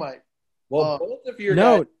 Zammy might. both of your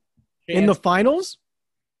no, guys in the finals.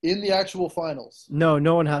 In the actual finals. No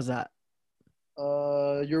one has that.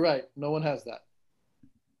 You're right. No one has that.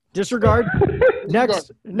 Disregard.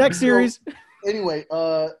 Next series. Anyway,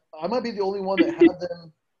 I might be the only one that had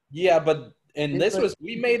them. Yeah, but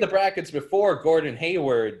we made the brackets before Gordon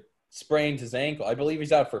Hayward sprained his ankle. I believe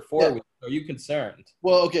he's out for 4 weeks. Are you concerned?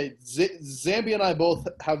 Well, okay. Zambi and I both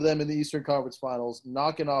have them in the Eastern Conference Finals,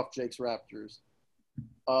 knocking off Jake's Raptors.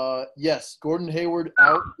 Yes, Gordon Hayward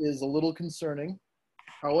out is a little concerning.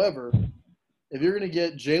 However, if you're going to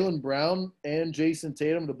get Jaylen Brown and Jason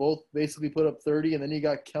Tatum to both basically put up 30, and then you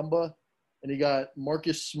got Kemba and you got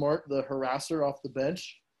Marcus Smart, the harasser, off the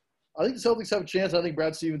bench, I think the Celtics have a chance. I think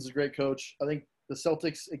Brad Stevens is a great coach. I think the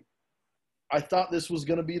Celtics – I thought this was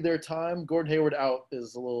going to be their time. Gordon Hayward out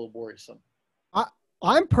is a little worrisome.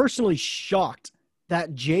 I'm personally shocked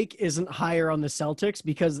that Jake isn't higher on the Celtics,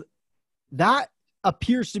 because that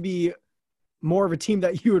appears to be more of a team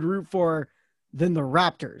that you would root for than the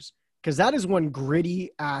Raptors, because that is one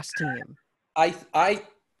gritty-ass team. I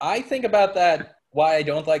think about that, why I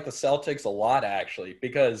don't like the Celtics a lot, actually,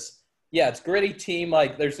 because, yeah, it's a gritty team.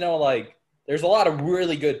 Like, there's a lot of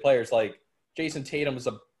really good players. Like, Jason Tatum is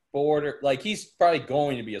a he's probably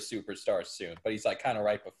going to be a superstar soon, but he's like kind of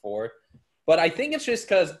right before. But I think it's just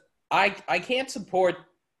because I can't support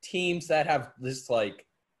teams that have this like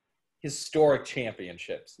historic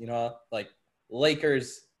championships, like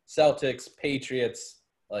Lakers, Celtics, Patriots,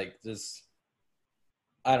 like this.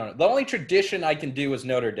 I don't know. The only tradition I can do is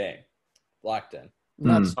Notre Dame, locked in.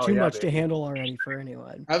 That's too much to handle already for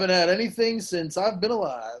anyone. I haven't had anything since I've been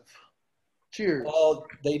alive. Cheers. Well,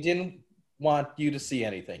 they didn't want you to see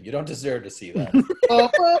anything. You don't deserve to see that.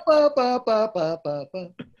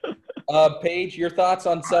 Paige, your thoughts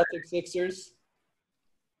on Celtics Sixers?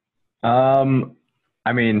 I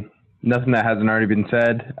mean, nothing that hasn't already been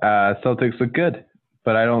said. Celtics look good,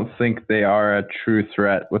 but I don't think they are a true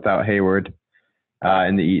threat without Hayward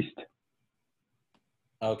in the East.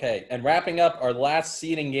 Okay, and wrapping up our last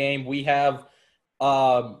seeding game, we have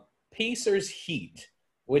Pacers Heat,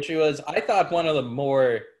 which was, I thought, one of the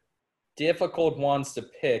more difficult ones to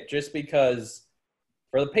pick, just because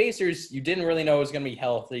for the Pacers, you didn't really know it was going to be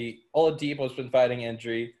healthy. Oladipo's been fighting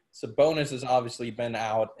injury. Sabonis has obviously been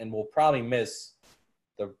out and will probably miss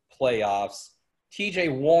the playoffs.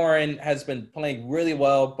 TJ Warren has been playing really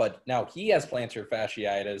well, but now he has plantar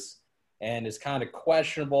fasciitis and is kind of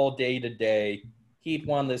questionable day to day. Heat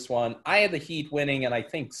won this one. I had the Heat winning, and I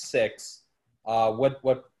think 6.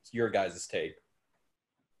 What's your guys' take?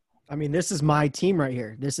 I mean, this is my team right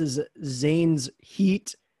here. This is Zane's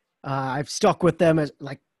Heat. I've stuck with them as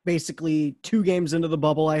like basically 2 games into the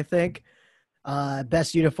bubble, I think.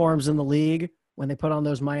 Best uniforms in the league when they put on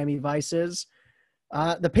those Miami Vices.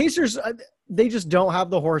 The Pacers, they just don't have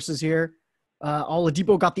the horses here.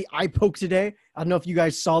 Oladipo got the eye poke today. I don't know if you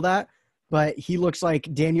guys saw that, but he looks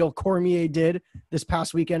like Daniel Cormier did this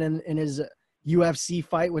past weekend in his UFC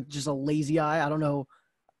fight with just a lazy eye. I don't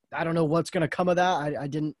know what's going to come of that. I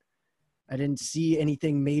didn't see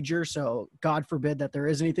anything major, so God forbid that there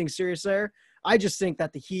is anything serious there. I just think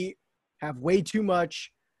that the Heat have way too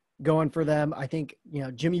much going for them. I think,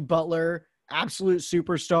 Jimmy Butler, absolute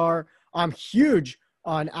superstar. I'm huge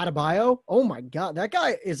on Adebayo. Oh my God. That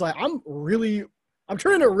guy is like, I'm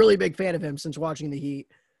turning a really big fan of him since watching the Heat.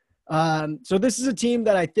 So this is a team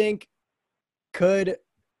that I think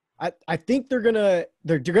I think they're gonna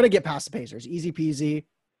get past the Pacers. Easy peasy.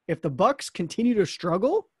 If the Bucks continue to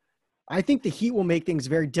struggle, I think the Heat will make things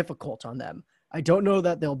very difficult on them. I don't know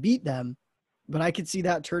that they'll beat them, but I could see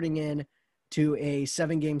that turning in to a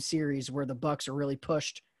 7-game series where the Bucks are really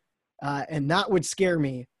pushed. And that would scare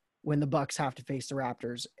me when the Bucks have to face the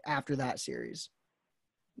Raptors after that series.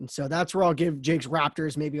 And so that's where I'll give Jake's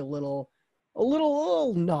Raptors maybe a little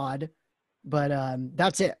nod, but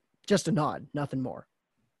that's it. Just a nod, nothing more.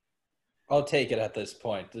 I'll take it at this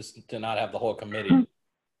point, just to not have the whole committee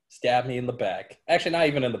stab me in the back. Actually, not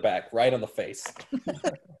even in the back, right on the face.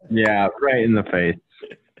 Yeah, right in the face.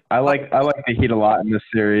 I like the Heat a lot in this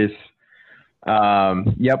series.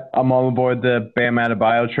 Yep, I'm all aboard the Bam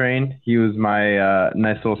Adebayo train. He was my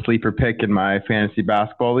nice little sleeper pick in my fantasy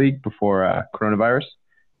basketball league before coronavirus.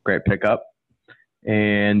 Great pickup.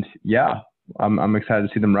 And yeah, I'm excited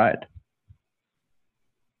to see them ride.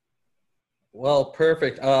 Well,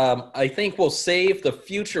 perfect. I think we'll save the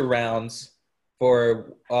future rounds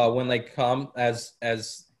for when they come. As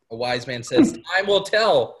a wise man says, time will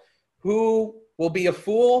tell who will be a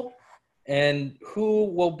fool and who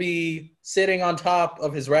will be sitting on top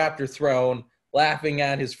of his Raptor throne, laughing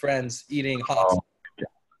at his friends eating hot.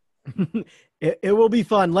 It will be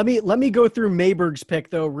fun. Let me go through Mayberg's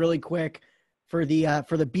pick though really quick for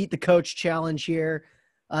the beat the coach challenge here.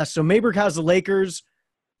 So Mayberg has the Lakers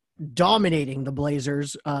dominating the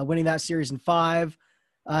Blazers, winning that series in 5.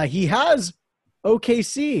 He has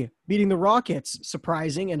OKC beating the Rockets,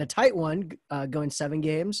 surprising, and a tight one, going 7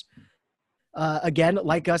 games. Again,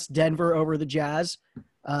 like us, Denver over the Jazz.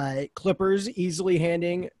 Clippers easily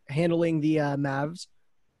handling the Mavs.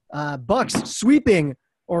 Bucks sweeping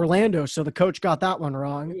Orlando, so the coach got that one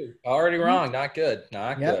wrong. Already wrong. Not good.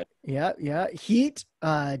 Not good. Yeah. Heat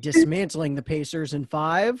dismantling the Pacers in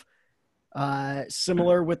 5.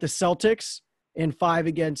 Similar with the Celtics in 5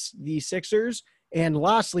 against the Sixers. And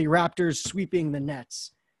lastly, Raptors sweeping the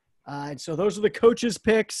Nets. And so those are the coaches'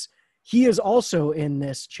 picks. He is also in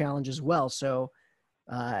this challenge as well. So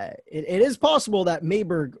it is possible that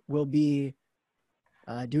Mayberg will be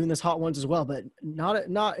doing this hot ones as well, but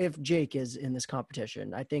not if Jake is in this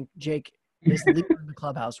competition. I think Jake is the leader in the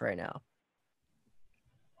clubhouse right now.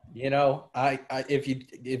 You know,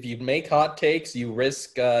 if you make hot takes, you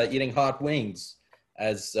risk eating hot wings,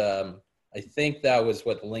 as I think that was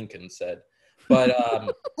what Lincoln said. But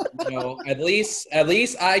you know, at least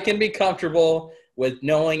I can be comfortable with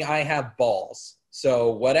knowing I have balls.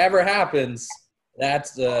 So whatever happens,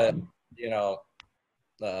 that's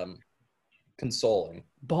consoling.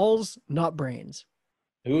 Balls, not brains.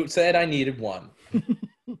 Who said I needed one?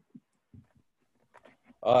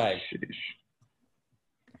 All right.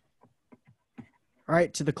 All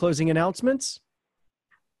right, to the closing announcements.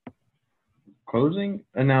 Closing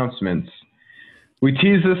announcements. We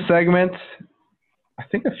teased this segment, I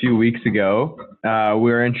think a few weeks ago.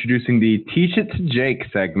 We're introducing the Teach It to Jake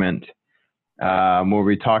segment, where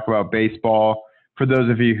we talk about baseball. For those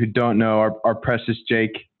of you who don't know, our precious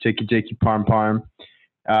Jakey Parm Parm,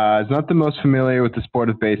 is not the most familiar with the sport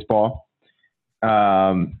of baseball.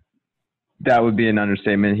 That would be an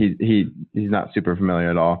understatement. He's not super familiar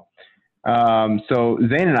at all. So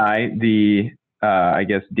Zane and I, the I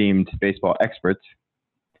guess deemed baseball experts,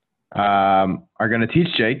 are going to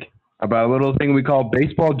teach Jake about a little thing we call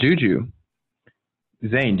baseball juju.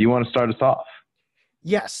 Zane, do you want to start us off?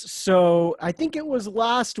 Yes. So I think it was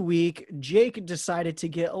last week, Jake decided to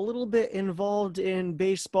get a little bit involved in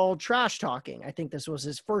baseball trash talking. I think this was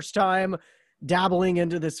his first time dabbling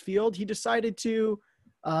into this field. He decided to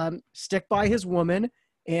stick by his woman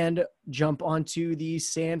and jump onto the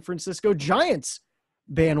San Francisco Giants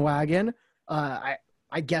bandwagon. I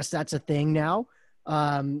guess that's a thing now.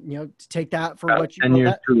 To take that for what you 10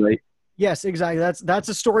 years too late. Yes, exactly. That's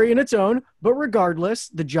a story in its own. But regardless,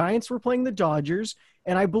 the Giants were playing the Dodgers,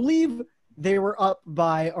 and I believe they were up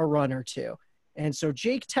by a run or two. And so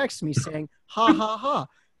Jake texts me saying, "Ha ha ha!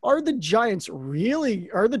 Are the Dodgers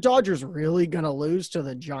really gonna lose to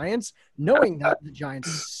the Giants, knowing that the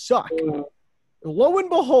Giants suck?" Lo and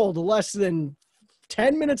behold, less than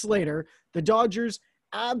 10 minutes later, the Dodgers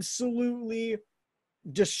absolutely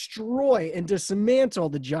destroy and dismantle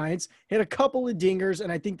the Giants, hit a couple of dingers,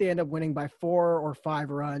 and I think they end up winning by 4 or 5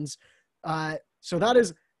 runs. So that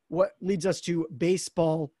is what leads us to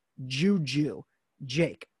baseball juju.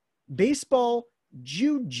 Jake, baseball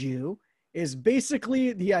juju is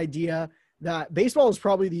basically the idea that baseball is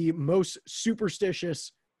probably the most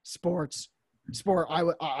superstitious sport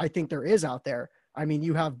I think there is out there. I mean,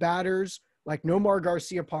 you have batters like Nomar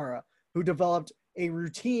Garciaparra, who developed a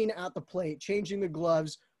routine at the plate, changing the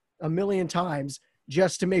gloves a million times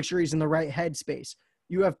just to make sure he's in the right headspace.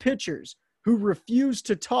 You have pitchers who refuse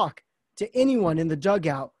to talk to anyone in the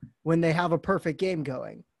dugout when they have a perfect game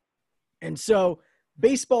going. And so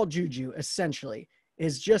baseball juju essentially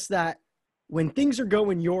is just that when things are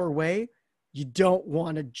going your way, you don't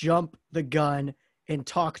want to jump the gun and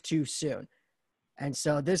talk too soon. And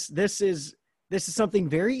so this is something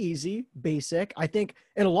very easy, basic. I think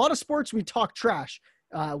in a lot of sports, we talk trash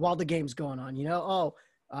while the game's going on.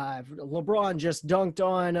 LeBron just dunked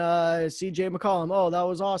on CJ McCollum. Oh, that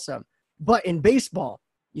was awesome. But in baseball,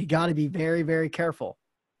 you got to be very, very careful.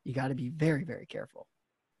 You got to be very, very careful.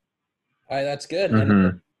 All right, that's good. Mm-hmm.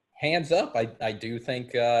 And hands up, I do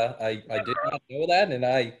think I did not know that, and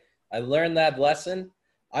I I learned that lesson.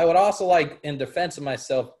 I would also like, in defense of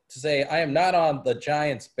myself, to say I am not on the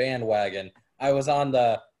Giants bandwagon. I was on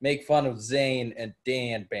the make fun of Zane and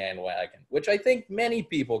Dan bandwagon, which I think many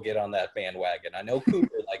people get on that bandwagon. I know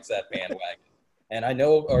Cooper likes that bandwagon, and I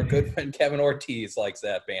know our good friend Kevin Ortiz likes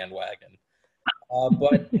that bandwagon.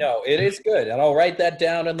 But no, it is good, and I'll write that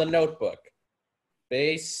down in the notebook.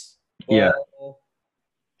 Baseball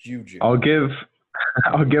juju. I'll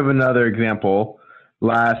give another example.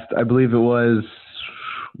 I believe it was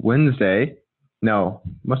Wednesday. No,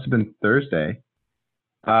 must have been Thursday.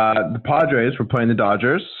 The Padres were playing the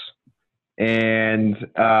Dodgers, and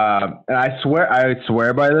I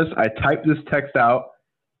swear by this. I typed this text out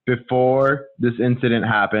before this incident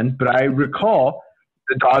happened, but I recall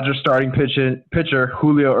the Dodgers starting pitcher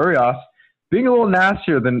Julio Urias being a little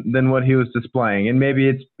nastier than what he was displaying, and maybe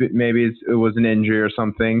it was an injury or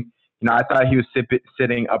something. I thought he was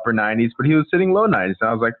sitting upper 90s, but he was sitting low 90s, and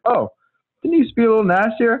I was like, oh, didn't he used to be a little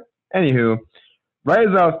nastier? Anywho, right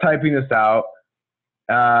as I was typing this out,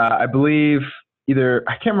 I believe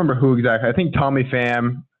I can't remember who exactly. I think Tommy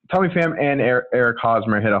Pham and Eric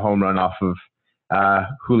Hosmer hit a home run off of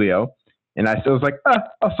Julio, and I still was like,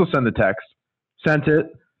 I'll still send the text. Sent it,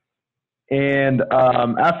 and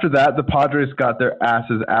after that, the Padres got their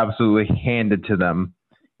asses absolutely handed to them,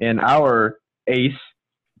 and our ace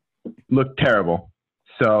looked terrible.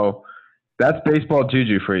 So that's baseball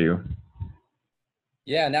juju for you.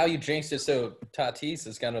 Yeah, now you jinxed it, so Tatis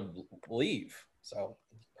is gonna leave. So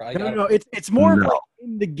probably no. It's more of like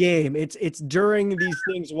in the game. It's during these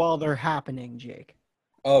things while they're happening, Jake.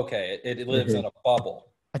 Okay, it lives in a bubble.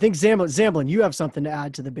 I think Zamblin, you have something to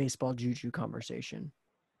add to the baseball juju conversation.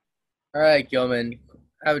 All right, Gilman.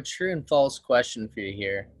 I have a true and false question for you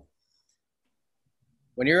here.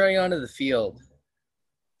 When you're running onto the field,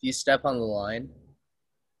 do you step on the line?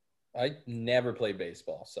 I never played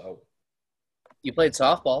baseball, so. You played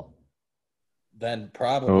softball. Then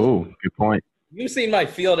probably. Oh, good point. You've seen my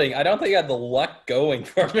fielding. I don't think I had the luck going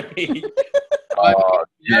for me. Oh,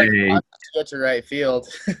 Jay. Get to right field.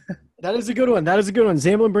 That is a good one.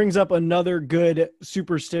 Zamblin brings up another good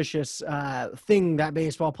superstitious thing that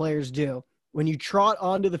baseball players do. When you trot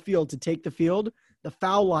onto the field to take the field, the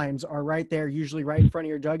foul lines are right there, usually right in front of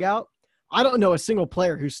your dugout. I don't know a single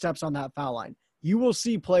player who steps on that foul line. You will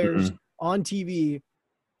see players on TV,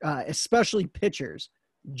 especially pitchers,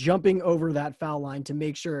 jumping over that foul line to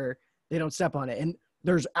make sure they don't step on it. And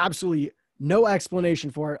there's absolutely no explanation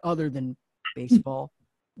for it other than baseball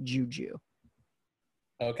juju.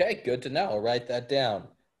 Okay, good to know. I'll write that down.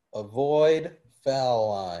 Avoid foul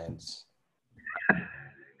lines.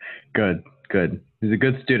 Good. He's a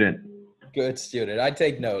good student. Good student. I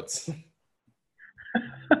take notes.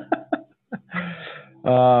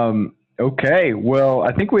 Okay. Well,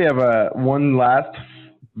 I think we have one last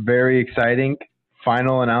very exciting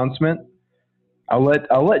final announcement. I'll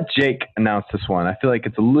let Jake announce this one. I feel like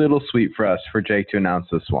it's a little sweet for Jake to announce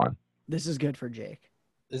this one. This is good for Jake.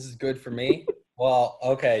 This is good for me. Well,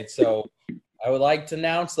 okay, so I would like to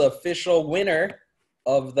announce the official winner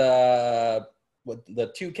of the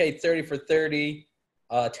 2K 30 for 30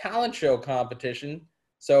 talent show competition.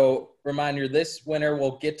 So, reminder, this winner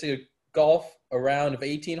will get to golf a round of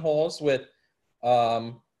 18 holes with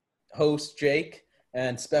host Jake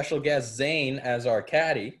and special guest Zane as our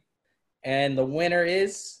caddy. And the winner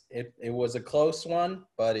is, it was a close one,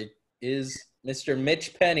 but it is Mr.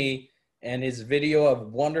 Mitch Penny and his video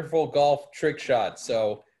of wonderful golf trick shots.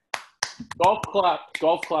 So, golf clap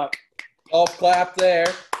there.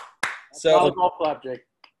 So, golf clap, Jake.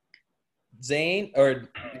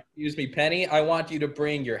 Penny, I want you to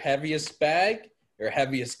bring your heaviest bag, your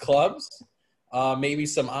heaviest clubs, maybe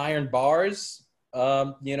some iron bars.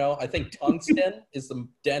 I think tungsten is the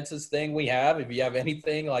densest thing we have. If you have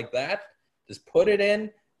anything like that, just put it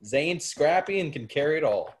in. Zane's scrappy and can carry it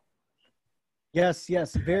all. Yes.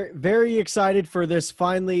 Very, very excited for this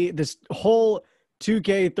this whole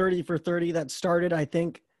 2K 30 for 30 that started, I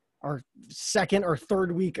think, our second or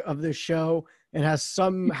third week of this show and has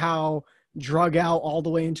somehow drug out all the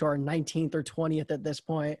way into our 19th or 20th at this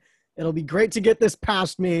point. It'll be great to get this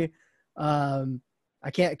past me. I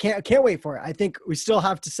can't wait for it. I think we still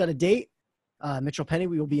have to set a date. Mitchell Penny,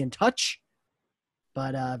 we will be in touch,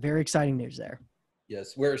 but very exciting news there.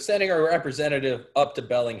 Yes, we're sending our representative up to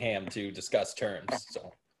Bellingham to discuss terms.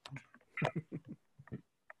 So,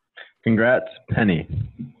 congrats, Penny.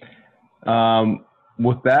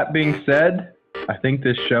 With that being said, I think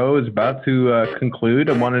this show is about to conclude.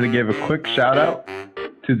 I wanted to give a quick shout out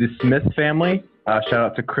to the Smith family. Shout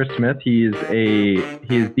out to Chris Smith. He is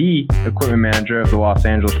the equipment manager of the Los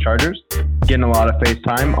Angeles Chargers, getting a lot of face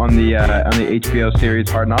time on the HBO series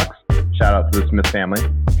Hard Knocks. shout out to the Smith family.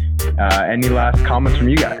 Any last comments from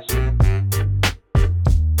you guys?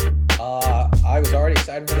 I was already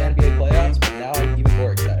excited for the NBA playoffs, but now I'm even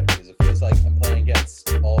more excited because it feels like I'm playing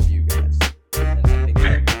against all of you guys. And I think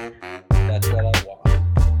that's what I want.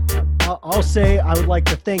 I'll say I would like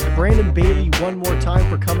to thank Brandon Bailey one more time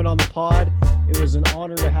for coming on the pod. It was an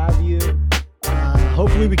honor to have you.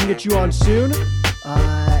 Hopefully we can get you on soon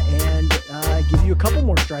and give you a couple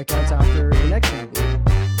more strikeouts after the next interview.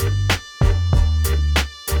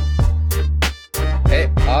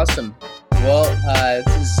 Hey, awesome. Well,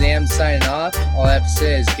 this is Sam signing off. All I have to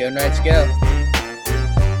say is go Knights, go.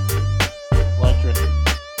 Electric.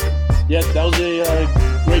 Yeah, that was a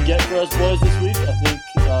great get for us boys this week. I think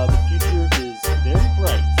the future is very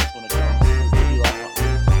bright when it comes to the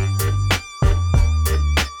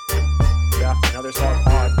Yeah, another solid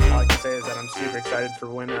pod. All I can say is that I'm super excited for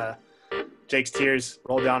when Jake's tears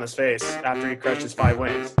roll down his face after he crushed his 5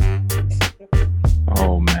 wins.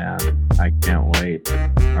 Oh, man. I can't wait.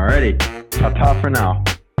 Alrighty. Ta-ta for now.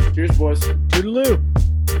 Cheers, boys. Toodaloo.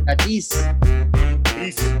 Tatis.